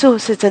有时候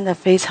是真的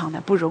非常的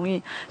不容易。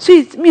所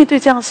以面对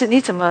这样的事，你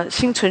怎么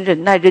心存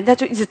忍耐？人家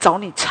就一直找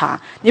你茬，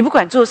你不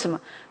管做什么，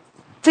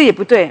这也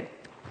不对，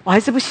我还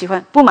是不喜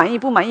欢，不满意，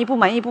不满意，不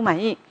满意，不满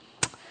意。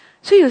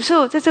所以有时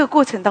候在这个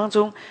过程当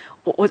中，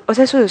我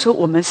在说，有时候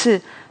我们是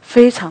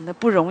非常的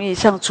不容易，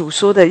像主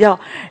说的要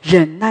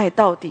忍耐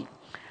到底。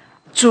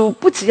主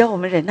不只要我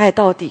们忍耐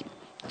到底，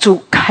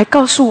主还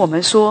告诉我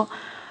们说，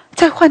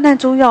在患难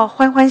中要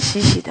欢欢喜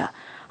喜的。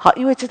好，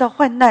因为知道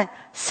患难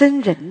生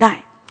忍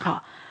耐。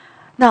好，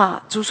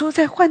那主说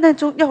在患难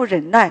中要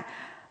忍耐，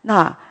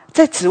那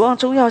在指望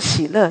中要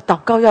喜乐，祷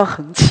告要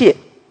恒切。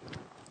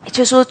也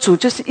就是说，主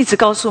就是一直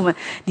告诉我们，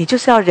你就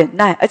是要忍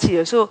耐，而且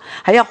有时候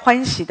还要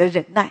欢喜的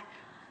忍耐。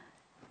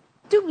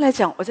对我们来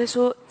讲，我在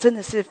说真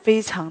的是非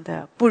常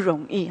的不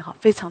容易，哈，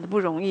非常的不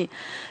容易。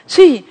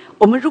所以，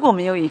我们如果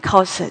没有依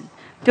靠神，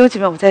弟兄姐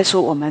妹，我在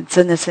说我们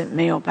真的是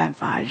没有办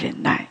法忍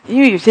耐，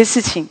因为有些事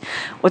情，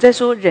我在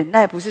说忍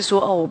耐不是说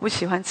哦我不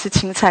喜欢吃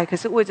青菜，可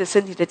是为着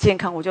身体的健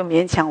康，我就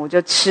勉强我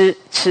就吃，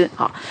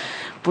好，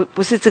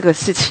不是这个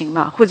事情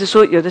嘛。或者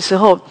说有的时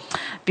候，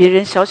别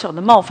人小小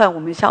的冒犯我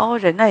们一下，哦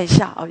忍耐一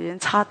下，哦有人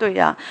插队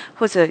啊，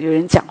或者有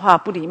人讲话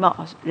不礼貌，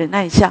忍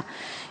耐一下。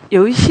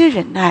有一些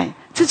忍耐，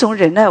这种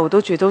忍耐我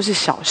都觉得都是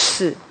小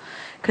事，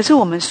可是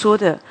我们说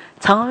的，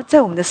常常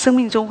在我们的生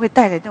命中会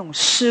带来那种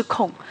失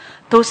控。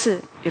都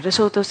是有的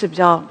时候都是比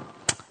较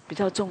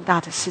重大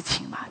的事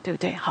情嘛，对不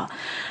对？好，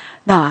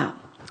那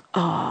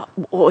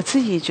我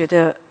自己觉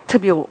得，特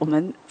别我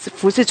们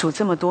服事主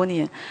这么多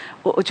年，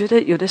我觉得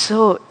有的时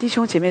候弟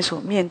兄姐妹所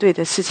面对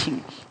的事情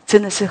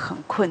真的是很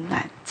困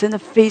难，真的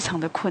非常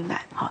的困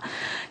难哈。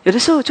有的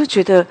时候就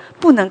觉得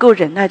不能够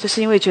忍耐，就是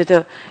因为觉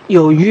得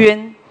有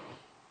冤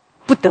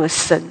不得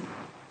伸，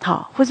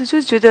好，或者就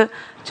是觉得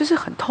就是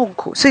很痛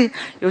苦，所以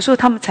有时候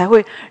他们才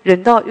会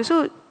忍到有时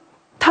候。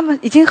他们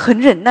已经很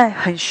忍耐，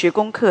很学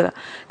功课了，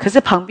可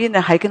是旁边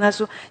的还跟他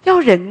说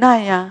要忍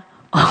耐呀，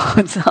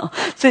知道？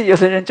所以有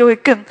的人就会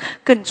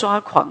更抓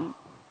狂。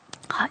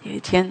有一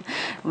天，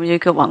我们有一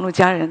个网络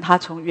家人，他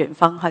从远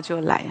方他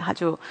就来，他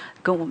就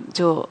跟我们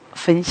就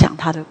分享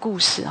他的故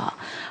事啊，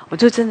我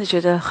就真的觉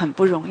得很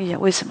不容易啊。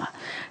为什么？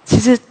其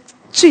实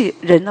最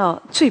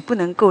不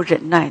能够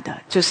忍耐的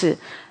就是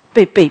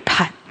被背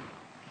叛。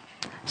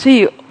所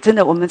以真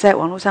的，我们在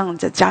网络上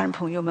的家人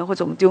朋友们，或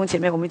者我们弟兄姐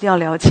妹，我们一定要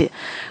了解。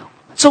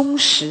忠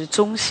实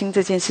忠心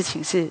这件事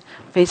情是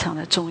非常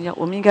的重要，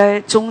我们应该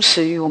忠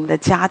实于我们的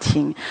家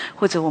庭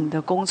或者我们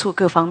的工作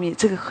各方面，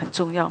这个很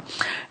重要。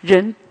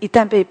人一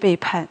旦被背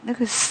叛，那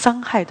个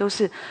伤害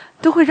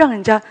都会让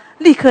人家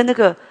立刻那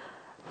个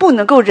不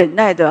能够忍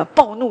耐的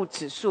暴怒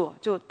指数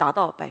就达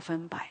到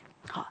100%。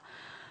好，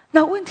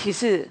那问题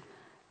是，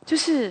就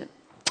是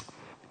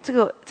这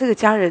个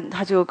家人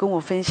他就跟我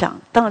分享，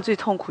当然最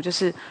痛苦就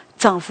是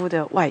丈夫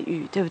的外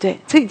遇，对不对？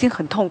这已经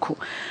很痛苦。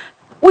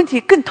问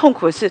题更痛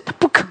苦的是，他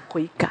不肯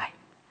悔改，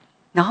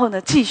然后呢，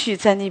继续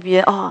在那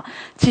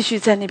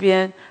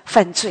边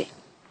犯罪，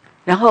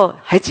然后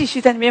还继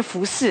续在那边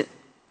服侍，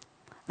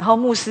然后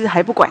牧师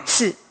还不管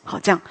事，好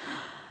这样。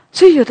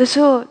所以有的时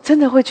候真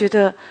的会觉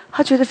得，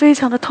他觉得非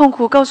常的痛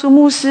苦，告诉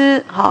牧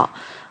师，好，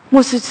牧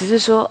师只是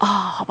说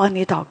好吧，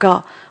你祷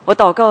告，我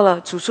祷告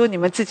了，主说你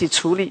们自己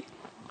处理。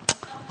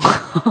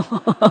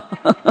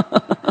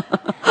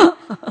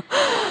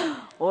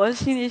我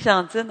心里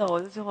想，真的，我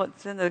最后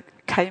真的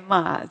开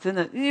骂，真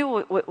的，因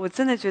为我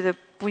真的觉得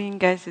不应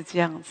该是这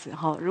样子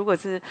哈。如果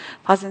是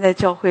发生在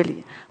教会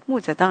里，牧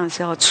者当然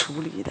是要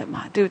处理的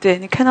嘛，对不对？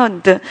你看到你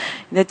的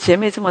姐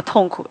妹这么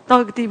痛苦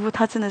到一个地步，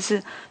她真的是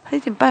她一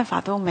点办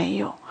法都没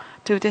有，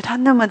对不对？她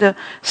那么的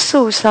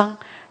受伤，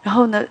然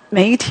后呢，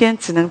每一天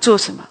只能做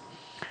什么？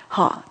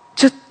好，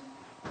就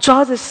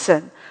抓着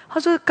神。他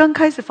说刚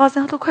开始发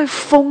生，他都快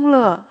疯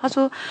了。他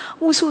说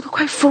牧师，我都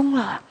快疯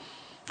了。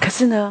可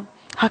是呢，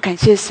他感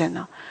谢神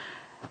啊，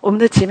我们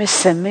的姐妹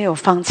神没有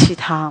放弃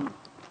他，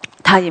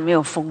他也没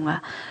有疯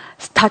啊，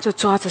他就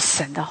抓着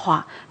神的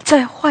话，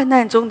在患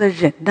难中的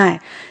忍耐，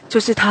就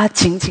是他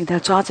紧紧的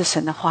抓着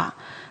神的话。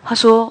他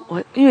说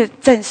我因为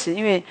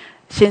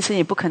先生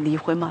也不肯离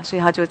婚嘛，所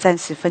以他就暂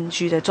时分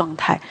居的状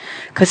态。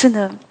可是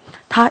呢，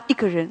他一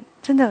个人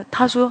真的，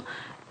他说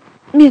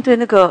面对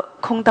那个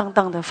空荡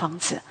荡的房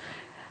子，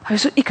他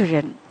说一个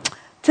人。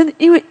真的，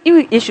因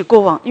为也许过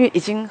往，因为已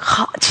经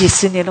好几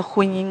十年的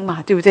婚姻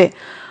嘛，对不对？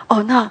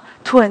哦，那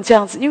突然这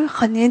样子，因为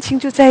很年轻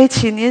就在一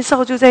起，年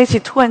少就在一起，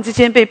突然之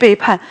间被背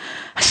叛，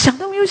想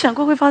都没有想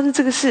过会发生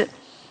这个事。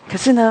可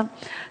是呢，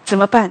怎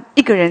么办？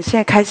一个人现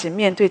在开始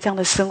面对这样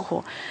的生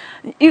活，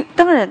因为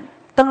当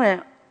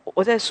然，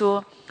我在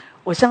说，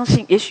我相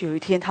信也许有一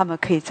天他们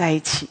可以在一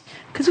起。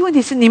可是问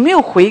题是你没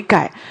有悔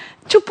改，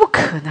就不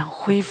可能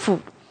恢复。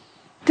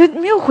对，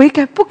没有悔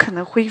改不可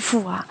能恢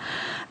复啊。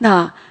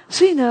那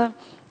所以呢，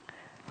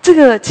这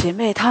个姐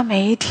妹她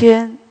每一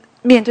天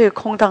面对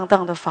空荡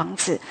荡的房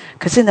子，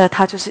可是呢，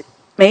她就是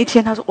每一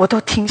天她说我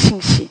都听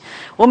信息，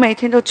我每一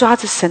天都抓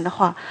着神的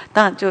话，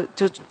当然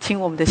就听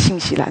我们的信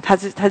息来，她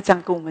是这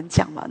样跟我们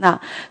讲嘛。那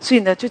所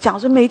以呢，就讲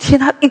说每一天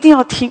她一定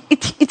要听，一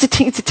直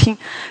听，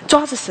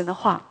抓着神的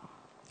话。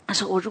她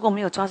说我如果没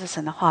有抓着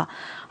神的话，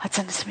她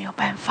真的是没有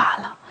办法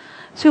了。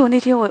所以我那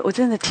天我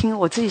真的听，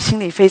我自己心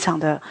里非常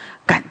的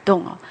感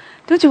动哦。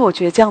就我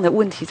觉得这样的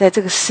问题在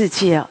这个世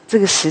界啊，这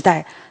个时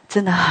代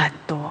真的很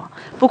多，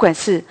不管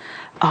是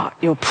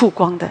有曝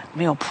光的，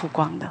没有曝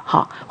光的，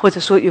哈，或者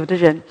说有的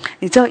人，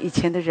你知道以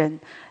前的人，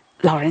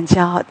老人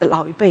家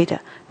老一辈的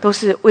都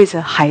是为着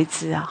孩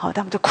子啊，哈，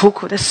他们就苦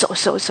苦的守，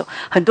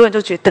很多人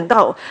都觉得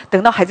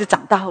等到孩子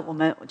长大后我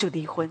们就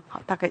离婚，好，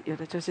大概有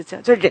的就是这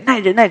样，就忍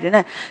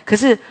耐，可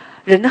是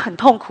忍得很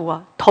痛苦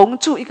啊，同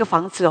住一个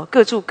房子哦，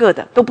各住各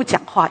的，都不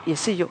讲话也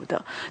是有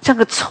的，像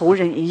个仇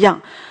人一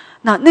样。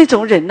那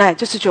种忍耐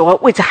就是觉得我要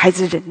为着孩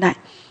子忍耐，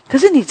可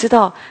是你知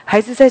道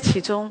孩子在其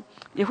中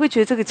也会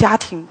觉得这个家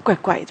庭怪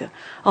怪的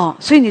哦，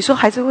所以你说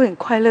孩子会很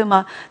快乐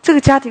吗？这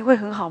个家庭会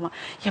很好吗？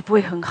也不会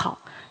很好。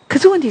可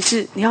是问题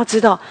是你要知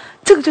道，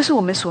这个就是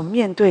我们所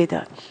面对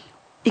的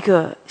一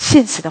个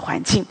现实的环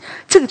境，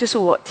这个就是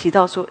我提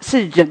到说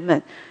是人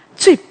们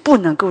最不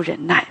能够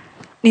忍耐。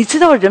你知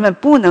道人们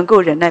不能够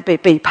忍耐被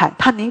背叛，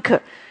他宁可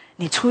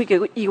你出一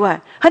个意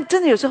外，他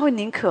真的有时候会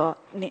宁可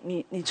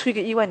你出一个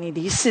意外，你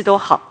离世都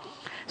好。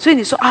所以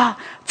你说啊，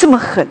这么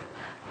狠，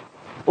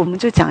我们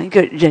就讲一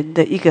个人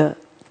的一个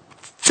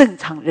正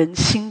常人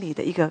心里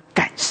的一个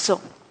感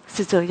受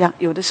是这样。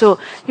有的时候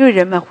因为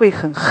人们会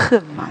很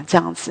恨嘛，这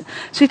样子，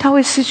所以他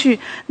会失去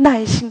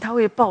耐心，他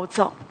会暴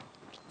躁。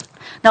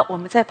那我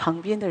们在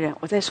旁边的人，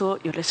我在说，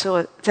有的时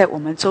候在我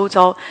们周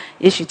遭，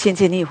也许渐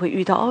渐你也会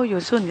遇到哦，有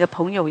时候你的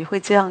朋友也会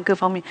这样，各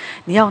方面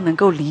你要能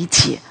够理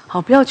解，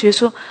好，不要觉得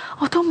说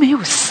哦都没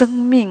有生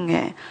命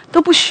哎，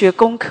都不学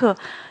功课，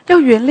要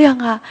原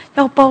谅啊，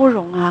要包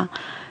容啊。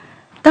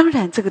当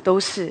然这个都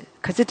是，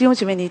可是弟兄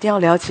姐妹你一定要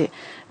了解，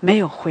没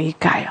有悔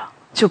改啊，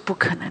就不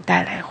可能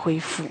带来恢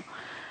复。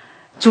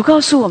主告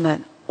诉我们，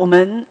我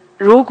们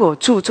如果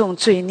注重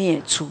罪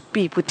孽，主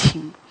必不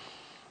听。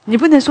你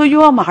不能说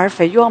又要马儿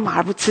肥，又要马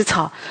儿不吃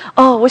草。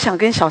哦，我想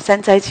跟小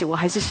三在一起，我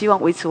还是希望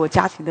维持我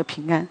家庭的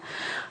平安，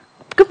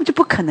根本就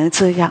不可能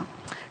这样。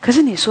可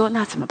是你说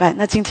那怎么办？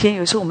那今天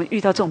有时候我们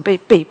遇到这种被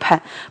背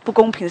叛、不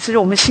公平的事，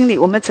我们心里、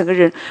我们整个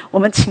人、我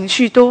们情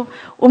绪都，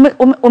我们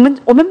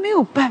没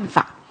有办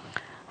法。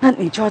那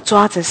你就要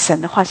抓着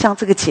神的话，像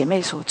这个姐妹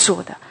所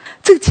做的，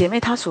这个姐妹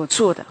她所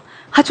做的，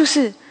她就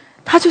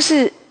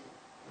是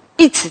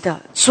一直的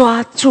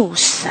抓住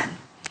神。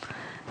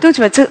对不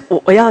起，这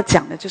我要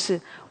讲的就是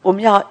我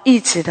们要一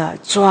直的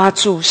抓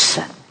住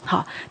神。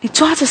好，你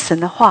抓着神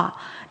的话，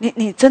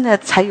你真的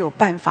才有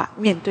办法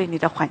面对你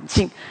的环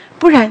境，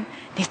不然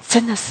你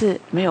真的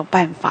是没有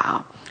办法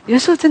啊。有的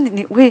时候真的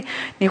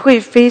你会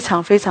非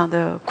常非常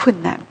的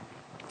困难。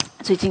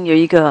最近有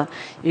一个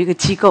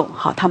机构，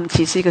哈，他们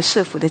其实是一个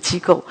社福的机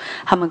构，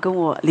他们跟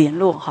我联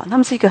络，哈，他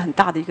们是一个很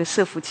大的一个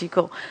社福机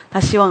构，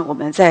他希望我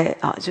们在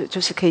就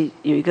是可以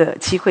有一个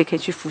机会可以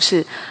去服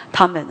侍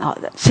他们啊，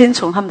先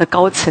从他们的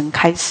高层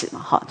开始嘛，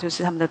哈，就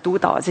是他们的督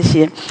导这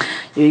些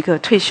有一个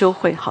退休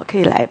会，好，可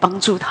以来帮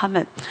助他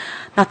们。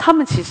那他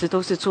们其实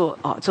都是做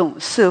这种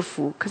社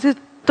福，可是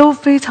都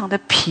非常的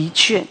疲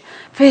倦，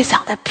非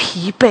常的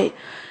疲惫。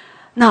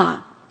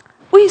那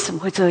为什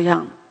么会这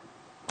样？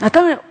那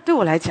当然，对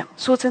我来讲，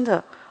说真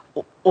的，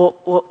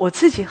我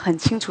自己很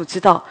清楚知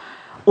道，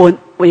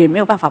我也没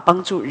有办法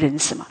帮助人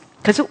什么。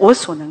可是我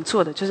所能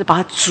做的，就是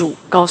把主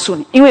告诉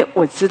你，因为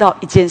我知道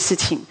一件事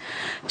情，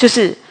就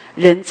是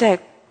人在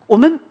我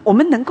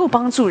们能够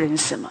帮助人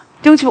什么？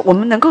对不起，我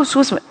们能够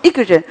说什么？一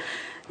个人，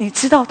你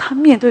知道他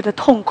面对的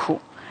痛苦，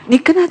你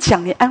跟他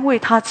讲，你安慰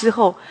他之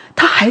后，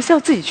他还是要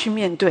自己去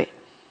面对。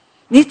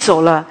你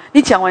走了，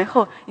你讲完以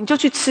后，你就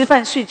去吃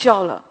饭睡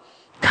觉了，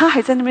他还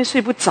在那边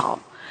睡不着。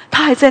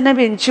他还在那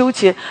边纠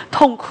结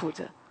痛苦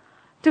着，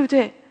对不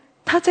对？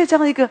他在这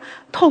样一个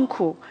痛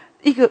苦、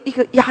一个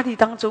压力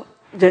当中，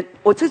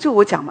这就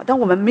我讲嘛。当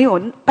我们没有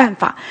办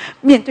法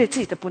面对自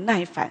己的不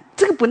耐烦，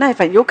这个不耐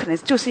烦有可能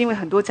就是因为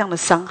很多这样的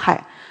伤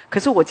害。可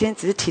是我今天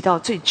只是提到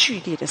最剧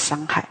烈的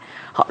伤害。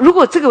好，如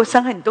果这个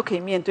伤害你都可以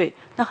面对，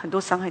那很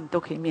多伤害你都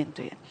可以面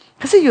对。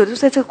可是有的时候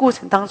在这个过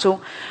程当中，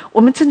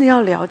我们真的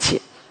要了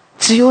解，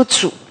只有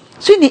主，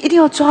所以你一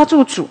定要抓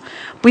住主，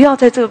不要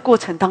在这个过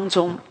程当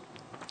中。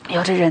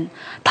有的人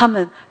他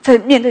们在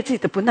面对自己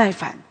的不耐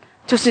烦，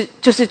就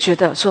是觉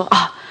得说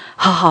啊，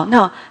好，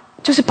那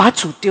就是把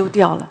主丢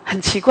掉了。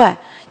很奇怪，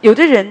有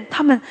的人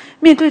他们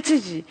面对自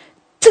己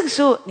这个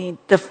时候你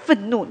的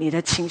愤怒、你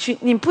的情绪，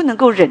你不能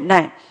够忍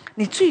耐，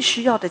你最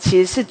需要的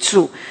其实是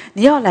主，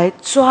你要来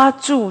抓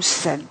住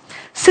神。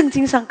圣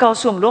经上告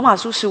诉我们，罗马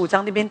书15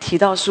章那边提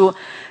到说，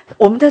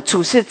我们的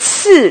主是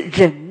赐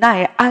忍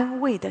耐安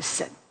慰的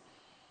神。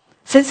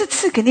神是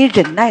赐给你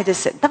忍耐的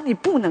神，当你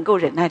不能够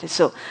忍耐的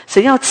时候，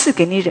神要赐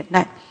给你忍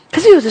耐。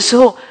可是有的时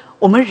候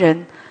我们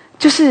人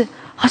就是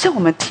好像我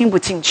们听不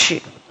进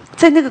去，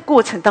在那个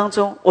过程当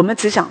中我们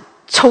只想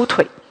抽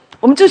腿，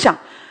我们就想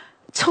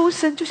抽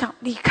身，就想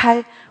离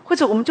开，或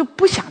者我们就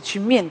不想去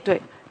面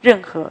对任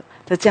何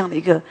的这样的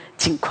一个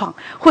情况，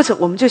或者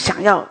我们就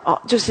想要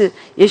就是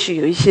也许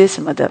有一些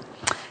什么的。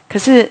可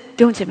是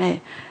弟兄姐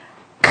妹，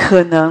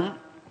可能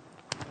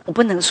我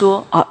不能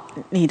说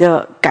你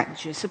的感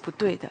觉是不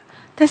对的，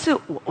但是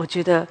我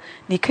觉得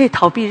你可以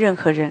逃避任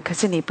何人，可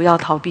是你不要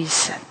逃避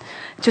神。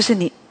就是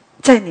你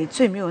在你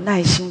最没有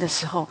耐心的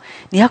时候，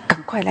你要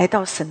赶快来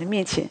到神的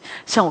面前。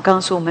像我刚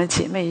刚说我们的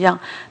姐妹一样，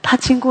她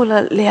经过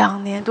了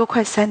2年多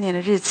快3年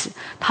的日子，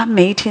她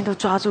每一天都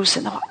抓住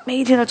神的话，每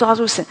一天都抓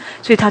住神，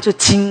所以她就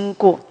经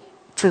过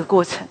这个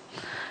过程。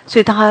所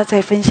以当她在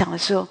分享的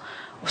时候，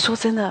我说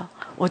真的，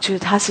我觉得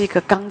她是一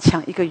个刚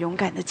强、一个勇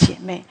敢的姐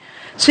妹。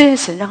虽然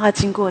神让她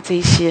经过这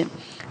一些，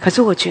可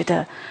是我觉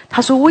得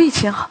她说我以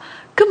前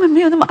根本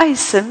没有那么爱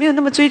神，没有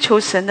那么追求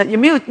神的，也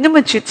没有那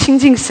么亲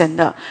近神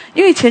的，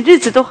因为以前日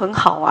子都很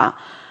好啊。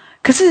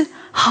可是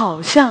好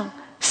像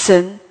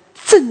神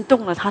震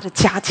动了他的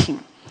家庭，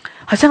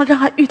好像让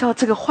他遇到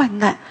这个患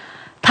难，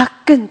他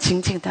更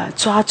紧紧的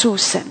抓住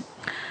神。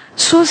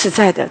说实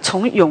在的，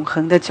从永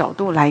恒的角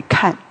度来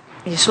看，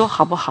你说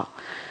好不好？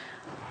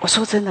我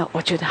说真的，我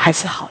觉得还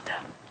是好的。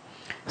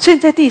所以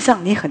在地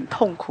上你很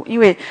痛苦，因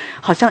为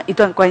好像一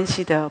段关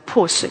系的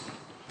破碎，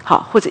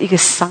好，或者一个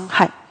伤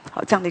害，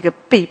好，这样的一个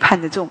背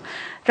叛的这种，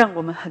让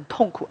我们很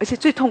痛苦。而且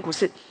最痛苦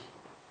是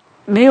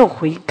没有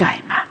悔改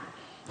嘛，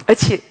而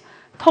且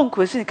痛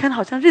苦的是你看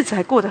好像日子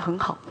还过得很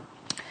好，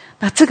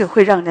那这个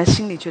会让人家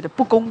心里觉得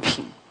不公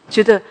平，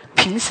觉得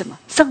凭什么？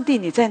上帝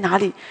你在哪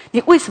里？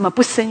你为什么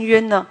不伸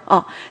冤呢？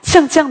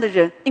像这样的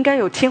人应该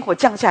有天火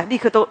降下来，立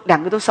刻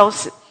2个都烧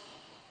死。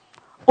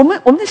我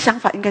们的想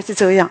法应该是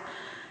这样，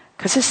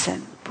可是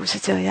神不是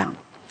这样。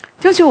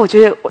就是我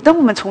觉得，当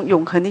我们从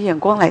永恒的眼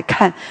光来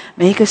看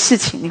每一个事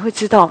情，你会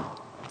知道，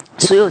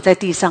所有在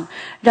地上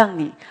让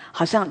你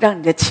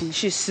的情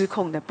绪失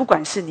控的，不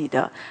管是你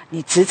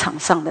职场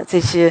上的这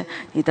些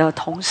你的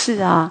同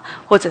事啊，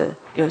或者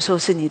有时候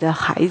是你的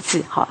孩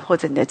子或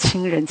者你的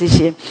亲人这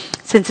些，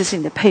甚至是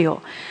你的配偶，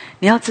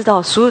你要知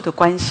道，所有的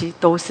关系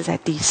都是在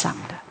地上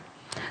的。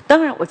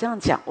当然我这样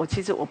讲，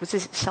其实我不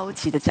是消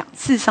极的讲，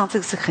事实上这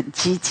个是很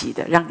积极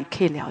的，让你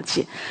可以了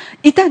解。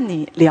一旦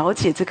你了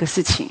解这个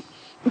事情，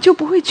你就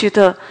不会觉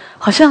得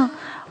好像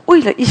为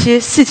了一些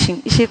事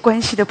情、一些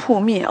关系的破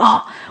灭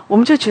我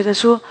们就觉得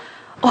说，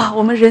哇，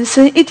我们人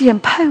生一点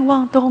盼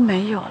望都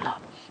没有了。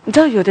你知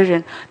道，有的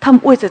人他们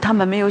为着他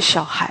们没有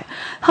小孩，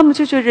他们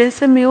就觉得人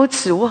生没有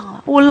指望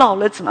了。我老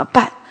了怎么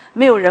办？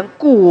没有人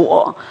顾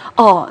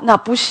我那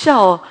不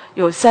孝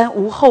有三，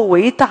无后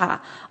为大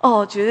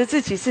觉得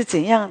自己是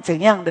怎样怎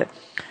样的。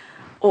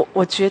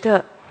我觉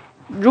得，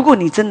如果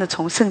你真的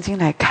从圣经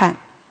来看，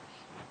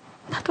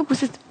它都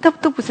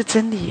不是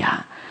真理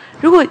啊。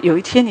如果有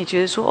一天你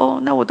觉得说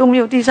那我都没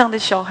有地上的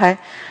小孩，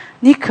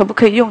你可不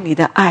可以用你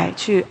的爱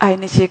去爱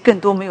那些更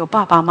多没有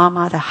爸爸妈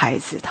妈的孩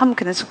子？他们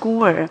可能是孤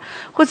儿，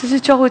或者是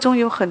教会中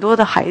有很多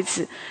的孩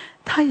子，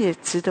他也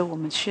值得我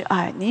们去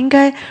爱。你应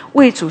该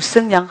为主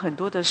生养很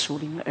多的属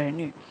灵儿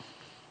女。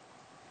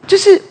就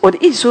是我的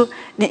意思说，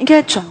你应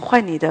该转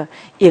换你的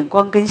眼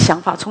光跟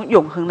想法，从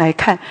永恒来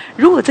看，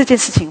如果这件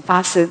事情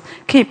发生，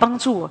可以帮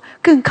助我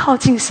更靠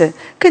近神，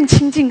更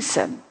亲近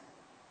神，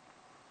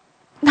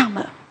那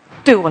么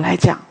对我来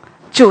讲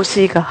就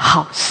是一个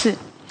好事。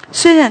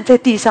虽然在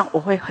地上我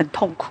会很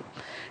痛苦，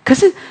可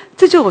是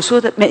这就是我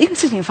说的，每一个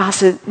事情发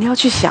生，你要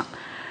去想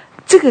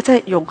这个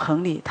在永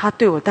恒里它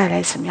对我带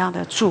来什么样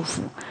的祝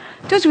福。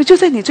就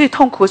在你最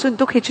痛苦的时候，你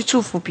都可以去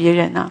祝福别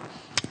人啊。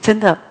真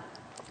的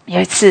有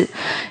一次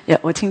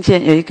我听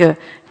见有一个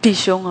弟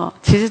兄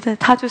其实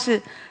他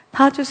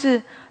就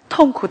是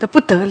痛苦的不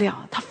得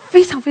了，他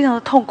非常非常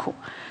的痛苦。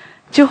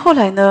就后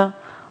来呢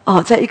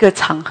在一个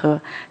场合，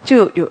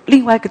就有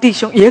另外一个弟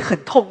兄也很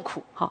痛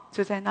苦，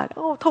就在那里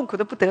痛苦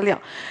的不得了。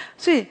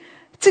所以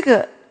这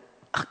个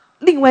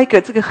另外一个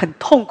这个很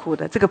痛苦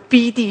的这个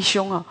B 弟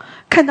兄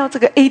看到这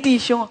个 A 弟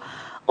兄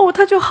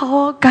他就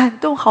好感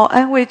动，好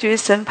安慰，觉得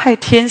神派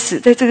天使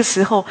在这个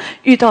时候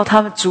遇到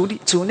他们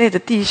族内的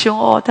弟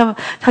兄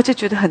他就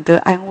觉得很得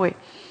安慰。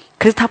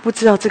可是他不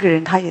知道这个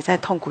人他也在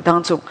痛苦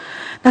当中。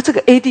那这个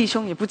A 弟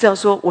兄也不知道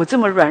说，我这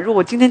么软弱，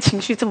我今天情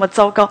绪这么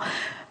糟糕，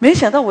没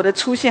想到我的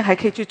出现还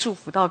可以去祝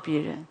福到别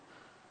人。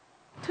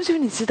就是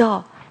你知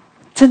道，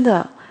真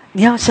的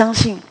你要相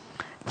信，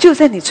就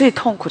在你最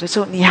痛苦的时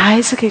候，你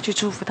还是可以去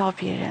祝福到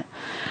别人。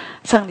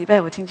上个礼拜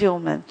我听见我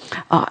们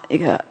一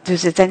个就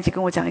是詹吉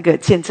跟我讲一个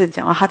见证，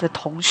讲到他的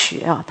同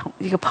学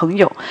一个朋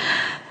友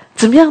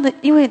怎么样呢？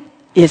因为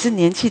也是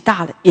年纪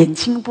大了，眼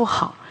睛不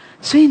好，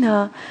所以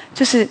呢，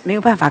就是没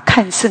有办法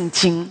看圣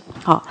经，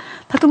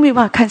他都没有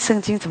办法看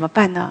圣经，怎么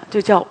办呢？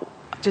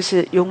就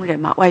是佣人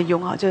嘛，外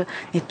佣啊，就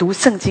你读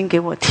圣经给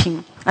我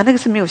听啊，那个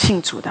是没有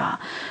信主的啊，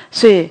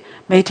所以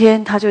每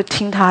天他就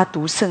听他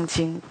读圣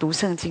经，读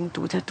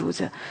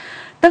着，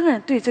当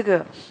然对这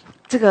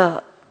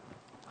个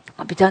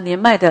比较年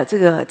迈的这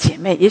个姐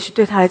妹，也许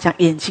对她来讲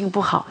眼睛不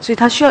好，所以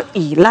她需要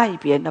依赖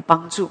别人的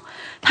帮助，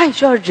她也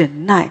需要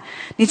忍耐。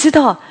你知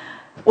道，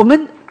我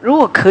们如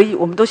果可以，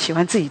我们都喜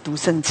欢自己读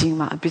圣经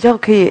嘛，比较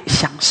可以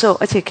享受，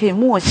而且可以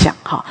默想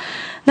哈。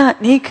那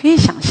你可以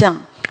想象，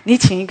你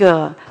请一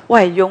个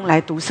外佣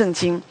来读圣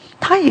经，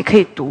他也可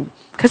以读，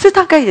可是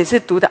大概也是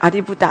读的阿里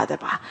不达的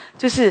吧，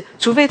就是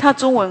除非他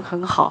中文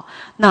很好，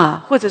那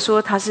或者说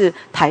他是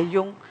台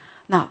佣，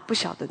那不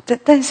晓得。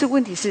但是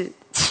问题是，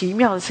奇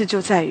妙的事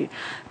就在于，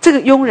这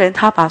个佣人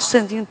他把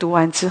圣经读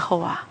完之后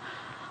啊，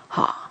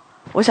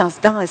我想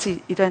当然是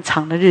一段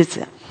长的日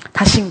子，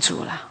他信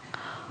主了。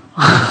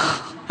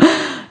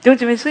弟兄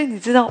姐妹，所以你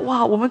知道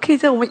哇，我们可以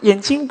在我们眼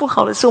睛不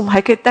好的时候，我们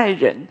还可以带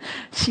人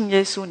信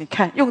耶稣。你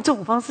看，用这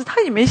种方式，他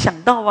也没想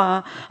到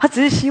啊，他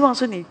只是希望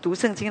说你读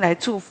圣经来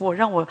祝福我，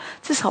让我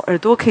至少耳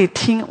朵可以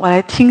听，我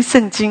来听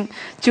圣经。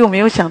结果没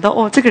有想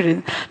到，这个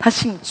人他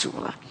信主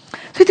了。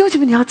所以弟兄姐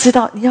妹，你要知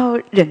道，你要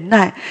忍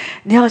耐，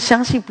你要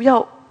相信，不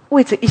要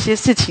为着一些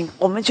事情，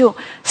我们就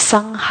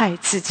伤害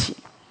自己。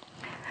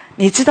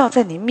你知道，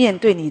在你面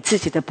对你自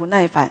己的不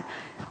耐烦，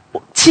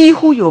几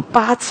乎有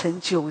8成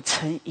9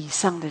成以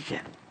上的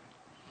人，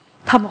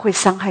他们会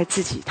伤害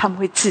自己，他们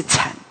会自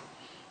残。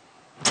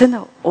真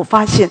的，我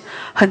发现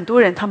很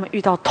多人，他们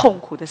遇到痛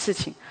苦的事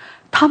情，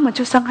他们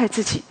就伤害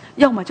自己，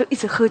要么就一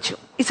直喝酒，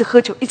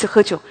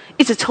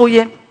一直抽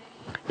烟，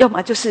要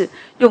么就是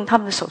用他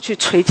们的手去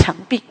捶墙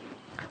壁，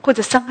或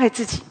者伤害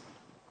自己，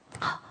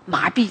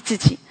麻痹自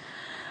己。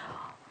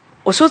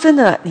我说真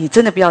的，你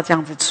真的不要这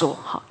样子做。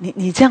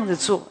你这样子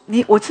做，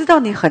我知道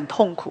你很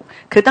痛苦，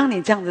可当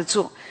你这样子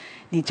做，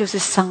你就是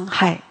伤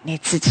害你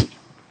自己。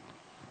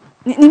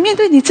你面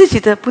对你自己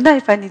的不耐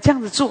烦，你这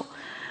样子做，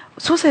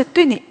说实在，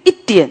对你一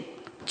点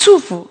祝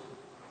福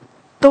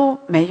都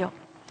没有。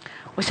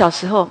我小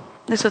时候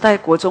那时候在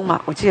国中嘛，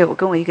我记得我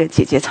跟我一个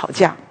姐姐吵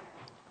架，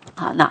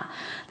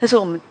那时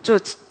候我们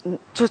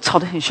就吵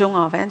得很凶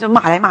啊，反正就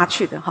骂来骂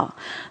去的哈。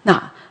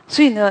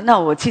所以呢，那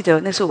我记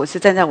得那时候我是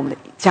站在我们的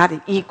家里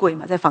衣柜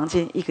嘛，在房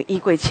间一个衣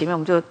柜前面，我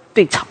们就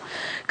对吵。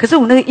可是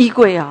我们那个衣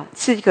柜啊，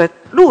是一个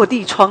落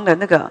地窗的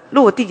那个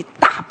落地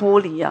大玻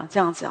璃啊，这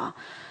样子啊。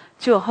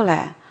就后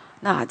来，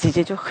那姐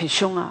姐就很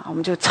凶啊，我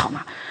们就吵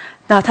嘛。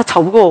那她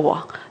吵不过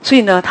我，所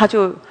以呢，她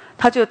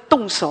就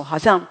动手，好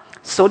像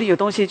手里有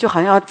东西，就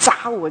好像要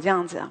扎我这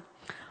样子啊。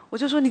我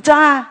就说你扎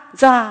啊，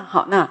扎啊。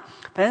好，那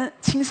反正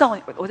青少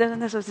年，我在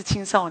那时候是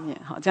青少年，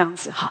这样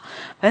子哈，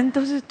反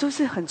正都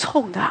是很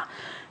冲的啊。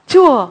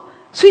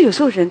所以有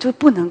时候人就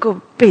不能够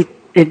被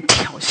人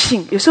挑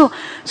衅，有时候，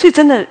所以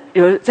真的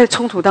有在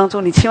冲突当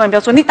中，你千万不要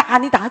说你打，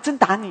他真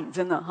打你，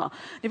真的哈，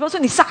你不要说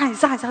你杀，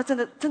他真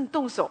的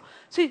动手，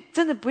所以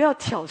真的不要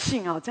挑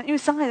衅啊，这样因为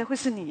伤害的会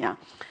是你啊。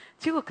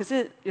结果可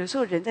是有时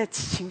候人在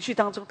情绪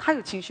当中，他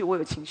有情绪，我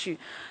有情绪，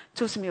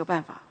就是没有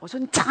办法。我说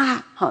你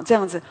扎，好这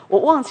样子，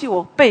我忘记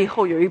我背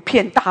后有一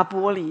片大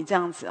玻璃这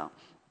样子啊，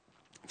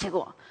结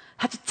果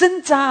他就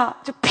真扎，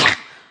就啪，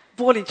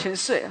玻璃全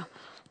碎了。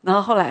然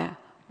后后来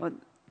我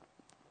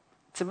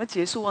怎么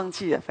结束忘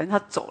记了，反正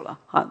他走了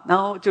啊，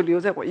然后就留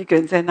在我一个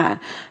人在那。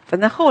反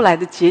正后来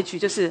的结局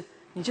就是，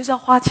你就是要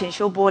花钱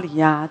修玻璃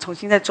呀，重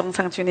新再装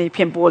上去那一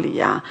片玻璃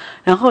呀。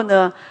然后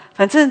呢，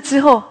反正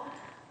之后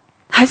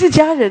还是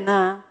家人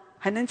啊，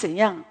还能怎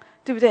样，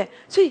对不对？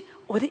所以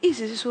我的意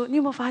思是说，你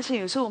有没有发现，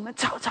有时候我们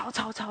吵，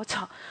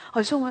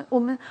有时候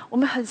我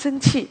们很生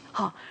气，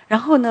然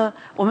后呢，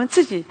我们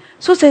自己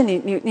说实在，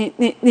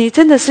你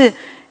真的是。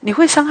你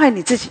会伤害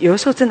你自己，有的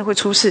时候真的会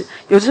出事。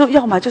有的时候，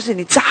要么就是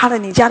你扎了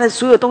你家的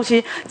所有东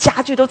西，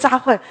家具都扎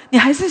坏，你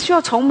还是需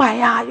要重买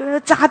呀。有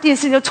人扎电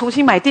视，你就重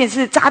新买电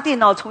视；扎电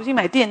脑，重新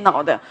买电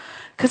脑的。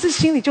可是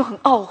心里就很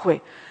懊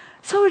悔，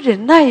稍微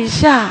忍耐一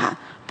下，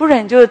不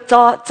然你就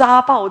扎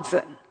抱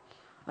枕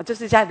啊，就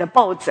是家里的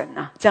抱枕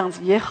啊，这样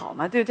子也好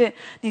嘛，对不对？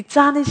你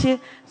扎那些，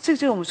这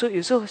就是我们说，有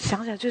时候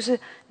想想，就是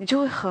你就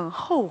会很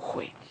后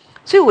悔。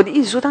所以我的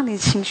意思说，当你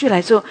情绪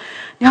来的时候，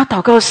你要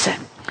祷告神。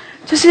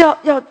就是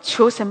要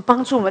求神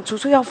帮助我们，主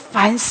说要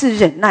凡事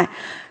忍耐。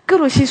哥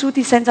罗西书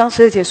第3章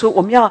12节说，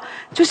我们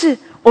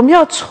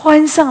要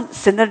穿上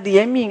神的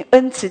怜悯、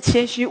恩慈、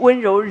谦虚、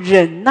温柔、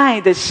忍耐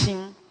的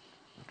心。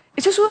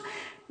也就是说，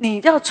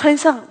你要穿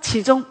上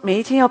其中每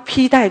一天要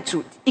披戴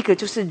主，一个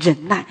就是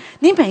忍耐。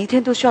你每一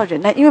天都需要忍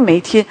耐，因为每一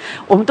天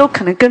我们都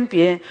可能跟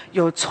别人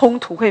有冲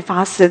突会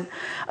发生。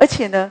而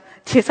且呢，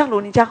帖撒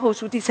罗尼迦后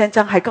书第3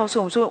章还告诉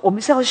我们说，我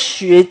们是要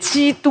学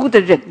基督的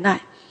忍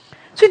耐。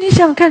所以你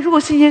想想看，如果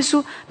是耶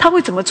稣，他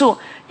会怎么做？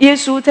耶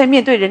稣在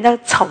面对人家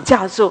吵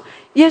架的时候，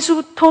耶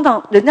稣通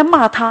常人家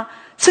骂他，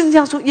圣经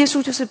上说耶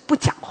稣就是不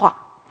讲话。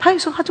他一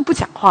说他就不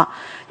讲话，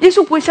耶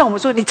稣不会像我们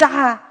说你扎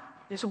啊，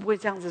耶稣不会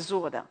这样子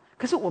做的。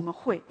可是我们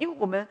会，因为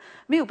我们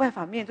没有办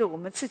法面对我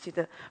们自己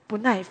的不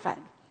耐烦，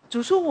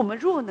主说我们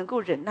若能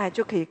够忍耐，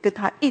就可以跟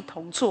他一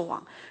同作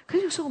王。可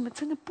是有时候我们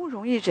真的不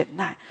容易忍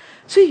耐，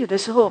所以有的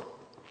时候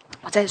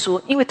我在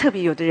说，因为特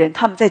别有的人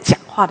他们在讲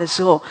话的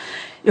时候，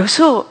有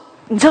时候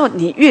你知道，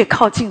你越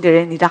靠近的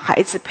人，你的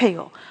孩子、配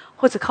偶，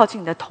或者靠近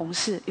你的同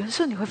事，有的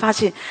时候你会发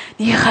现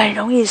你很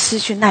容易失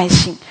去耐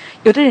心。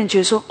有的人觉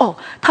得说，哦，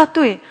他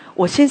对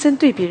我先生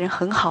对别人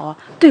很好啊，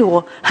对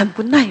我很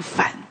不耐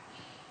烦。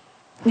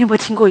你有没有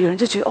听过有人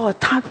就觉得，哦，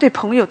他对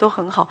朋友都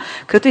很好，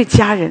可对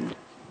家人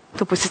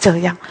都不是这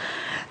样？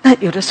那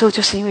有的时候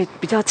就是因为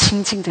比较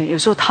亲近的人，有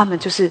时候他们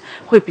就是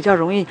会比较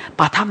容易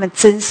把他们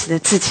真实的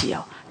自己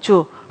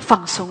就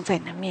放松在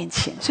你的面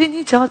前。所以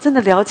你只要真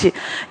的了解，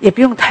也不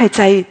用太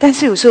在意。但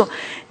是有时候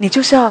你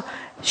就是要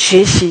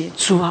学习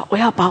主啊，我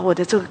要把我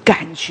的这个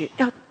感觉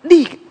要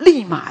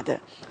立马的。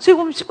所以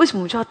我们为什么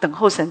我们就要等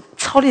候神，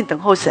操练等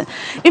候神？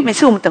因为每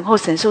次我们等候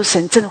神的时候，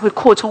神真的会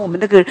扩充我们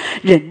那个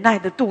忍耐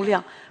的度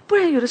量。不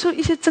然有的时候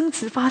一些争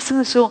执发生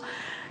的时候，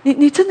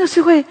你真的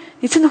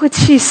会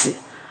气死。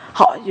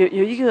好，有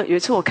一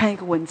次我看一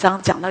个文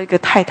章，讲到一个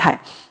太太，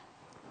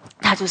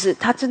她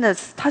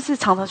是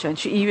常常喜欢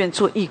去医院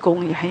做义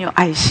工，也很有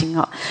爱心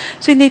啊。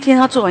所以那天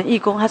她做完义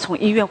工，她从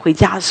医院回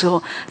家的时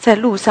候，在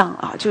路上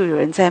就有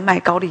人在卖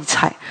高丽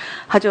菜，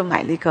她就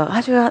买了一个，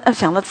她就要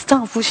想到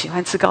丈夫喜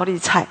欢吃高丽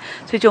菜，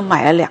所以就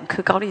买了2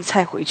颗高丽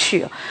菜回去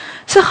了。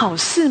是好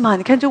事嘛？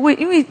你看，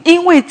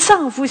因为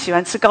丈夫喜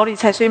欢吃高丽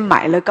菜，所以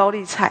买了高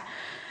丽菜。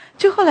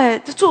就后来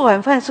就做晚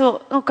饭的时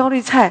候，那高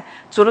丽菜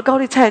煮了高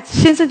丽菜，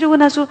先生就问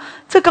他说：“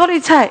这高丽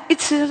菜一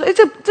吃，他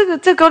说，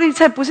这高丽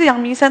菜不是阳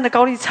明山的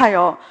高丽菜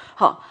哦。”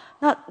好，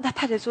那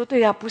太太说：“对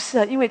呀，不是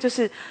啊，因为就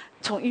是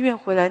从医院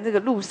回来那个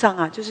路上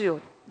啊，就是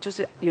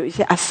有一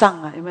些阿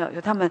桑啊，有没有？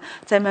有他们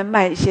在那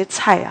卖一些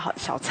菜啊，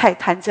小菜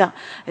摊这样，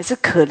也是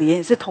可怜，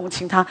也是同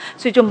情他，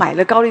所以就买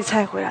了高丽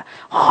菜回来。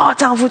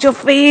丈夫就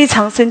非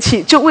常生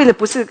气，就为了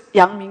不是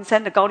阳明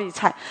山的高丽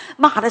菜，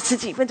骂了10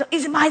几分钟，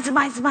一直骂。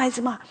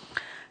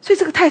所以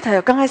这个太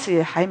太刚开始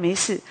也还没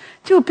事，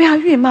结果被他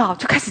越骂，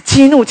就开始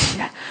激怒起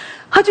来。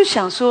他就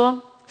想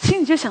说，心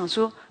里就想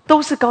说，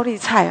都是高丽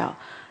菜啊，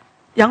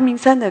阳明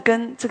山的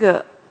跟这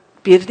个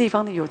别的地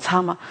方的有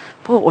差吗？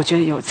不过我觉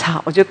得有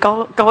差，我觉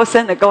得高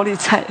山的高丽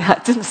菜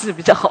真的是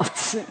比较好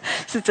吃，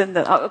是真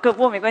的啊。不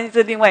过没关系，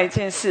这是另外一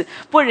件事。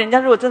不过人家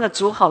如果真的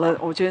煮好了，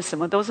我觉得什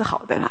么都是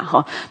好的啦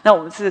哈。那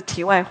我们是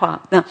题外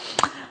话，那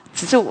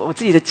只是我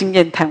自己的经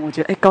验谈，我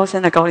觉得高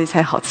山的高丽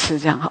菜好吃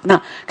这样好。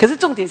那可是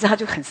重点是她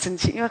就很生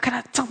气，因为看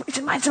她丈夫一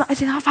直骂，而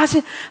且她发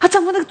现她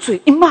丈夫那个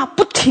嘴一骂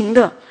不停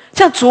的，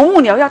像啄木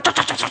鸟一样，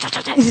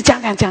一直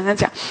讲，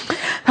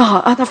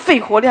她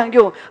肺活量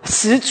又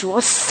十足，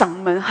嗓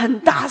门很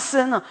大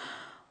声啊，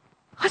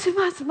她就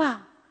骂着骂。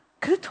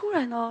可是突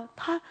然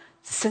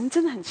神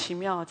真的很奇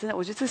妙，真的，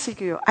我觉得这是一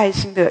个有爱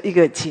心的一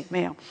个姐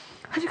妹哦。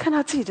她就看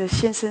到自己的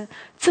先生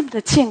这么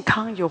的健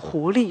康有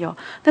活力哦，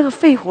那个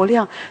肺活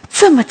量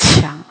这么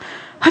强，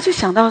她就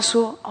想到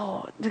说，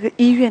那个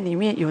医院里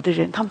面有的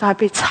人，他们都还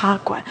被插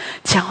管，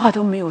讲话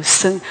都没有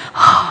声，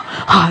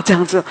这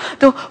样子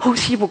都呼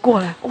吸不过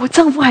来。我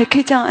丈夫还可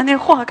以这样，那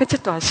话可以这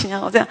短心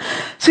啊，这样，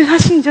所以她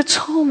心里就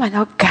充满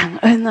了感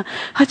恩啊。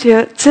她觉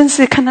得真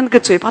是看他那个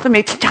嘴巴都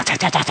没停，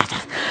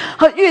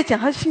她越讲，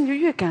她心里就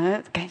越感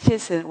恩，感谢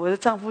神，我的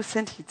丈夫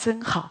身体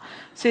真好。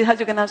所以她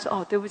就跟他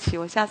说：“对不起，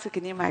我下次给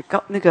你买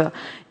那个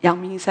阳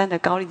明山的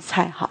高丽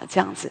菜，好这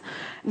样子，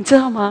你知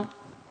道吗？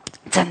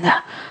真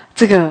的，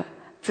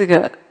这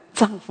个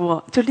丈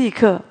夫就立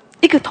刻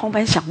一个铜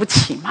板想不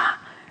起嘛，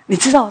你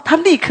知道，他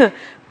立刻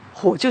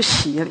火就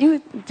熄了，因为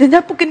人家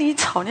不跟你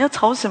吵，你要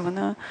吵什么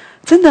呢？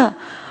真的，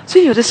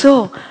所以有的时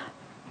候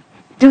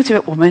就觉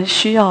得我们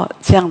需要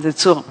这样子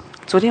做。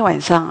昨天晚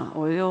上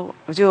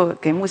我就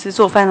给牧师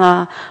做饭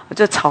啦，我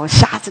就炒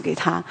虾子给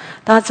他。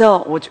大家知道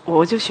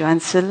我就喜欢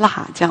吃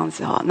辣这样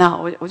子哈，那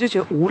我就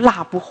觉得无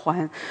辣不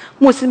欢。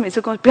牧师每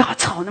次跟我不要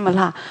炒那么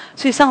辣，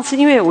所以上次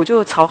因为我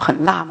就炒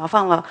很辣嘛，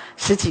放了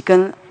10几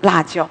根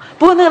辣椒，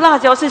不过那个辣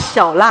椒是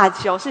小辣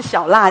椒，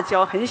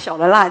很小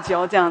的辣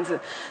椒这样子。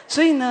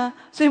所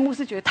以牧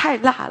师觉得太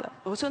辣了，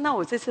我说那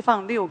我这次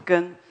放6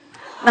根。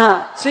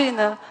那所以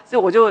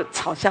我就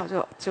炒下，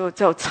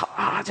就炒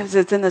就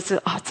是真的是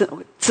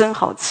真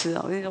好吃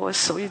啊！我跟你说，我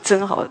手艺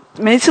真好，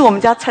每一次我们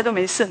家菜都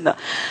没剩的。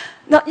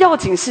那要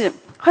紧是，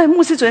后来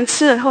牧师昨天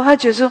吃了后，他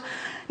觉得说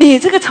你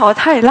这个炒得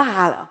太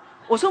辣了。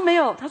我说没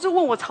有，他说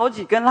问我炒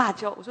几根辣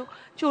椒，我说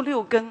就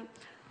6根。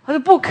他说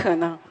不可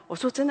能，我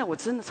说真的，我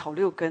真的炒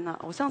6根啊！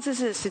我上次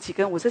是10几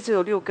根，我这次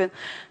有6根。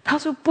他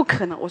说不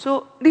可能，我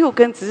说6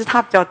根只是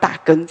他比较大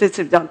根，这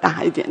次比较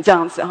大一点这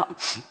样子哈。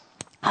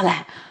好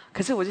来。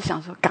可是我就想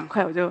说，赶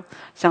快我就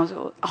想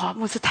说，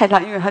牧师太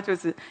辣，因为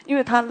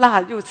他辣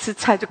又吃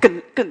菜就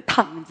更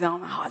烫，你知道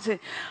吗？所以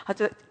他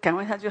就赶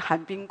快他就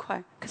含冰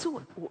块。可是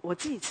我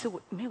自己吃，我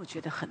没有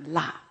觉得很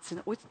辣，真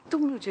的我都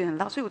没有觉得很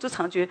辣，所以我就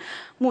常觉得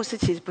牧师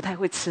其实不太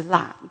会吃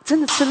辣，真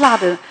的吃辣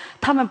的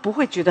他们不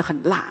会觉得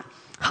很辣。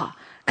好，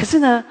可是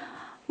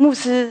牧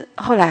师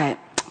后来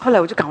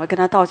我就赶快跟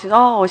他道歉，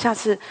我下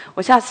次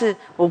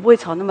我不会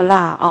炒那么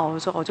辣我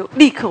说我就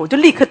立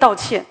刻道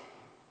歉。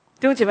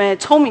弟兄姐妹，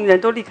聪明人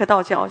都立刻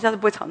道歉，我下次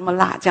不会炒那么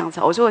辣这样子。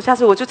我说我下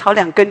次我就炒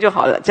2根就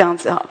好了，这样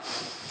子哈。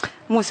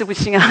牧师不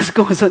信啊，他是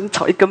跟我说你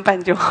炒1根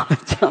半就好了，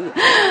这样子。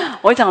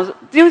我讲说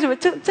弟兄姐妹，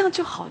这样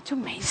就好，就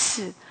没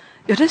事。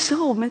有的时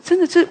候我们真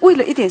的是为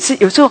了一点事，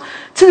有时候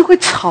真的会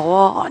吵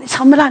哦，你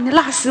炒那么辣，你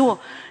辣死我！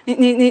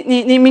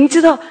你明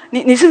知道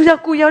你是不是要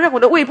故意要让我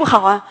的胃不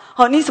好啊？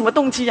好，你什么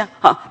动机啊？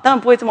好，当然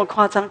不会这么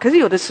夸张。可是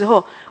有的时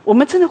候，我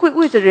们真的会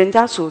为着人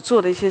家所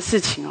做的一些事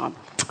情啊，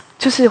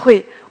就是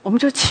会，我们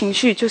就情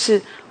绪就是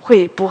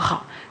会不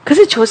好。可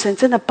是求神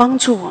真的帮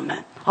助我们，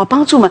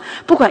帮助我们，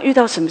不管遇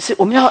到什么事，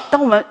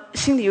当我们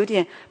心里有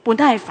点不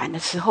耐烦的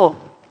时候。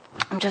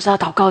我们就是要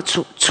祷告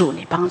主，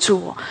你帮助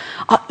我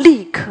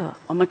立刻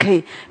我们可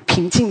以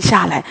平静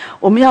下来。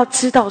我们要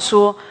知道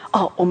说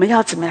我们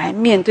要怎么来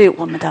面对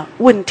我们的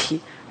问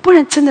题，不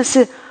然真的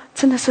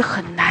是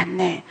很难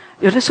呢。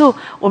有的时候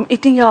我们一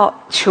定要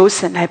求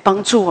神来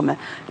帮助我们，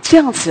这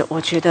样子我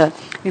觉得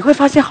你会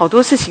发现好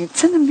多事情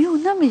真的没有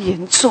那么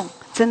严重。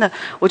真的，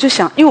我就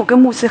想，因为我跟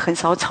牧师很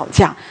少吵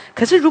架，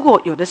可是如果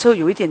有的时候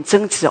有一点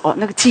争执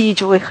那个记忆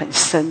就会很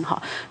深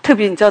哈。特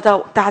别你知道，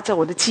大家知道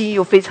我的记忆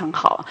又非常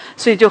好，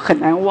所以就很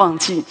难忘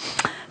记，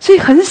所以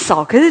很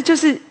少。可是就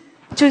是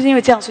因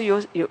为这样，所以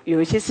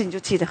有一些事情就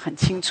记得很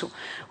清楚。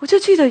我就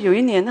记得有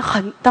一年，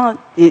当然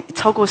也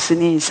超过10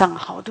年以上，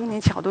好多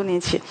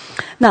年前。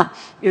那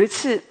有一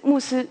次牧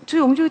师，所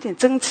以我们就有点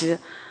争执。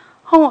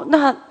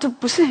那就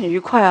不是很愉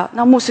快啊。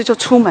那牧师就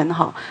出门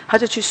他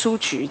就去书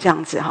局这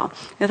样子因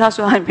为他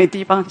说他也没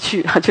地方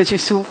去，他就去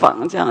书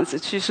房这样子，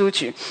去书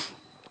局。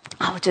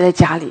我就在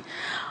家里，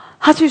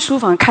他去书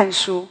房看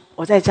书，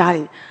我在家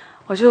里，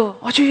我就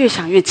越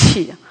想越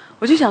气，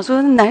我就想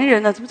说，男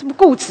人怎么这么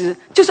固执，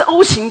就是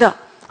O 型的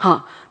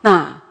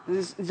那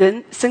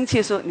人生气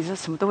的时候，你说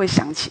什么都会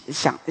想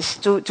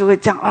就会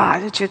这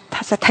样就觉得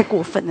他实在太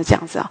过分了这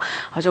样子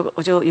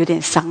我就有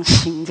点伤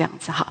心这样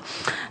子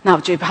那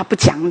我觉得他不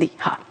讲理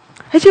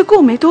结果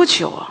过没多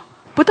久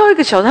不到1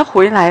个小时他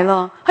回来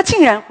了，他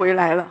竟然回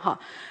来了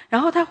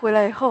然后他回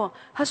来以后，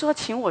他说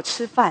请我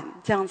吃饭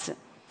这样子。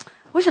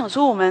我想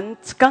说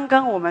刚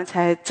刚我们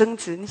才争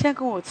执，你现在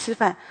跟我吃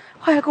饭，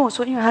后来跟我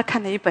说，因为他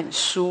看了一本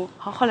书，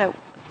后来。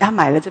他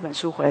买了这本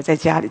书回来在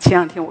家里，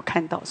前2天我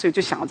看到，所以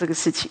就想到这个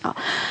事情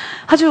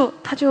他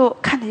就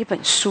看了一本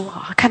书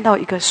看到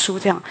一个书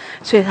这样，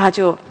所以他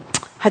就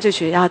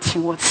觉得要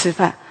请我吃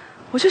饭。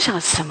我就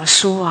想什么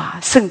书啊，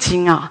圣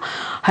经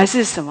还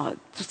是什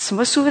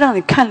么书让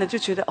你看了就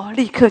觉得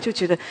立刻就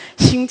觉得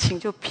心情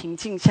就平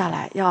静下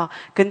来，要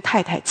跟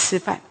太太吃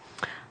饭。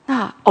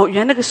那原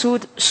来那个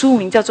书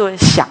名叫做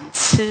想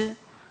吃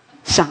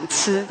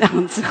这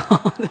样子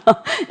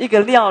一个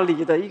料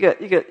理的一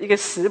个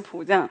食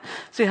谱这样，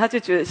所以他就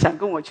觉得想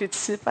跟我去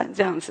吃饭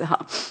这样子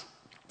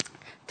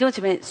弟兄姐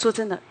妹，说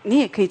真的，你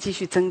也可以继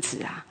续争执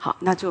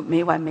那就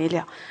没完没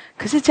了。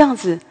可是这样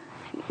子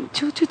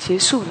就结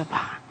束了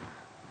吧？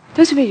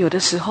弟兄姐妹，有的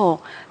时候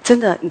真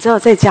的，你知道，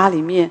在家里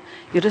面，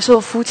有的时候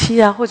夫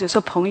妻或者说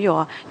朋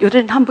友有的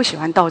人他们不喜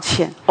欢道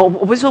歉我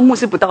不是说牧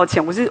师不道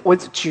歉，我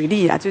举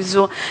例就是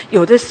说，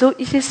有的时候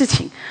一些事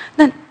情，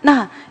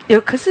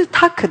可是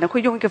他可能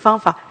会用一个方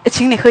法，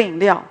请你喝饮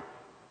料，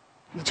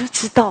你就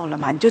知道了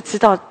嘛，你就知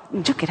道，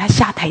你就给他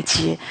下台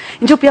阶，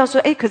你就不要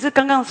说可是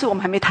刚刚是我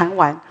们还没谈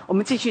完，我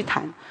们继续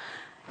谈。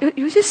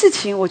有一些事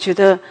情，我觉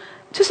得。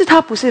就是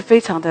它不是非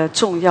常的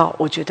重要，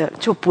我觉得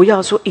就不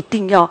要说一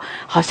定要，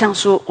好像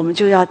说我们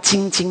就要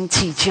斤斤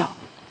计较。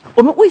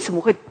我们为什么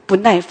会不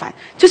耐烦？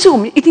就是我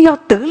们一定要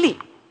得理，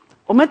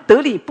我们得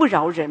理不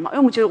饶人嘛，因为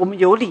我们觉得我们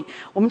有理，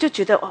我们就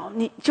觉得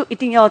你就一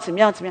定要怎么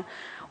样。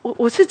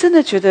我是真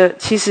的觉得，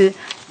其实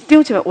弟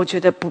兄姐妹，我觉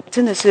得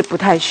真的是不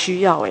太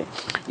需要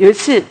有一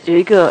次有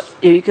一个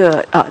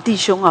弟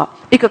兄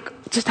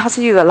就是他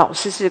是一个老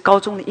师，是高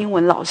中的英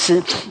文老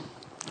师。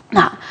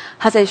那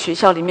他在学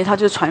校里面，他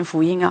就传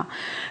福音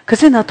可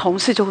是呢，同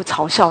事就会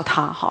嘲笑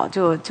他，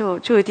就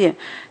有点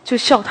就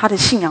笑他的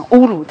信仰，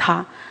侮辱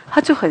他，他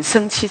就很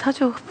生气，他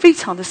就非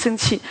常的生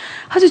气，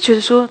他就觉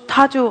得说，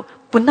他就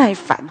不耐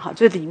烦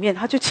就里面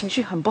他就情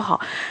绪很不好，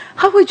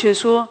他会觉得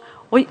说，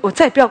我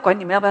再也不要管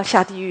你们要不要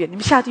下地狱，你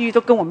们下地狱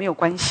都跟我没有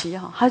关系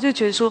他就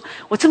觉得说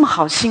我这么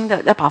好心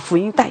的要把福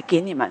音带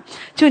给你们，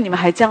就你们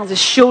还这样子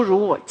羞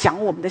辱我，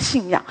讲我们的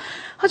信仰，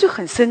他就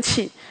很生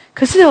气。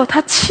可是他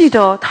气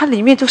的他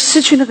里面就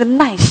失去那个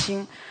耐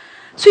心，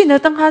所以呢，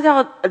当他要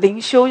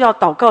灵修要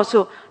祷告的时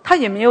候，他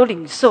也没有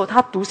领受，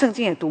他读圣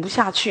经也读不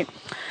下去，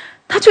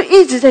他就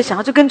一直在想，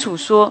他就跟主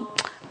说：“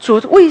主，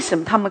为什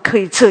么他们可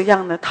以这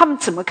样呢？他们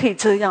怎么可以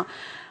这样？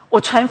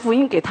我传福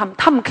音给他们，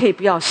他们可以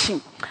不要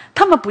信，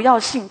他们不要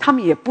信，他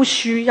们也不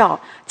需要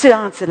这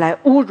样子来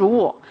侮辱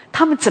我，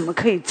他们怎么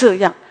可以这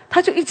样？”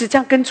他就一直这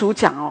样跟主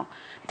讲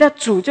但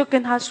主就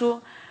跟他说，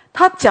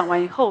他讲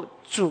完以后，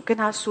主跟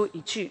他说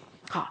一句。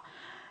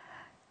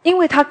因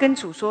为他跟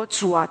主说：“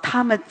主啊，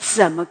他们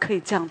怎么可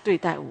以这样对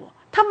待我？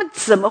他们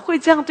怎么会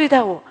这样对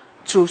待我？”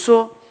主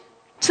说：“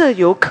这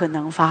有可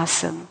能发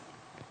生，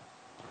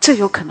这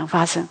有可能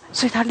发生。”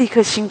所以他立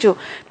刻心就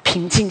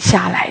平静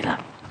下来了。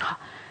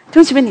弟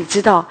兄姐妹，你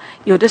知道，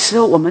有的时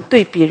候我们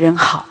对别人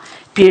好，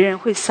别人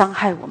会伤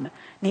害我们，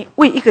你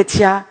为一个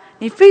家，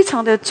你非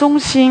常的忠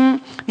心，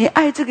你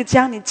爱这个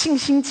家，你尽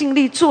心尽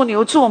力做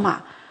牛做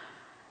马，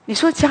你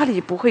说家里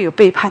不会有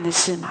背叛的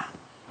事吗？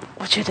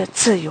我觉得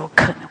这有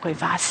可能会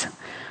发生。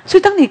所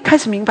以当你开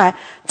始明白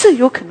这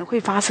有可能会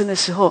发生的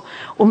时候，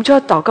我们就要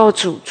祷告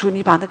主，主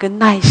你把那个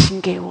耐心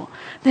给我，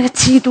那个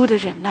基督的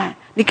忍耐，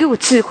你给我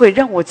智慧，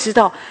让我知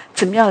道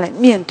怎么样来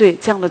面对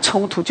这样的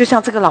冲突。就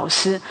像这个老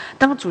师，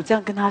当主这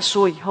样跟他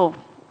说以后，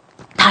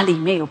他里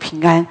面有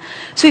平安，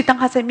所以当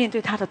他在面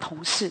对他的同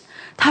事，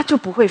他就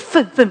不会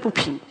愤愤不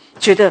平，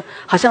觉得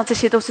好像这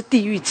些都是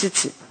地狱之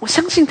子。我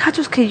相信他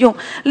就是可以用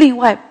另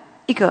外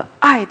一个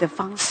爱的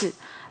方式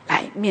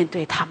来面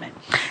对他们。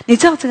你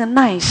知道这个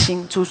耐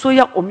心，主说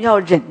我们要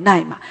忍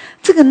耐嘛，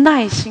这个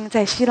耐心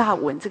在希腊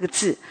文这个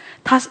字，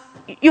它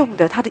用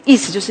的它的意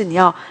思就是你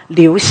要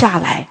留下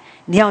来，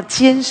你要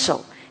坚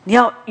守，你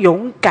要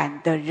勇敢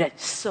的忍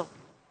受，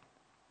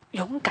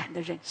勇敢的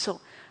忍受。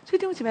所以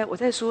弟兄姐妹，我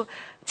在说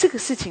这个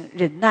事情，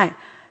忍耐，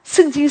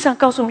圣经上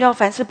告诉我们要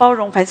凡事包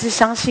容，凡事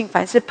相信，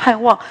凡事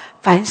盼望，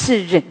凡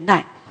事忍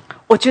耐。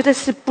我觉得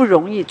是不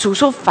容易。主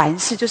说凡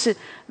事就是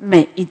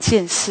每一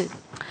件事。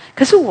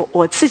可是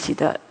我自己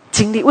的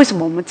经历，为什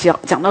么我们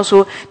讲到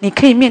说你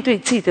可以面对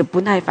自己的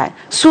不耐烦，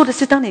说的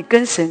是当你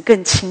跟神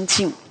更亲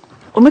近，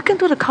我们更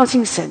多的靠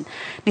近神，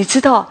你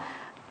知道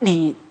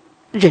你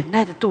忍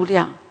耐的度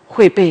量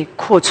会被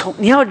扩充，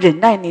你要忍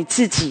耐你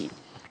自己，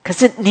可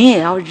是你也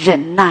要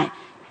忍耐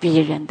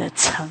别人的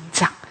成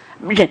长，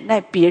忍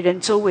耐别人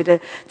周围的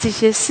这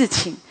些事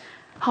情。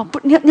好，不，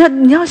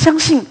你要相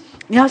信，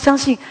你要相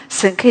信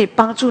神可以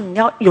帮助你，你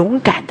要勇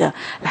敢的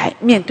来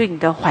面对你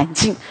的环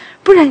境，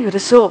不然有的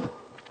时候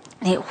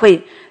你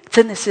会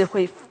真的是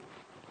会，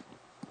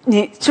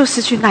你就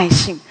失去耐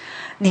性。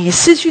你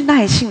失去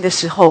耐性的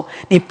时候，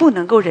你不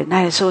能够忍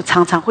耐的时候，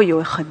常常会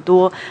有很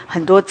多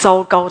很多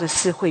糟糕的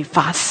事会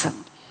发生，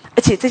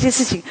而且这些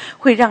事情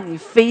会让你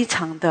非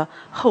常的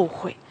后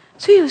悔。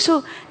所以有时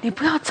候你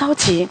不要着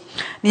急，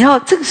你要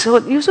这个时候，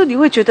有时候你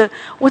会觉得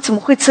我怎么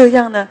会这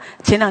样呢？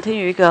前两天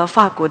有一个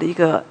法国的一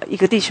个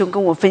弟兄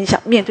跟我分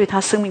享，面对他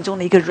生命中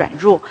的一个软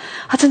弱，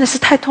他真的是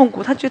太痛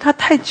苦，他觉得他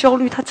太焦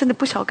虑，他真的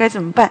不晓得该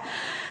怎么办，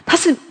他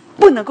是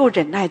不能够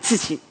忍耐自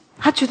己。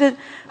他觉得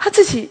他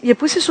自己也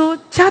不是说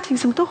家庭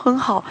什么都很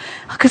好，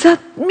可是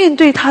他面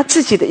对他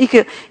自己的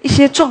一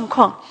些状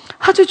况，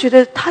他就觉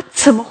得他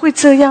怎么会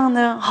这样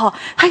呢？好，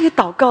他也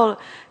祷告了，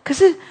可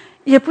是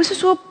也不是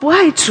说不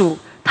爱主，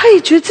他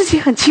也觉得自己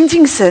很亲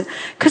近神，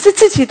可是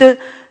自己的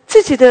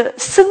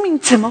生命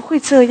怎么会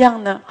这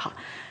样呢？好，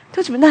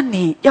弟兄姊妹，那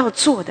你要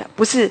做的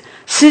不是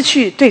失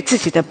去对自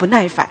己的不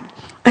耐烦，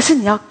而是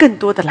你要更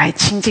多的来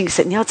亲近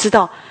神。你要知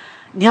道，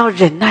你要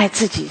忍耐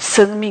自己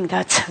生命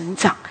的成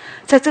长，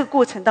在这个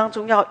过程当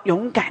中要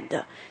勇敢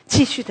的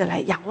继续的来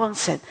仰望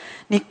神，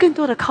你更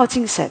多的靠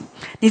近神。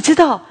你知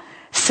道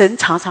神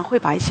常常会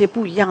把一些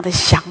不一样的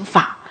想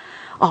法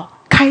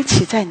开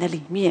启在你的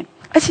里面，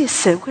而且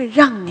神会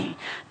让你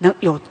能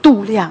有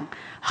度量，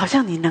好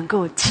像你能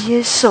够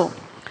接受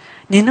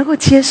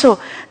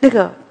那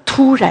个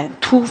突然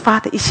突发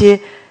的一些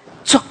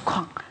状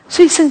况。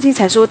所以圣经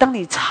才说，当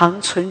你常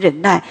存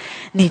忍耐，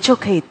你就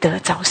可以得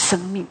着生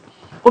命。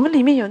我们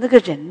里面有那个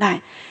忍耐，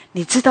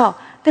你知道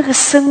那个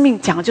生命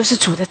讲的就是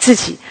主的自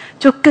己，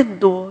就更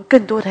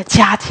多的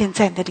加添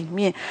在你的里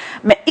面。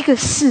每一个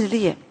试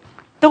炼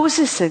都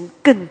是神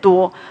更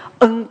多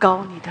恩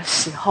膏你的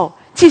时候，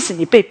即使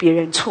你被别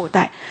人错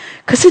待，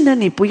可是呢，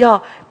你不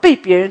要被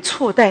别人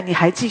错待，你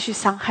还继续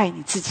伤害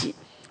你自己，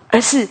而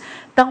是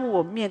当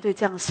我面对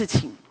这样的事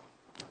情，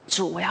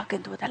主，我要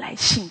更多的来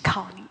信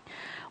靠你，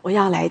我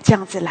要来这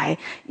样子来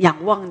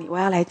仰望你，我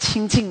要来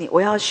亲近你，我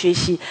要学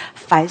习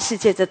凡事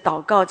借着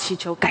祷告祈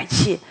求感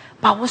谢，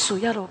把我所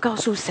要的我告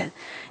诉神，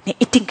你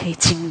一定可以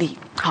经历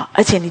好，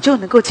而且你就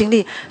能够经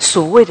历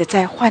所谓的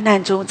在患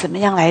难中怎么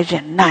样来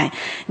忍耐，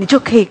你就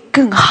可以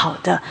更好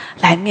的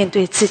来面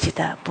对自己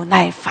的不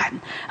耐烦，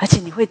而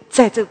且你会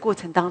在这个过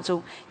程当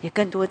中也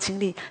更多经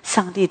历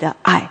上帝的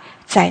爱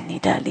在你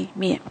的里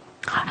面。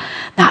好，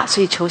那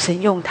所以求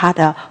神用他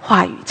的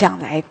话语这样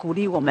来鼓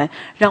励我们，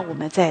让我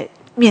们在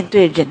面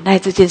对忍耐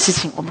这件事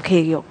情，我们可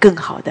以有更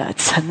好的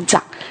成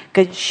长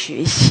跟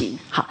学习。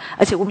好，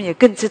而且我们也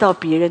更知道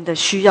别人的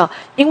需要，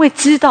因为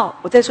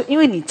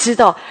你知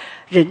道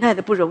忍耐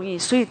的不容易，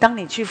所以当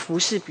你去服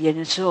侍别人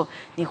的时候，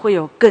你会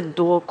有更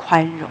多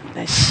宽容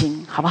的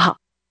心，好不好？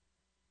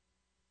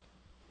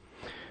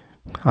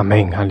阿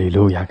们，哈利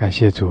路亚，感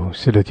谢主。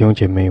是的，弟兄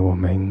姐妹，我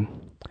们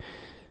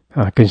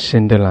更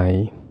深的来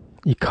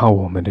依靠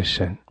我们的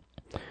神，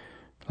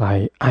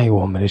来爱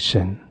我们的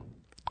神，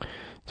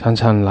常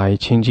常来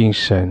亲近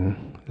神，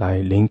来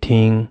聆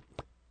听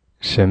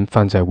神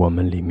放在我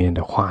们里面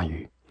的话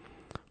语。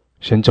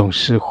神总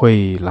是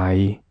会来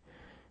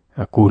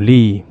鼓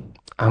励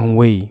安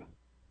慰，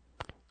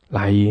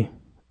来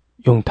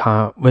用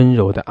他温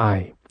柔的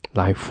爱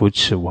来扶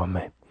持我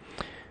们，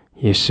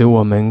也使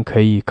我们可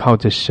以靠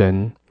着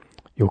神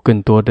有更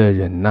多的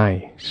忍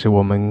耐，使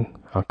我们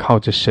靠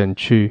着神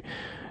去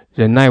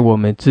忍耐我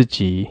们自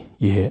己，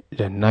也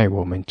忍耐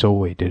我们周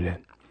围的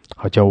人。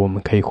好叫我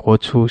们可以活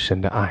出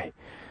神的爱，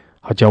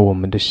好叫我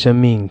们的生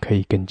命可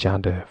以更加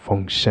的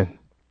丰盛。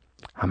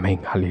阿们，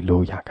哈利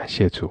路亚，感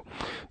谢主。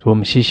主，我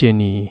们谢谢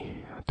你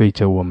对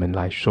着我们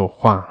来说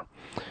话，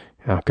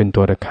更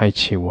多的开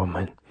启我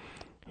们，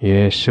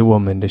也使我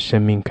们的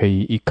生命可以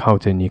依靠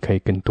着你，可以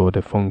更多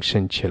的丰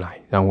盛起来，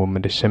让我们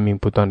的生命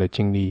不断的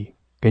经历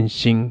更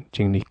新，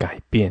经历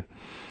改变，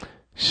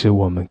使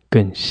我们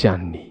更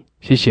像你。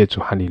谢谢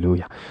主，哈利路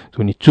亚。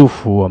主，你祝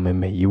福我们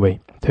每一位，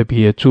特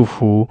别祝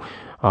福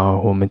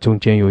我们中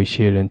间有一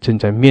些人正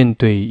在面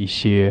对一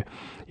些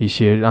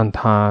让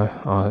他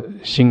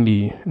心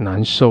里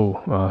难受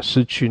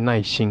失去耐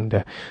心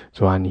的，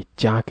主啊，你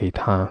加给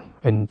他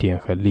恩典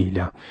和力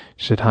量，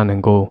使他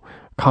能够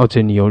靠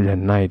着你有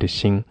忍耐的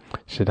心，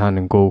使他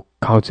能够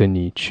靠着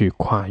你去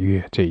跨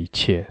越这一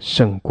切，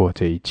胜过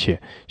这一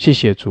切。谢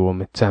谢主，我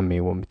们赞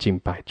美，我们敬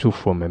拜，祝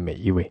福我们每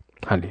一位。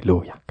哈利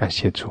路亚，感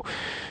谢主，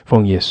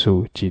奉耶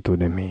稣基督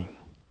的名，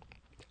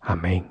阿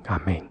们，阿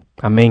们，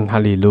阿们，哈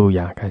利路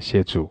亚，感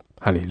谢主，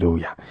哈利路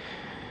亚。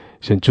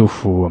神祝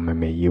福我们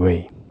每一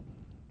位，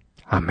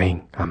阿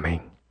们，阿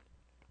们。